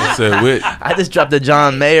 I almost said Wick. I just dropped a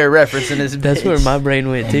John Mayer reference in this. That's bitch. where my brain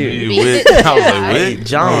went too. Yeah, Wick. I was like, Hey, Wick?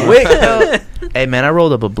 John Wick. though. Hey man, I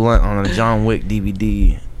rolled up a blunt on a John Wick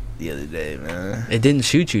DVD the other day, man. It didn't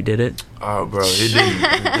shoot you, did it? Oh, bro,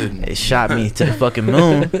 it didn't. It shot me to the fucking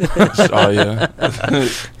moon. Oh, yeah.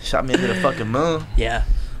 Shot me to the fucking moon. Yeah.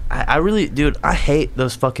 I really, dude, I hate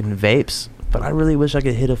those fucking vapes, but I really wish I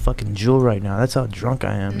could hit a fucking jewel right now. That's how drunk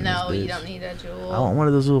I am. in No, this you bitch. don't need a jewel. I want one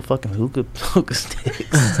of those little fucking hookah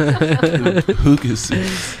sticks. Hookah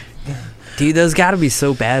sticks. Dude, those gotta be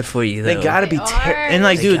so bad for you, though. They gotta be They and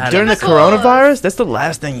like, They dude, gotta during the be. coronavirus, that's the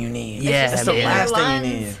last thing you need. Yeah, that's the man. last thing Lungs.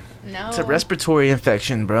 you need. No. It's a respiratory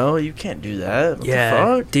infection, bro. You can't do that. What Yeah,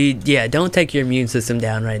 the fuck? dude. Yeah, don't take your immune system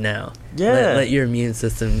down right now. Yeah. let your immune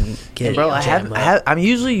system get. And bro, jam up. I'm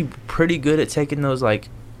usually pretty good at taking those like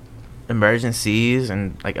emergencies,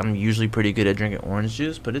 and like I'm usually pretty good at drinking orange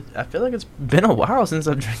juice. But I feel like it's been a while since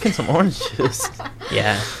I've drinking some orange juice.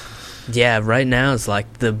 Yeah, yeah. Right now it's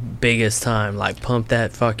like the biggest time. Like pump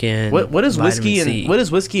that fucking. What is whiskey vitamin C. and what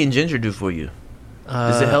does whiskey and ginger do for you?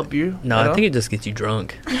 Does it help you? No, at I all? think it just gets you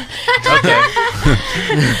drunk. Okay.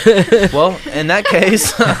 Well, in that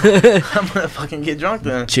case, I'm gonna fucking get drunk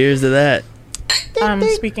then. Cheers to that.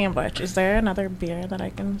 Speaking of which, is there another beer that I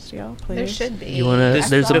can steal, please? There should be. You wanna? This-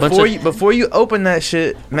 There's a bunch Before of. you before you open that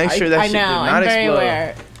shit, make sure that I shit know. did not I'm very explode.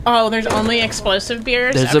 aware. Oh, there's only explosive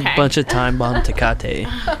beers. There's okay. a bunch of Time Bomb Tecate.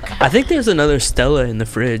 I think there's another Stella in the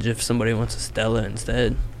fridge if somebody wants a Stella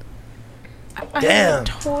instead. Damn.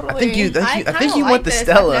 Totally. I think you kinda want the this.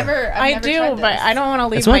 Stella. I've never I tried do, this. but I don't want to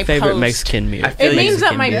leave It's my favorite post. Mexican meal. I feel It like means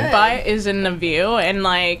that Mexican my beer. butt is in the view, and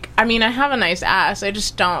like, I mean, I have a nice ass. I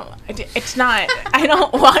just don't. It's not. I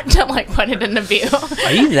don't want to like put it in the view.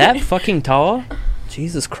 Are you that fucking tall?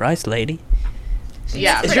 Jesus Christ, lady.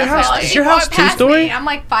 Yeah. Is your pretty house- much. is your You house walk past two-story? me, I'm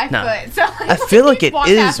like 5 No. foot. So I feel like it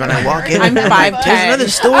is when I walk in. I'm and 5'10". There's another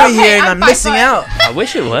story Okay, here, and I'm I'm 5 missing foot. out. I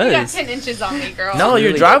wish it You got was. 10 inches on me, girl. No, your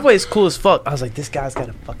Really? driveway is cool as fuck. I was like, this guy's got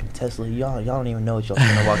a fucking Tesla. Y'all don't even know what y'all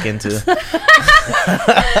gonna walk into.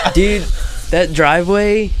 Dude, that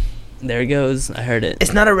driveway. There it goes. I heard it.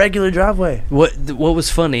 It's not a regular driveway. What was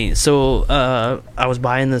funny? So I was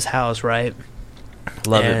buying this house, right?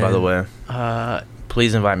 Love it, by the And, way.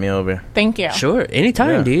 Please invite me over. Thank you. Sure,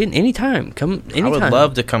 anytime, Yeah. dude. Anytime. Come anytime. I would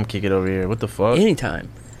love to come kick it over here. What the fuck? Anytime.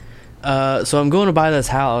 So I'm going to buy this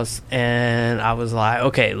house, and I was like,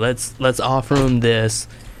 okay, let's offer him this.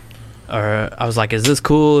 Or I was like, is this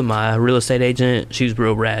cool? And my real estate agent, she was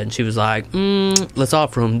real rad, and she was like, let's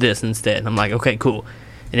offer him this instead. And I'm like, okay, cool.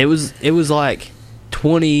 And it was like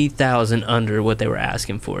 20,000 under what they were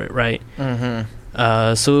asking for it, right?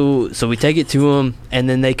 Mm-hmm. So we take it to them, and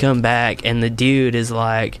then they come back, and the dude is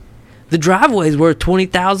like, the driveway's worth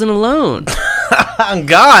 20,000 alone. Oh,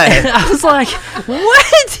 God. I was like,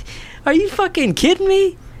 what? Are you fucking kidding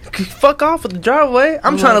me? Fuck off with the driveway.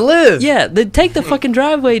 I'm trying to live. Yeah, then take the fucking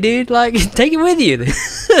driveway, dude. Like, take it with you.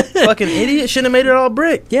 Fucking idiot. Shouldn't have made it all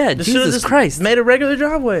brick. Yeah, Just should've Jesus just Christ. Made a regular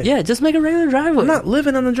driveway. Yeah, just make a regular driveway. I'm not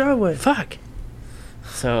living on the driveway. Fuck.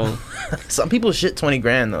 So, Some people shit 20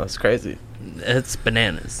 grand, though. It's crazy. it's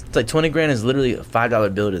bananas. It's like 20 grand is literally a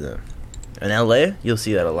 $5 bill to them. In LA, you'll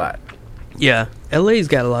see that a lot. Yeah, LA's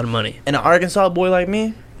got a lot of money. And an Arkansas boy like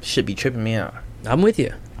me should be tripping me out. I'm with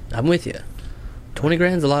you. 20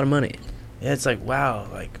 grand's a lot of money. Yeah, it's like, wow,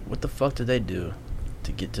 like, what the fuck did they do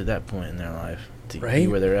to get to that point in their life? To be Right?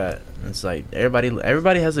 where they're at. And it's like,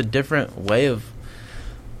 everybody has a different way of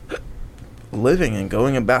living and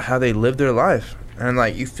going about how they live their life. And,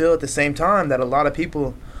 like, you feel at the same time that a lot of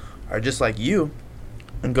people are just like you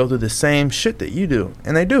and go through the same shit that you do.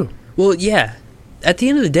 And they do. Well, yeah. At the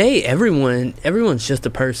end of the day, everyone's just a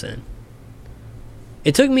person.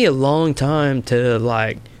 It took me a long time to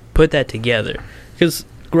like put that together, because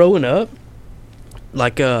growing up,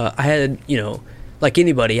 like I had, like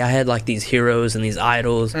anybody, I had like these heroes and these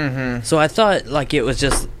idols. Mm-hmm. So I thought like it was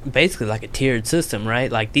just basically like a tiered system,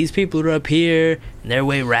 right? Like these people are up here and they're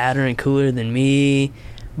way radder and cooler than me.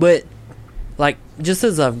 But like just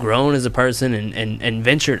as I've grown as a person and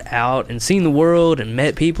ventured out and seen the world and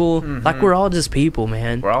met people, like we're all just people,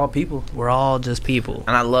 man. We're all people. We're all just people.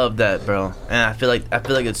 And I love that, bro. And I feel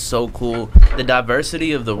like it's so cool. The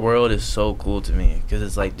diversity of the world is so cool to me, because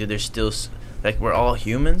it's like, dude, there's still like, we're all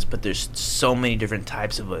humans, but there's so many different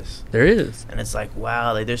types of us. There is. And it's like,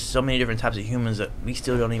 wow, like there's so many different types of humans that we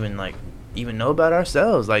still don't even know about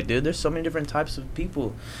ourselves. Like, dude, there's so many different types of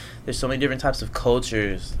people. There's so many different types of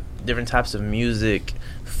cultures, different types of music,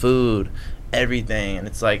 food, everything. And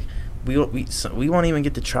it's like we won't even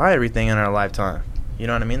get to try everything in our lifetime. You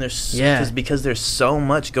know what I mean? Yeah. Because there's so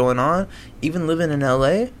much going on. Even living in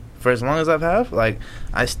LA for as long as I've had, like,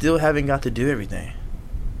 I still haven't got to do everything.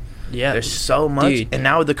 Yeah. There's so much. Dude. And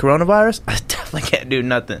now with the coronavirus, I definitely can't do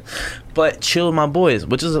nothing but chill with my boys,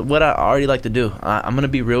 which is what I already like to do. I'm going to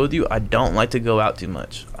be real with you. I don't like to go out too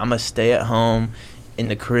much. I'm going to stay at home in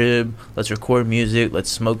the crib. Let's record music. Let's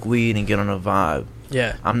smoke weed and get on a vibe.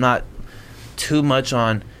 Yeah. I'm not too much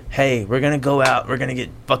on, hey, we're going to go out. We're going to get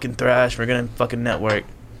fucking thrashed. We're going to fucking network,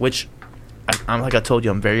 which I'm like I told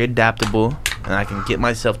you, I'm very adaptable and I can get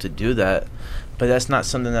myself to do that. But that's not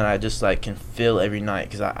something that I just like can feel every night,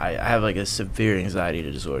 because I have like a severe anxiety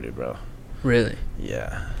disorder, bro. Really.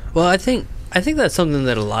 Yeah. Well, I think that's something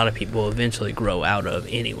that a lot of people eventually grow out of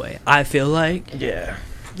anyway. I feel like. Yeah.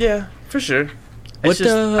 Yeah, for sure. What It's just,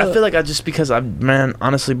 the- I feel like because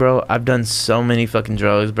honestly, bro, I've done so many fucking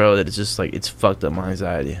drugs, bro, that it's just like, it's fucked up my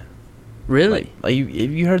anxiety. Really? Like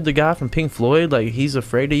you heard the guy from Pink Floyd? Like, he's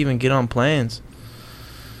afraid to even get on planes.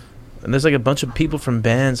 And there's like a bunch of people from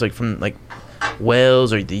bands, like from like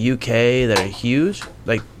Wales or the UK, that are huge.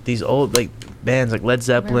 Like these old like bands like Led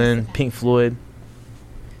Zeppelin, Pink Floyd.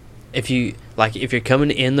 If you're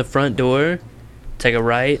coming in the front door take a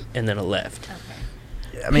right, and then a left.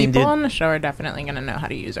 I mean, People dude, on the show are definitely going to know how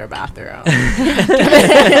to use our bathroom. find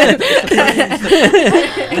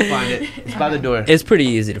it. It's by the door. It's pretty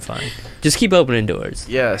easy to find. Just keep opening doors.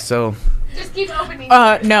 Yeah, so Just keep opening.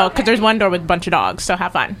 No, because there's one door with a bunch of dogs, so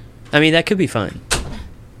have fun. I mean, that could be fun.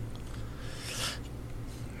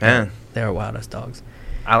 man, They are wild ass dogs.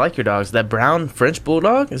 I like your dogs. That brown French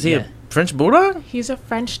bulldog, is he Yeah. a French bulldog? He's a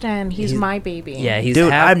Frenchton. He's my baby. Yeah, he's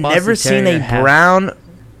Dude, half I've Boston never seen Terrier, a half- brown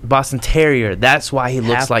Boston Terrier. That's why he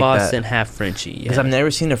looks half like Boston, that. half Frenchie. Because Yeah. I've never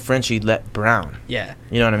seen a Frenchie let brown. Yeah.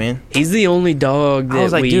 You know what I mean? He's the only dog I that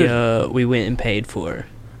was like, we went and paid for.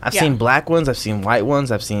 I've Yeah. seen black ones. I've seen white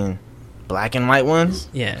ones. I've seen black and white ones.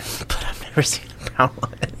 Yeah. But I've never seen a brown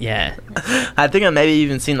one. Yeah. I think I maybe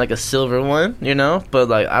even seen like a silver one, you know? But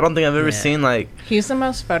like, I don't think I've ever Yeah. seen like. He's the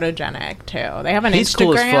most photogenic, too. They have an He's Instagram,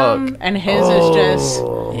 cool as fuck. and his is just...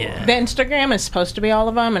 Yeah. The Instagram is supposed to be all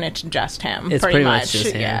of them, and it's just him. It's pretty much just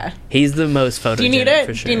him. Yeah. He's the most photogenic. Do you need it?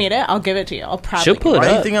 For sure. Do you need it? I'll give it to you. I'll probably. She'll pull it Why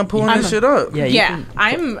do you up. think I'm pulling I'm this a- shit up? Yeah. You Yeah, can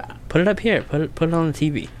I'm put it up here. Put it on the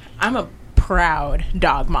TV. I'm a proud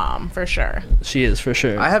dog mom for sure. She is for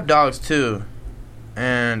sure. I have dogs too,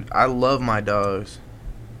 and I love my dogs.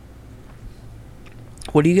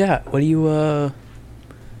 What do you got? What do you Oh,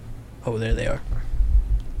 there they are.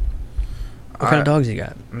 What kind of dogs you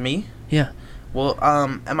got? Me? Yeah. Well,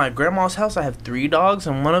 at my grandma's house, I have 3 dogs,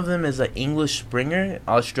 and one of them is an English Springer,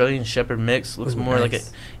 Australian Shepherd mix. Looks Ooh, more like a.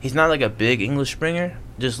 nice. He's not like a big English Springer.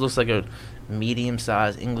 Just looks like a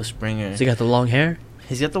medium-sized English Springer. So you got the long hair?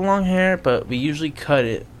 He's got the long hair, but we usually cut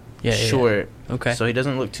it Yeah. short, Okay. so he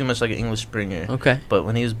doesn't look too much like an English Springer. Okay. But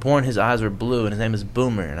when he was born, his eyes were blue, and his name is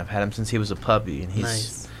Boomer, and I've had him since he was a puppy, and he's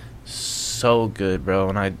Nice. so good, bro.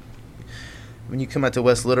 And when you come out to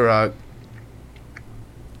West Little Rock,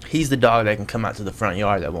 he's the dog that can come out to the front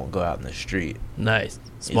yard that won't go out in the street. Nice.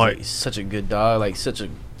 He's Smart. he's such a good dog, like such a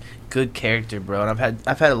good character, bro. And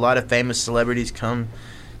I've had a lot of famous celebrities come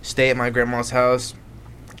stay at my grandma's house,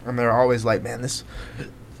 and they're always like, "Man, this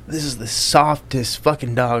is the softest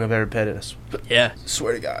fucking dog I've ever petted." Yeah.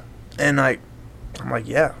 Swear to God. And like, I'm like,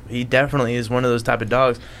 yeah, he definitely is one of those type of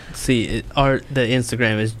dogs. See, the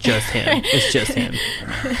Instagram is just him. It's just him.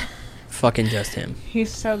 Fucking just him.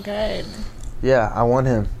 He's so good. Yeah, I want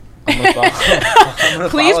him. I'm gonna follow,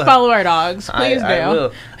 Please follow our dogs. Please do. I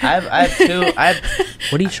will. I have 2.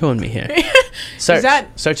 What are you showing me here? Search.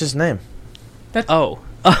 that- Search his name. Oh.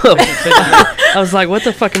 I was like, what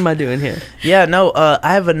the fuck am I doing here? Yeah, no.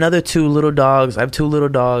 I have another 2 little dogs. I have 2 little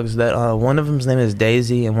dogs that one of them's name is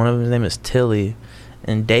Daisy and one of them's name is Tilly,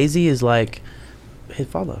 and Daisy is like, hit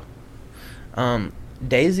follow.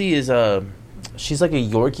 Daisy is she's like a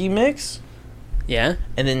Yorkie mix. Yeah?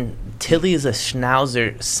 And then Tilly is a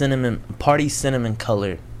Schnauzer party cinnamon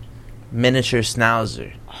color miniature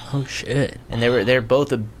Schnauzer. Oh, shit. And they're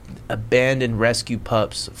both abandoned rescue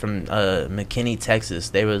pups from McKinney, Texas.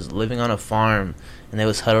 They was living on a farm, and they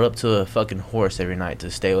was huddled up to a fucking horse every night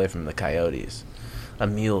to stay away from the coyotes. A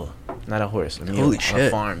mule, not a horse. A mule Holy on a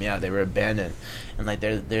shit. farm. Yeah, they were abandoned, and like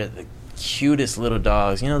they're the cutest little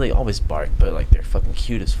dogs. You know, they always bark, but like they're fucking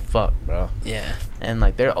cute as fuck, bro. Yeah. And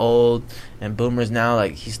like they're old, and Boomer's now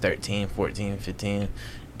like he's 13, 14, 15,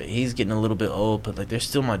 but he's getting a little bit old, but like they're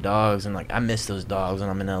still my dogs, and like I miss those dogs when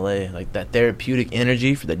I'm in LA. Like that therapeutic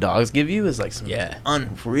energy for the dogs give you is like some Yeah.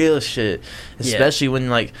 unreal shit. Yeah. Especially when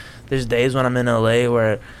like there's days when I'm in LA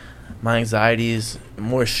where my anxiety is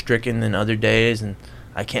more stricken than other days, and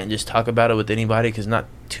I can't just talk about it with anybody because not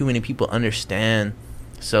too many people understand.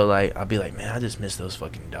 So like I'll be like, man, I just miss those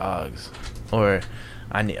fucking dogs, or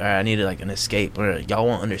I needed like an escape, or y'all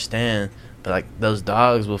won't understand, but like those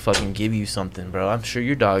dogs will fucking give you something, bro. I'm sure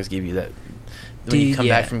your dogs give you that when you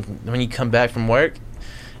come back from work,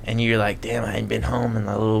 and you're like, damn, I ain't been home in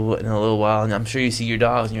a little while, and I'm sure you see your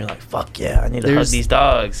dogs, and you're like, fuck yeah, I need to hug these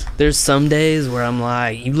dogs. There's some days where I'm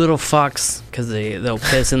like, you little fucks, because they'll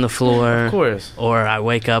piss in the floor. Of course. Or I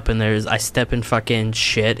wake up and I step in fucking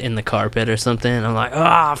shit in the carpet or something. And I'm like,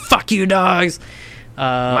 fuck you, dogs.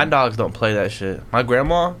 My dogs don't play that shit. My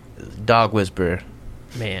grandma, dog whisperer.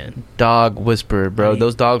 Man. Dog whisperer, bro. I mean-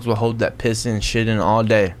 Those dogs will hold that piss and shit in all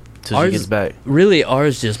day till she Ours- gets back. Really,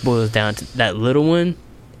 ours just boils down to that little one.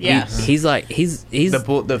 Yes. He's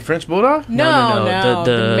The French bulldog? No.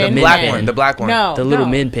 The min black pin. one, the black one. No, The little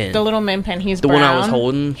no. min pin. The little min pin. He's The brown. one I was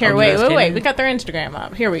holding. Here, on wait. the skin. We got their Instagram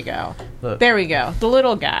up. Here we go. Look. There we go. The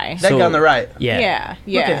little guy. That guy on the right. Yeah.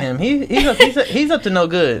 Yeah. Look at him. He's up to no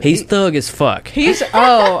good. He's thug as fuck. He's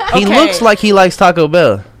okay. He looks like he likes Taco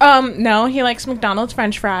Bell. No, he likes McDonald's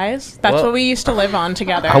French fries. That's Well, what we used to live on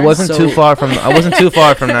together. I wasn't So- too far from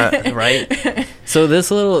that. Right? So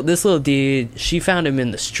this little dude, she found him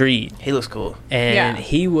in the street, He looks cool. and Yeah.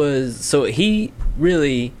 he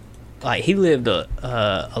really, like, he lived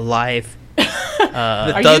a life.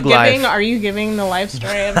 Are you giving the life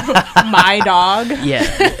story of my dog? Yeah.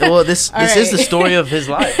 Well, this All is the right. story of his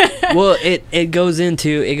life. Well, it goes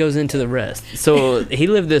into the rest. So he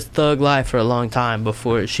lived this thug life for a long time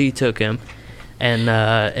before she took him, and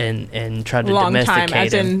tried to Long domesticate time,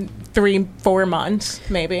 as him. in 3-4 months,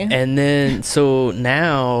 maybe. And then so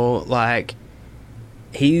now, like,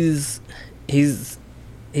 he's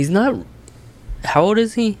not. How old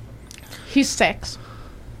is he? He's 6.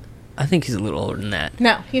 I think he's a little older than that.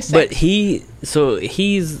 No, he's 6. But he's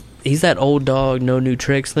that old dog, no new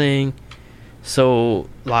tricks thing. So,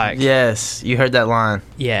 like, Yes, you heard that line.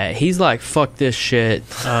 yeah, he's like, fuck this shit.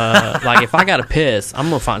 Like, if I gotta piss, I'm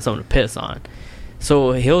gonna find something to piss on.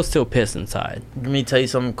 So he'll still piss inside. Let me tell you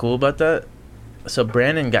something cool about that. So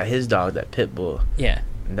Brandon got his dog, that pit bull. Yeah.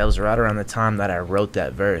 And that was right around the time that I wrote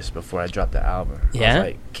that verse before I dropped the album. Yeah? I was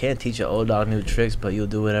like, can't teach an old dog new tricks, but you'll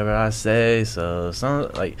do whatever I say. So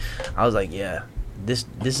I was like, yeah, this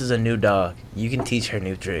is a new dog. You can teach her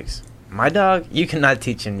new tricks. My dog, you cannot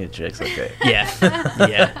teach him new tricks, okay? Yeah.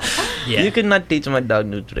 Yeah. Yeah. You cannot teach my dog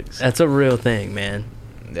new tricks. That's a real thing, man.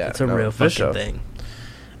 Yeah, It's a no, real for fucking sure. thing.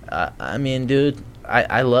 I mean, dude,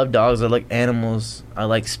 I love dogs. I like animals. I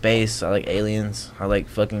like space. I like aliens. I like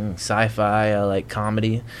fucking sci-fi. I like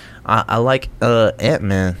comedy. I like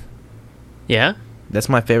Ant-Man. Yeah? That's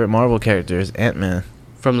my favorite Marvel character is Ant-Man.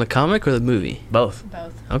 From the comic or the movie? Both.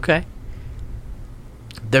 Okay.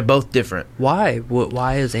 They're both different Why?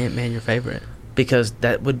 Why is Ant-Man your favorite? because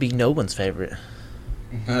that would be no one's favorite.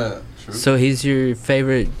 True. So he's your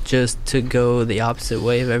favorite just to go the opposite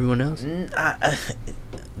way of everyone else?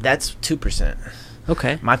 That's 2%.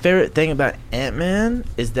 Okay. My favorite thing about Ant-Man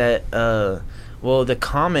is that, the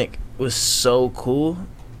comic was so cool,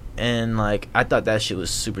 and like I thought that shit was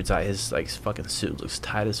super tight. His like fucking suit looks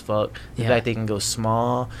tight as fuck. The Yeah. fact they can go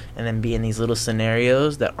small and then be in these little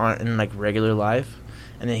scenarios that aren't in like regular life,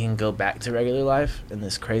 and then he can go back to regular life in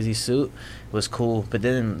this crazy suit was cool. But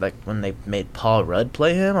then like when they made Paul Rudd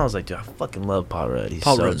play him, I was like, dude, I fucking love Paul Rudd.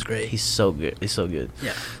 Paul Rudd's great. He's so good. He's so good.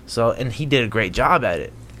 Yeah. So and he did a great job at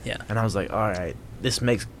it. Yeah. And I was like, all right, this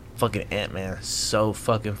makes fucking Ant-Man so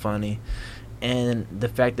fucking funny. And the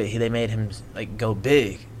fact that they made him like go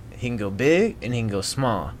big. He can go big and he can go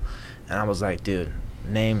small. And I was like, dude,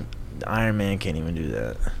 Iron Man can't even do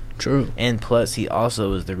that. True. And plus, he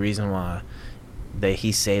also is the reason why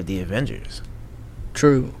he saved the Avengers.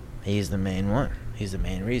 True. He's the main one. He's the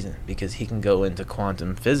main reason. Because he can go into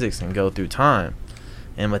quantum physics and go through time.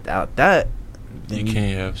 And without that, then You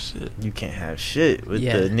can't have shit. you can't have shit with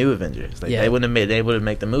Yeah. the new Avengers. Like Yeah. they wouldn't have able to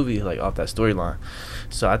make the movie like off that storyline.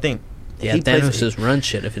 So I think Yeah, Thanos just runs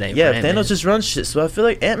shit if it ain't for Ant-Man. Thanos just runs shit. So I feel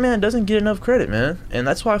like Ant-Man doesn't get enough credit, man. And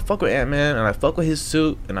that's why I fuck with Ant-Man, and I fuck with his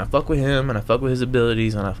suit, and I fuck with him, and I fuck with his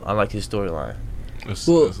abilities, and I like his storyline. That's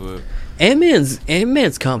lit.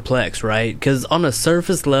 Ant-Man's complex, right? Because on a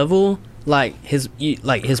surface level, like his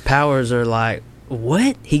powers are like,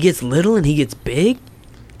 what? He gets little and he gets big?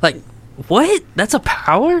 Like, what? That's a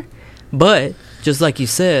power? But just like you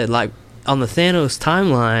said, like on the Thanos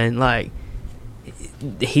timeline, like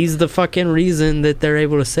he's the fucking reason that they're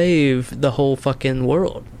able to save the whole fucking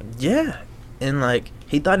world. Yeah. And like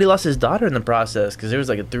he thought he lost his daughter in the process because there was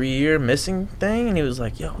like a 3-year missing thing, and he was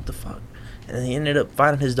like, yo, what the fuck? And then he ended up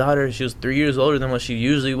finding his daughter. She was 3 years older than what she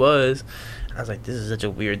usually was. And I was like, this is such a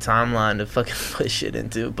weird timeline to fucking put shit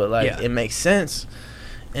into, but like Yeah. it makes sense.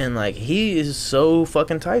 And like he is so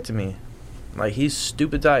fucking tight to me. Like he's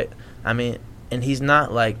stupid tight. I mean, and he's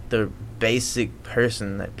not like the basic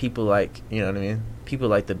person that people like, you know what I mean? People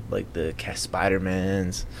like the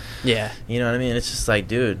Spider-Mans. Yeah. You know what I mean? It's just like,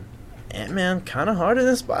 dude, Ant-Man kind of harder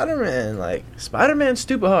than Spider-Man. Like Spider-Man's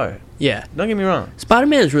stupid hard. Yeah. Don't get me wrong.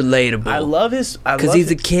 Spider-Man's relatable. I love his because he's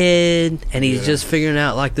a kid and he's just figuring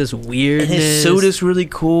out like this weirdness. And his suit is really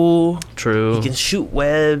cool. True. He can shoot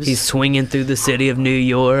webs. He's swinging through the city of New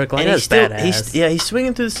York. Like, and that's badass. he's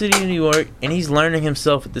swinging through the city of New York, and he's learning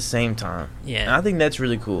himself at the same time. Yeah. And I think that's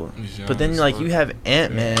really cool. He's young But then as like fuck. you have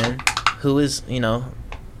Ant-Man, who is, you know,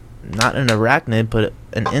 not an arachnid but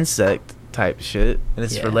an insect type shit, and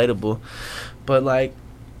it's Yeah. relatable. But like,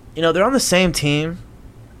 you know, they're on the same team.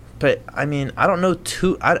 But I mean, I don't know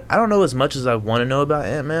I don't know as much as I want to know about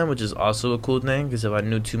Ant-Man, which is also a cool thing. Because if I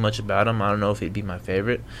knew too much about him, I don't know if he'd be my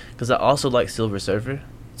favorite. Because I also like Silver Surfer.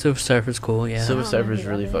 Silver Surfer's cool, yeah. Silver don't know Surfer is who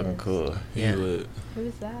really that fucking is. cool. He Yeah. lit.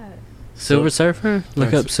 Who's that? Silver Surfer? Look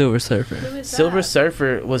Thanks. up Silver Surfer. Who is Silver that?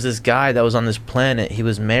 Surfer was this guy that was on this planet. He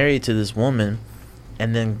was married to this woman,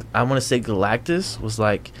 and then I want to say Galactus was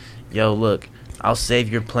like, "Yo, look, I'll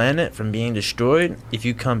save your planet from being destroyed if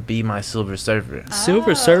you come be my Silver Surfer.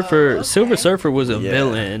 Silver Surfer was a Yeah.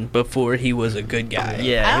 villain before he was a good guy.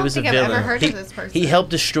 Yeah, I he don't was a think I've villain. ever heard of this person. He helped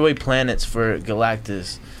destroy planets for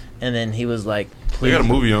Galactus, and then he was like, They got a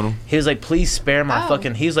movie on him. He was like, please spare my Oh.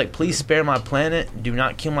 fucking. He was like, please spare my planet. Do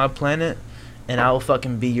not kill my planet, and I will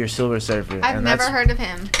fucking be your Silver Surfer. I've and never that's- heard of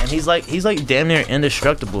him. And he's like damn near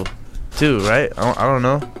indestructible, too, right? I don't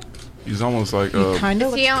know. He's almost like He kind of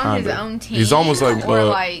Is looks he on his kinda. own team? He's almost like, or uh,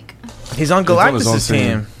 like He's on He's on his own Galactus'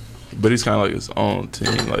 team. but he's kind of like his own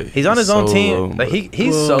team. Like He's on his own solo, team. Like but-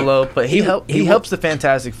 he's Well, solo, but he he helps the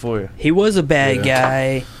Fantastic Four. He was a bad Yeah.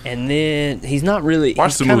 guy, and then he's not really.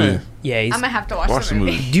 Watch he's the kinda- movie. Yeah, he's I'm gonna have to watch Watch the the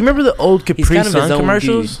movie. movie. Do you remember the old Capri He's kind of his Sun own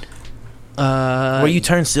commercials? where Where you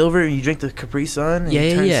turn silver and you drink the Capri Sun and Yeah, you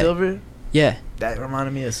yeah, turn yeah. silver? Yeah. That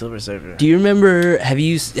reminded me of Silver Surfer. Do you remember? Do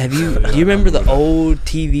you remember the old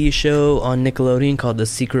TV show on Nickelodeon called The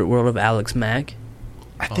Secret World of Alex Mack?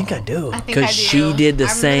 I think I do. I think I Because do. she did the I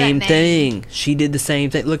remember same that name. thing. She did the same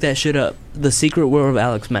thing. Look that shit up. The Secret World of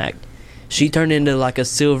Alex Mack. She turned into like a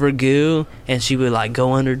silver goo, and she would like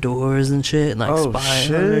go under doors and shit, and like Oh, spy on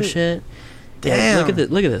her shit. shit. Yeah, Damn. look at this.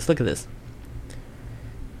 Look at this. Look at this.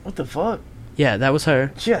 What the fuck? Yeah, that was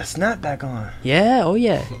her. She had a snapback on. Yeah. Oh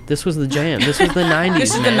yeah. This was the jam. This was the '90s. This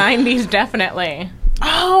is the man. 90s, definitely.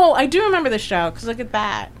 Oh, I do remember the show, because look at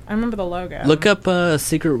that. I remember the logo. Look up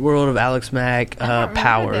Secret World of Alex Mack I don't remember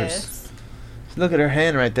powers. this. Look at her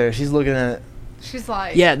hand right there. She's looking at. She's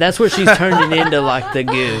like, Yeah, that's where she's turning into like the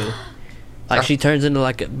goo. Like she turns into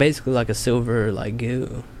like basically like a silver like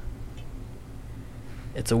goo.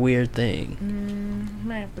 It's a weird thing.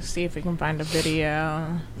 Might have to see if we can find a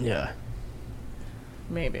video. Yeah,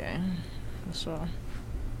 Maybe. So,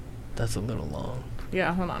 that's a little long.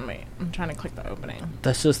 yeah, hold on, wait. I'm trying to click the opening.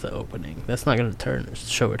 That's just the opening. That's not gonna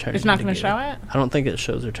show her turning. It's not into going to goo. show it? I don't think it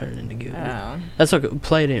shows her turning into goo. Oh. That's okay.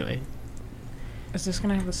 Play it anyway. Is this going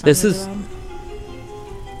to have the sound? This really is- loud?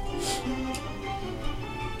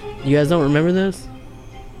 You guys don't remember this?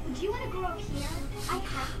 Do you want to grow up here? I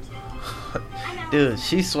have to. I'm out. Dude,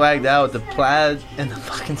 she swagged out with the plaid and the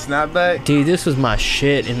fucking snapback. Dude, this was my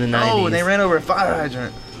shit in the 90s. Oh, and they ran over a fire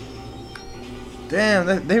hydrant.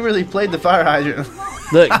 Damn, they really played the fire hydrant.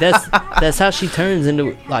 Look, that's how she turns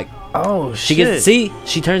into like Oh, she shit. gets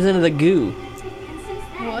she turns into the goo. And since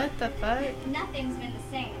then, what the fuck? nothing's been the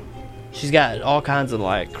same. She's got all kinds of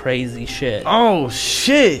like crazy shit. Oh,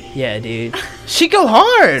 shit. Yeah, dude. She go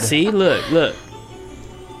hard. See, look.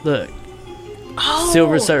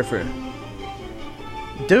 Silver Surfer.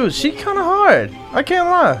 Dude, she kind of hard. I can't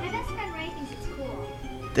lie. My best friend Ray thinks it's cool.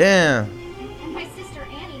 Damn. And my sister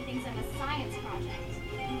Annie thinks I'm a science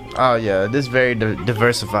project. Oh, yeah. This very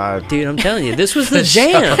diversified. Dude, I'm telling you, this was the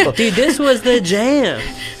jam. Dude, this was the jam.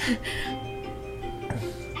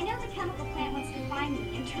 I know the chemical plant wants to find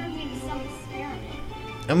me and turn me into some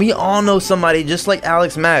experiment. And we all know somebody just like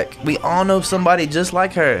Alex Mack. We all know somebody just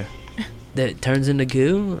like her. That it turns into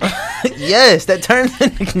goo. Yes, that turns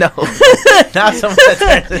into... No. Not someone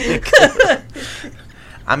that turns into goo.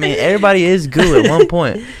 I mean, everybody is goo at one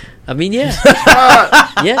point. I mean, yeah.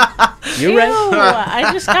 Yeah. You're Ew, right.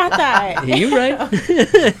 I just got that. You're right.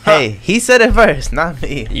 Hey, he said it first, not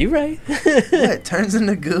me. You're right. Yeah, it turns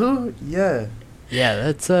into goo? Yeah. Yeah,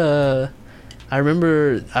 that's I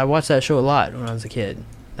remember I watched that show a lot when I was a kid.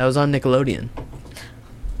 That was on Nickelodeon.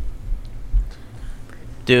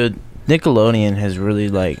 Dude, Nickelodeon has really,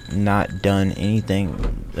 like, not done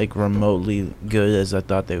anything, like, remotely good as I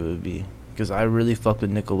thought they would be. Because I really fucked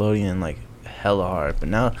with Nickelodeon, like, hella hard. But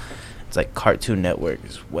now, it's like Cartoon Network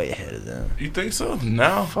is way ahead of them. You think so?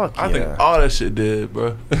 Now? Fuck I yeah. think all that shit dead,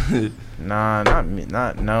 bro. Nah, not me.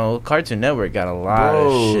 No. Cartoon Network got a lot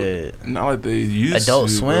Bro, of shit. Not like they used Adult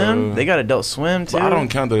to, Swim? bro. They got Adult Swim, too. But I don't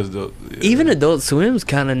count that as adult. Yeah. Even Adult Swim's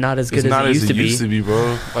kind of not as good It's not as as it used to be.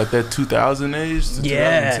 bro. Like that 2000 age, to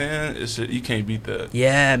Yeah. 2010, it's shit, you can't beat that.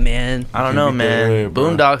 Yeah, man. I don't You know, can't beat that man. way, bro.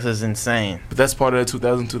 Boondocks is insane. But that's part of that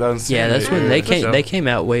 2000, 2010. Yeah, that's when they for came. sure. They came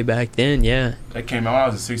out way back then. Yeah, That came out when I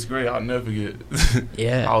was in 6th grade. I'll never forget.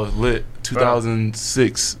 yeah. I was lit.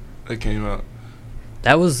 2006. That came out.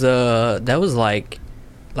 That was like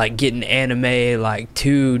getting anime like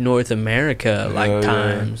to North America like Hell yeah.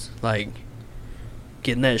 times, like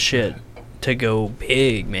getting that shit to go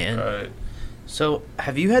big, man. Right. So,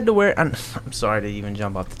 have you had to wear... I'm sorry to even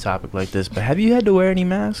jump off the topic like this, but have you had to wear any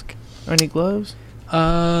mask or any gloves in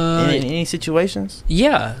any situations?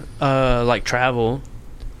 Yeah, like travel.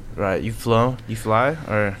 Right, you fly,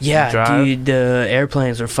 or Yeah, you drive? dude, the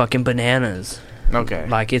airplanes are fucking bananas. Okay.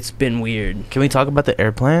 Like it's been weird. Can we talk about the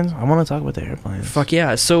airplanes? I want to talk about the airplanes. Fuck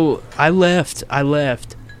yeah. So I left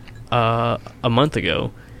a month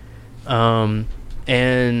ago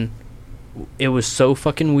And it was so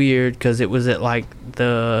fucking weird because it was at like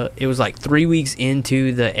it was like 3 weeks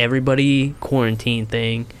into the everybody quarantine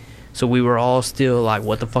thing, so we were all still like,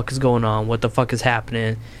 what the fuck is going on, what the fuck is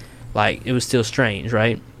happening, like it was still strange,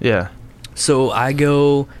 right? Yeah. So I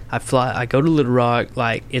go to Little Rock,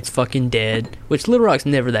 like it's fucking dead, which Little Rock's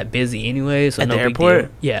never that busy anyway, so At no the big airport?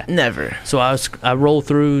 deal. Yeah. Never. So I roll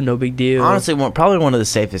through, no big deal. Honestly, probably one of the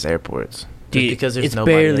safest airports. Dude, because there's it's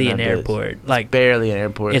nobody barely in an that bitch. airport. Like Barely an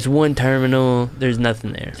airport. it's one terminal. There's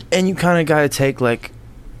nothing there. And you kind of got to take like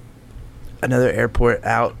another airport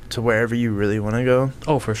out to wherever you really want to go.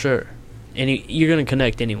 Oh, for sure. And you're gonna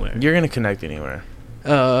connect anywhere. You're gonna connect anywhere.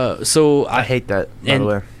 So I hate that. By and the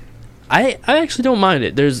way, I actually don't mind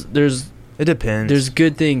it. There's it depends. there's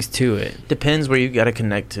good things to it. Depends where you got to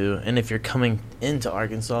connect to, and if you're coming into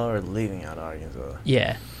Arkansas or leaving out of Arkansas.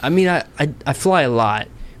 Yeah. I mean, I fly a lot,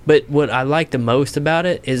 but what I like the most about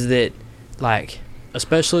it is that, like,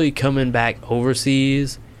 especially coming back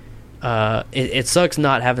overseas, it sucks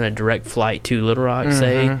not having a direct flight to Little Rock,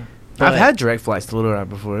 say. But I've had direct flights to Little Rock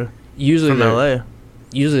before. usually From they're, LA.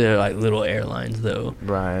 Usually they're like little airlines though.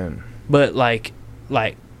 Right. But like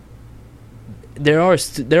there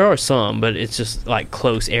are some, but it's just like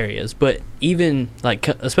close areas. But even like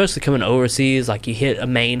especially coming overseas, like you hit a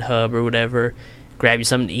main hub or whatever, grab you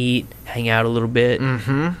something to eat, hang out a little bit,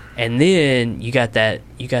 Mm-hmm. and then you got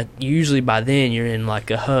usually by then you're in like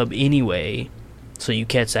a hub anyway, so you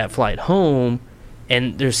catch that flight home,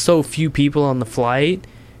 and there's so few people on the flight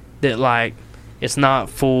that like it's not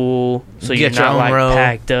full, so You you're get your not own like row.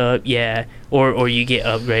 packed up, yeah, or you get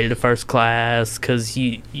upgraded to first class because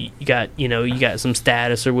you got some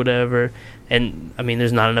status or whatever, and I mean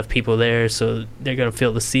there's not enough people there, so they're gonna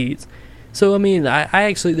fill the seats. So I mean I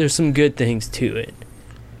actually there's some good things to it,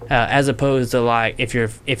 as opposed to like if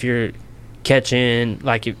you're catching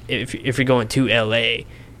like if you're going to LA,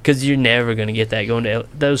 because you're never gonna get that going to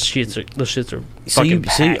those shits are fucking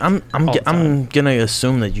packed all the time. I'm gonna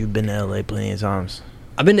assume that you've been to LA plenty of times.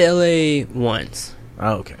 I've been to LA once.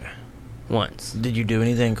 Oh, okay. Once. Did you do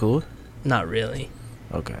anything cool? Not really.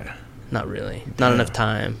 Okay. Not really. Not Damn. enough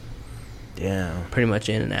time. Damn. Pretty much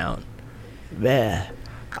in and out. Yeah.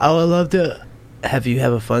 I would love to have you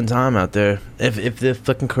have a fun time out there. If the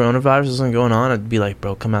fucking coronavirus wasn't going on, I'd be like,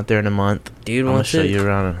 bro, come out there in a month. Dude, I'm gonna once show you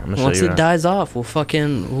around. I'm gonna show once you it around. dies off,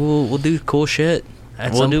 we'll do cool shit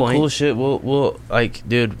at We'll some do point. cool shit. We'll like,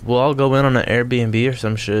 dude. We'll all go in on an Airbnb or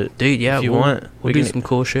some shit. Dude, yeah, if you we'll want, we'll do some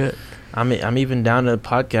cool shit. I'm even down to a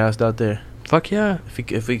podcast out there. Fuck yeah.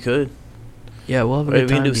 If we could, Yeah, we'll have a or good we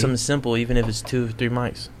can time. do dude. something simple, even if it's 2 or 3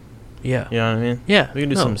 mics. Yeah. You know what I mean? Yeah. We can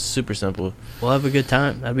do no, something super simple. We'll have a good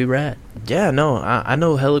time. That'd be rad. Yeah, no, I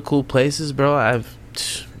know hella cool places, bro. I've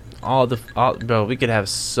all bro. We could have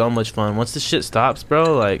so much fun once the shit stops,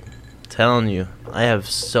 bro. Like, telling you, I have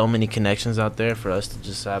so many connections out there for us to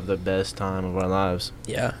just have the best time of our lives.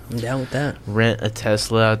 Yeah, I'm down with that. Rent a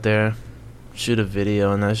Tesla out there, shoot a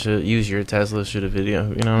video and that shit. Use your Tesla, shoot a video.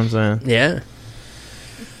 You know what I'm saying? Yeah.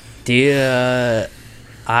 Dude,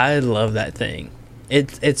 I love that thing.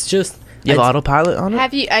 It's just You have it's- autopilot on it?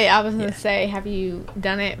 Have you? I was gonna Yeah. say, have you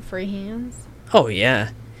done it free hands? Oh yeah.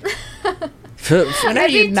 When are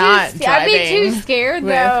I'd you be not too, I'd be too driving scared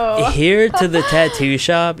with- though. Here to the tattoo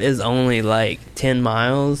shop is only like 10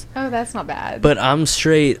 miles, Oh, that's not bad. but I'm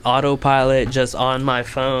straight autopilot just on my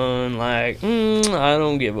phone, like, I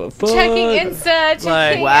don't give a fuck. checking Insta, checking Like,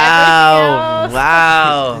 everything Wow, else.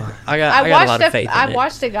 wow. I got a lot of faith in I it.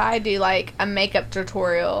 watched a guy do like a makeup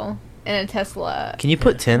tutorial in a Tesla Can you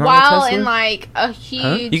put tint on while the Tesla? in like a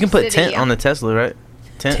huge. You can put city. tint on the Tesla, right?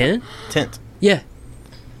 10? Tint. Yeah.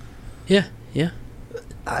 Yeah, yeah.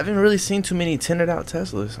 I haven't really seen too many tinted out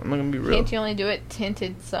Teslas. I'm not gonna be real. Can't you only do it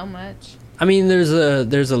tinted so much? I mean, there's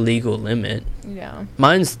a legal limit. Yeah.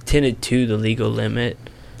 Mine's tinted to the legal limit.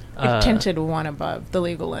 I've tinted one above the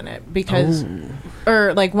legal limit because, Oh.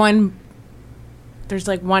 or like one. There's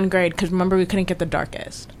like one grade because remember we couldn't get the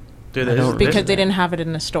darkest Dude, I don't there's- because There's- they didn't have it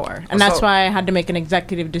in the store, and I that's saw- why I had to make an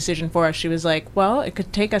executive decision for us. She was like, "Well, it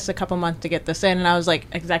could take us a couple months to get this in," and I was like,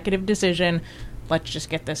 "Executive decision, let's just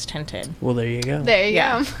get this tinted." Well, there you go. There you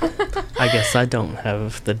Yeah. go. I guess I don't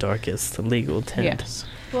have the darkest legal tint. Yes.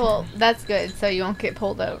 Well, that's good. So you won't get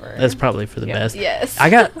pulled over. That's probably for the Yeah. best. yes. I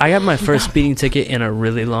got my first speeding ticket in a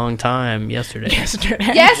really long time yesterday. Yesterday.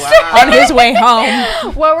 Yes. On his way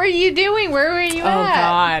home. What were you doing? Where were you Oh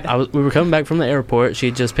at? God. We were coming back from the airport. She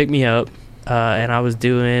had just picked me up,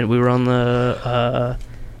 and we were on the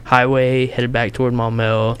highway headed back toward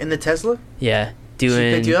Maumelle. In the Tesla? Yeah, She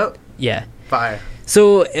doing. picked you up? Yeah. Fire.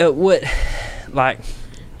 So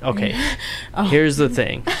okay. Oh. Here's the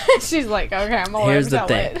thing. She's like, okay, I'm all Here's over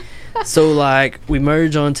the thing. So like we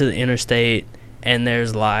merge onto the interstate, and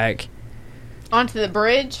there's like Onto the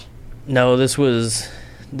bridge. no, this was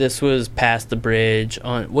past the bridge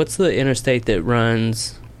on what's the interstate that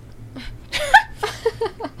runs?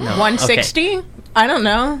 No, 160? I don't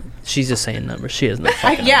know. okay. She's just saying numbers. She has no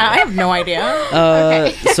fucking I have no idea.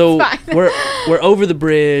 Okay, so fine. we're over the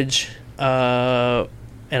bridge, and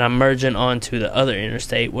I'm merging onto the other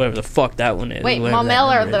interstate, whatever the fuck that one is. Wait, whatever that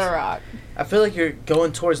Maumelle or number is. Little Rock? I feel like you're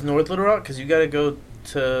going towards North Little Rock because you got to go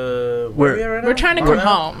to. We're- Where are we at right now? We're trying to come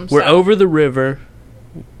home. We're so- over the river.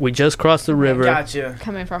 We just crossed the river, Gotcha.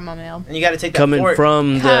 Coming from Maumelle. And you got to take that coming fork.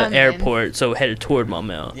 from the Coming. airport, so headed toward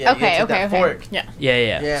Maumelle. Yeah, you Okay, gotta take that okay. fork. Yeah.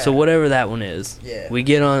 Yeah. So whatever that one is, Yeah.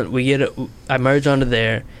 I merge onto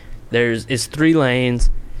there. It's 3 lanes.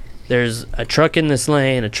 There's a truck in this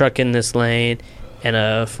lane, a truck in this lane, and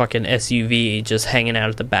a fucking SUV just hanging out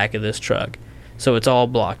at the back of this truck. So it's all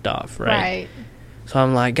blocked off, right? So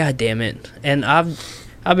I'm like, God damn it! And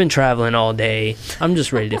I've been traveling all day. I'm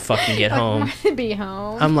just ready to fucking get home. I want to be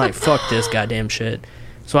home. I'm like, fuck this goddamn shit.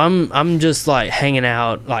 So I'm just like hanging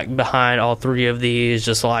out like behind all 3 of these,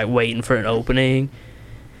 just like waiting for an opening.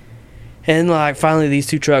 And like finally these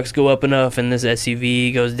 2 trucks go up enough and this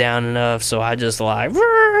SUV goes down enough, so I just like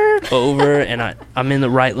over and I'm in the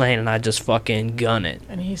right lane and I just fucking gun it.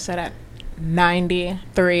 And he said at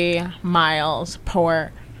 93 miles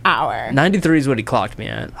per hour. 93 is what he clocked me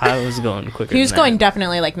at. I was going quicker. He was than going that.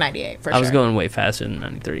 definitely like 98 for sure. I was going way faster than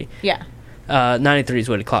 93. Yeah. 93 is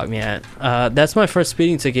what he clocked me at. That's my first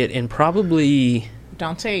speeding ticket in probably...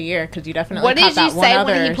 Don't say a year because you definitely What caught did you that one say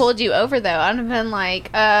other. when he pulled you over, though? I'd have been like,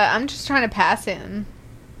 I'm just trying to pass him.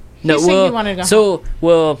 No, said well, you wanted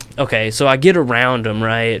to okay, so I get around him,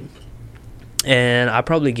 right? And I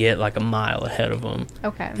probably get like a mile ahead of him.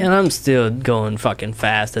 Okay. And I'm still going fucking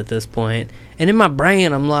fast at this point. And in my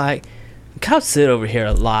brain, I'm like, cops sit over here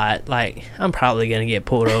a lot. Like, I'm probably going to get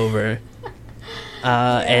pulled over.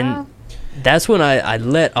 And that's when I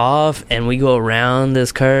let off and we go around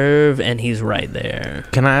this curve and he's right there.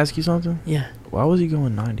 Can I ask you something? Yeah. Why was he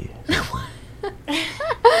going 90?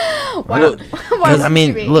 Why Look, why would I you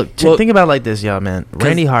mean, be? look, Well, think about it like this, y'all, man.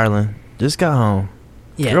 Randy Harlan just got home.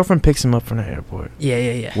 Yeah. Girlfriend picks him up from the airport.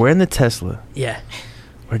 Yeah. We're in the Tesla. Yeah.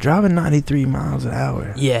 We're driving 93 miles an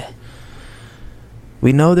hour. Yeah.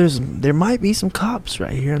 We know there might be some cops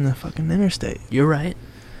right here on the fucking interstate. You're right.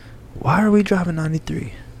 Why are we driving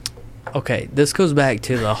 93? Okay, this goes back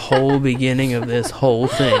to the whole beginning of this whole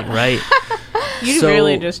thing, right? You So-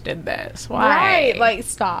 really just did this. Why? Right, like,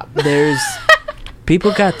 stop. There's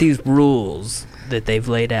people got these rules that they've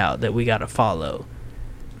laid out that we got to follow.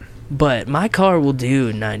 But my car will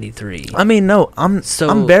do 93. I mean, no, I'm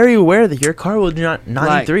very aware that your car will do not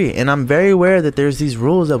 93, and I'm very aware that there's these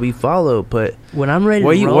rules that we follow. But When I'm ready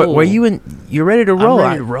were to you roll, were you in? You're ready to roll. I'm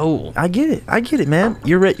ready to roll. I get it, man.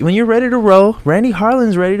 When you're ready to roll. Randy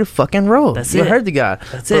Harlan's ready to fucking roll. That's you it. heard the guy.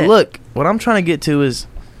 That's but it. look, what I'm trying to get to is,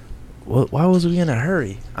 why was we in a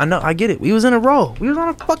hurry? I know, I get it. We was in a roll. We was on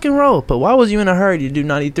a fucking roll. But why was you in a hurry to do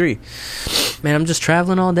 93? Man, I'm just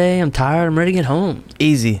traveling all day. I'm tired. I'm ready to get home.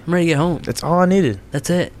 Easy. I'm ready to get home. That's all I needed. That's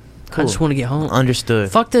it. Cool. I just want to get home.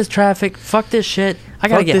 Understood. Fuck this traffic. Fuck this shit. I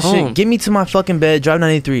gotta Fuck get this home. shit. Get me to my fucking bed. Drive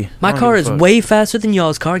 93. My I don't car give is a fuck. way faster than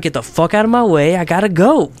y'all's car. Get the fuck out of my way. I gotta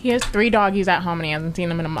go. He has 3 doggies at home and he hasn't seen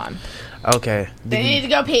them in a month. Okay. They need to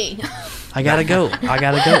go pee. I gotta go. I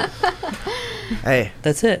gotta go. Hey,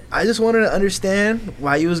 That's it. I just wanted to understand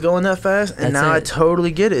why you was going that fast, and That's now I it.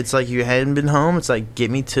 totally get it. It's like you hadn't been home. It's like, get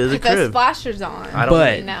me to the Put those crib. flashers on. I don't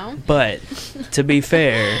But you know? but to be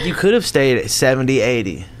fair, You could have stayed at 70,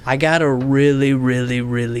 80. I got a really, really,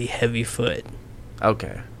 really heavy foot.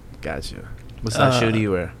 Okay, got you. What size shoe do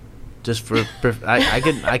you wear? Just for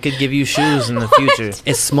I could give you shoes in the future.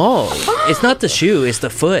 It's small. It's not the shoe. It's the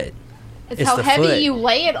foot. It's it's how the heavy foot. you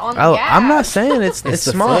lay it on the Oh, gas. I'm not saying it's It's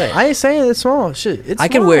the small. foot. I ain't saying it's small. Shit, it's I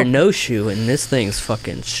can small. wear no shoe and this thing's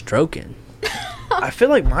fucking stroking. I feel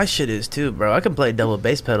like my shit is too, bro. I can play double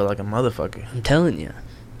bass pedal like a motherfucker. I'm telling you,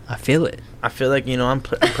 I feel it. I feel like, I'm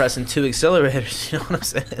pressing 2 accelerators. You know what I'm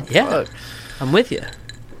saying? Yeah. Fuck. I'm with you.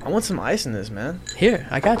 I want some ice in this, man. Here,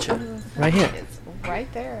 I got you. Right here. It's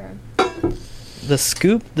right there. The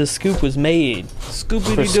scoop was made for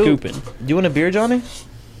Scoopy-doo. scooping. Do you want a beer, Johnny?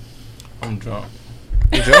 I'm drunk.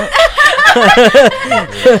 You drunk?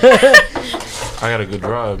 I got a good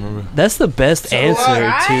drive, remember? That's the best answer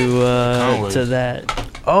right? to Always. that.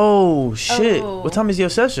 Oh shit! Oh. What time is your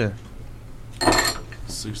session?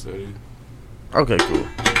 6:30. Okay, cool.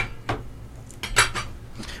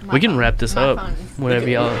 My We can phone- wrap this my up. phone. Whatever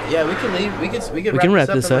y'all. Yeah, we can leave. We can can wrap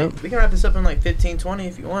this in up. Like, we can wrap this up in like 15, 20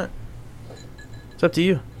 if you want. It's up to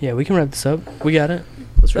you. Yeah, we can wrap this up. We got it.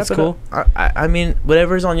 Let's wrap That's it cool. up. I mean,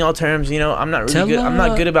 whatever's on y'all terms. You know, I'm not really Tell, good. I'm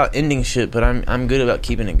not good about ending shit, but I'm good about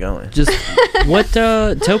keeping it going. Just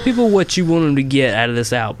tell people what you want them to get out of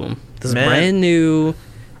this album. This Man.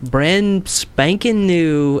 brand spanking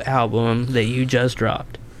new album that you just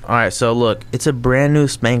dropped. All right, so look, it's a brand new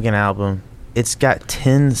spanking album. It's got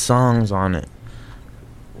 10 songs on it,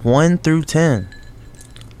 1 through 10.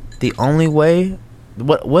 The only way,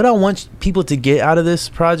 what I want people to get out of this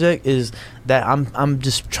project is that I'm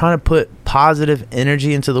just trying to put positive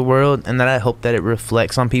energy into the world, and that I hope that it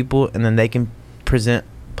reflects on people, and then they can present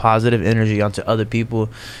positive energy onto other people.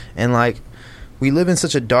 And like, we live in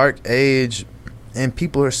such a dark age, and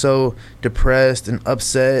people are so depressed and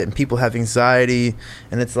upset, and people have anxiety,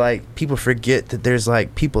 and it's like people forget that there's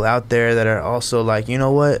like people out there that are also like, you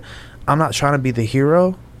know what, I'm not trying to be the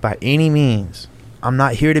hero by any means. I'm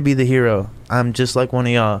not here to be the hero. I'm just like one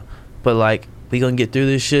of y'all, but like, we gonna get through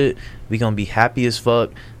this shit. We gonna be happy as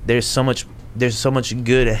fuck. There's so much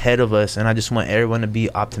good ahead of us, and I just want everyone to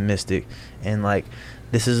be optimistic. And like,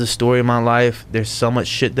 this is the story of my life. There's so much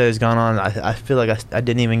shit that has gone on. I feel like I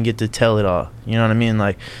didn't even get to tell it all. You know what I mean?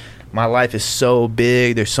 Like, my life is so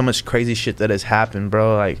big. There's so much crazy shit that has happened,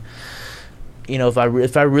 bro. Like, you know,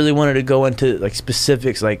 if I really wanted to go into like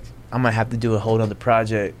specifics, like, I might have to do a whole other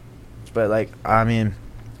project. But like, I mean,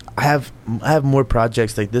 I have more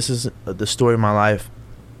projects. Like, this is the story of my life.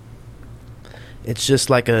 It's just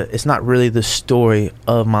like it's not really the story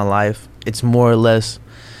of my life. It's more or less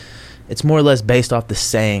based off the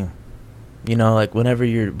saying. You know, like, whenever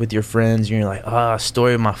you're with your friends, you're like,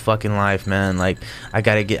 story of my fucking life, man. Like, I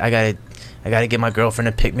gotta get my girlfriend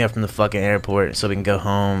to pick me up from the fucking airport so we can go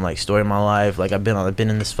home. Like, story of my life. Like, I've been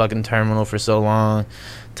in this fucking terminal for so long.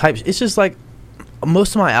 It's just like,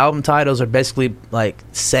 most of my album titles are basically like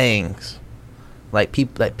sayings, like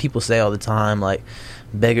people say all the time, like,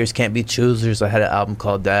 beggars can't be choosers. I had an album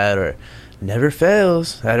called that, or never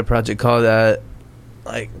fails. I had a project called that.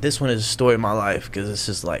 Like, this one is a story of my life, because it's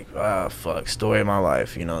just like, story of my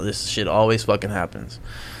life. You know, this shit always fucking happens.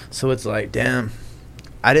 So it's like, damn,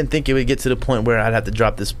 I didn't think it would get to the point where I'd have to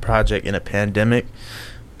drop this project in a pandemic,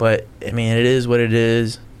 but I mean, it is what it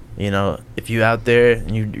is. You know, if you out there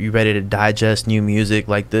and you ready to digest new music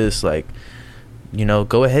like this, like, you know,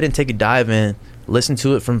 go ahead and take a dive in, listen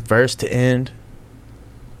to it from first to end.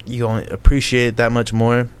 You're going to appreciate it that much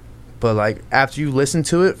more. But like, after you listen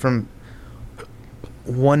to it from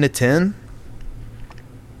 1 to 10,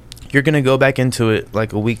 you're going to go back into it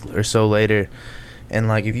like a week or so later, and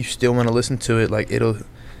like, if you still want to listen to it, like, it'll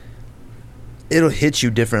hit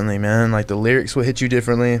you differently, man. Like, the lyrics will hit you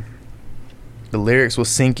differently. The lyrics will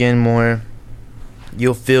sink in more.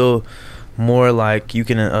 You'll feel more like you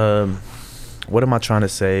can what am I trying to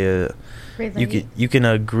say? You can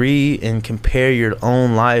agree and compare your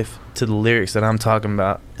own life to the lyrics that I'm talking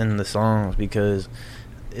about in the songs, because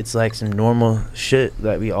it's like some normal shit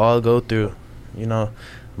that we all go through. You know,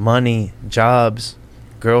 money, jobs,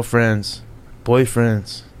 girlfriends,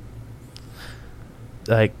 boyfriends,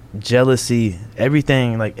 like jealousy,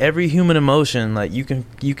 everything, like every human emotion, like you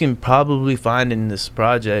can probably find in this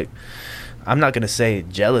project. I'm not gonna say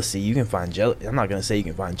jealousy. I'm not gonna say you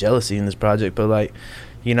can find jealousy in this project, but like,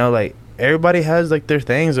 you know, like, everybody has like their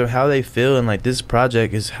things of how they feel, and like, this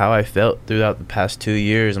project is how I felt throughout the past 2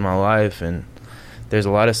 years of my life. And there's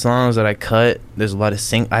a lot of songs that I cut. There's a lot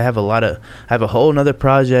of I have a whole nother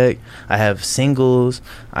project. I have singles.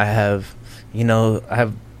 I have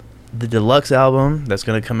the deluxe album that's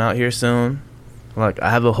gonna come out here soon. Like, I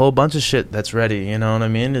have a whole bunch of shit that's ready. You know what I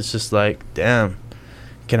mean? It's just like, damn,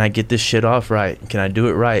 can I get this shit off right? Can I do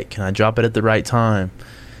it right? Can I drop it at the right time?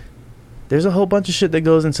 There's a whole bunch of shit that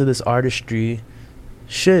goes into this artistry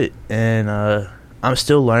shit, and I'm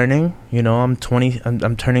still learning. You know, I'm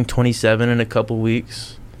turning 27 in a couple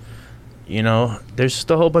weeks. You know, there's just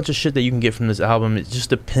a whole bunch of shit that you can get from this album. It just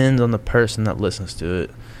depends on the person that listens to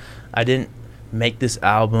it. I didn't make this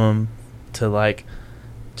album to like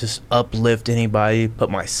just uplift anybody but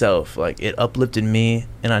myself. Like, it uplifted me,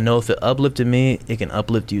 and I know if it uplifted me, it can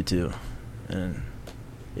uplift you too. And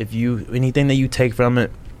if anything that you take from it,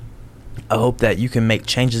 I hope that you can make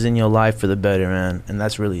changes in your life for the better, man. And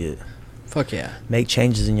that's really it. Fuck yeah. Make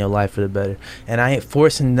changes in your life for the better. And I ain't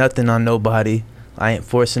forcing nothing on nobody. I ain't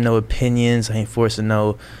forcing no opinions. I ain't forcing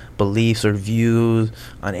no beliefs or views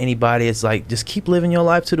on anybody. It's like, just keep living your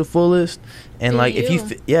life to the fullest. And like, if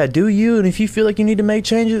you do you, and if you feel like you need to make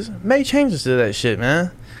changes to that shit,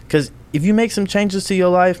 man. Because if you make some changes to your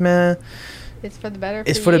life, man, it's for the better.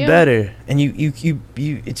 It's for the better. And you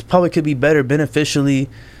it's probably could be better beneficially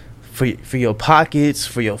for your pockets,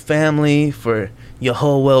 for your family, for your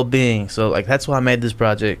whole well-being. So like, that's why I made this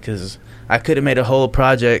project, because I could have made a whole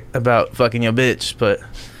project about fucking your bitch, but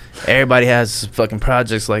everybody has fucking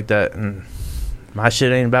projects like that, and my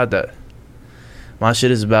shit ain't about that. My shit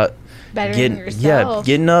is about Bettering yourself.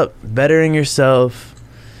 getting up, bettering yourself,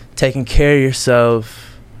 taking care of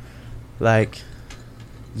yourself. Like,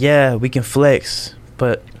 yeah, we can flex,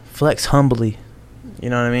 but flex humbly. You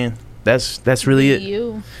know what I mean? That's really Be it.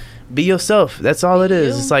 you. Be yourself. That's all it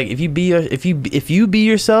is. you. It's like if you be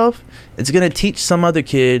yourself, it's gonna teach some other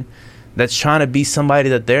kid that's trying to be somebody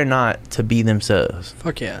that they're not to be themselves,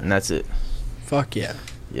 Fuck yeah. and that's it. Fuck yeah.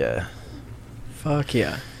 Yeah. Fuck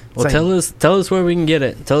yeah. Well, like- tell us where we can get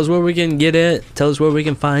it. Tell us where we can get it. Tell us where we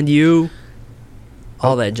can find you.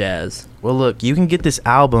 All that jazz. Well, look, you can get this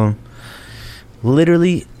album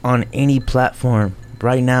literally on any platform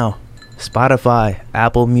right now. Spotify,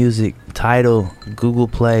 Apple Music, Tidal, Google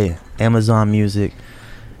Play, Amazon Music.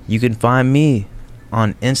 You can find me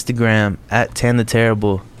on Instagram at Tan the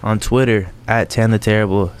Terrible, on Twitter at Tan the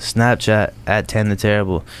Terrible, Snapchat at Tan the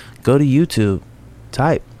Terrible. Go to YouTube,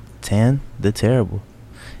 type Tan the Terrible.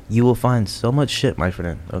 You will find so much shit, my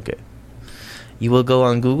friend. Okay. You will go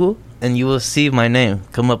on Google and you will see my name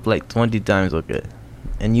come up like 20 times, okay?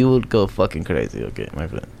 And you will go fucking crazy, okay, my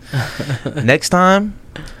friend. Next time,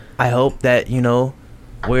 I hope that, you know,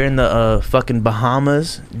 we're in the fucking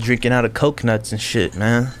Bahamas drinking out of coconuts and shit,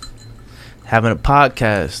 man. Having a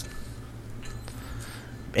podcast.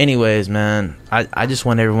 Anyways, man, I just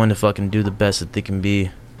want everyone to fucking do the best that they can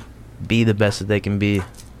be. Be the best that they can be.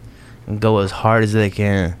 And go as hard as they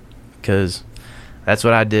can. Because that's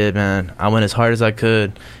what I did, man. I went as hard as I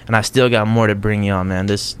could. And I still got more to bring y'all, man.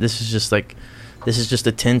 This is just like... This is just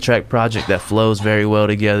a 10-track project that flows very well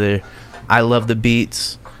together. I love the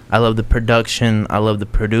beats. I love the production. I love the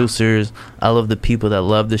producers. I love the people that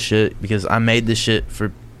love the shit, because I made this shit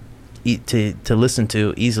for to listen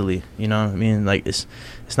to easily. You know what I mean? Like, it's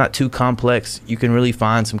not too complex. You can really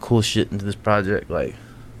find some cool shit into this project. Like,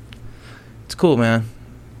 it's cool, man.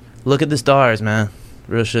 Look at the stars, man.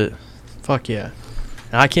 Real shit. Fuck yeah.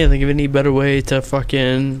 And I can't think of any better way to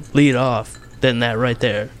fucking lead off than that right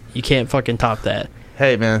there. You can't fucking top that.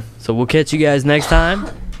 Hey, man. So we'll catch you guys next time.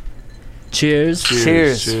 Cheers.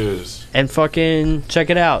 Cheers. And fucking check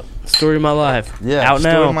it out. Story of my life. Yeah. Out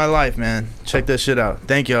Story now. of my life, man. Check that shit out.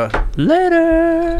 Thank y'all. Later.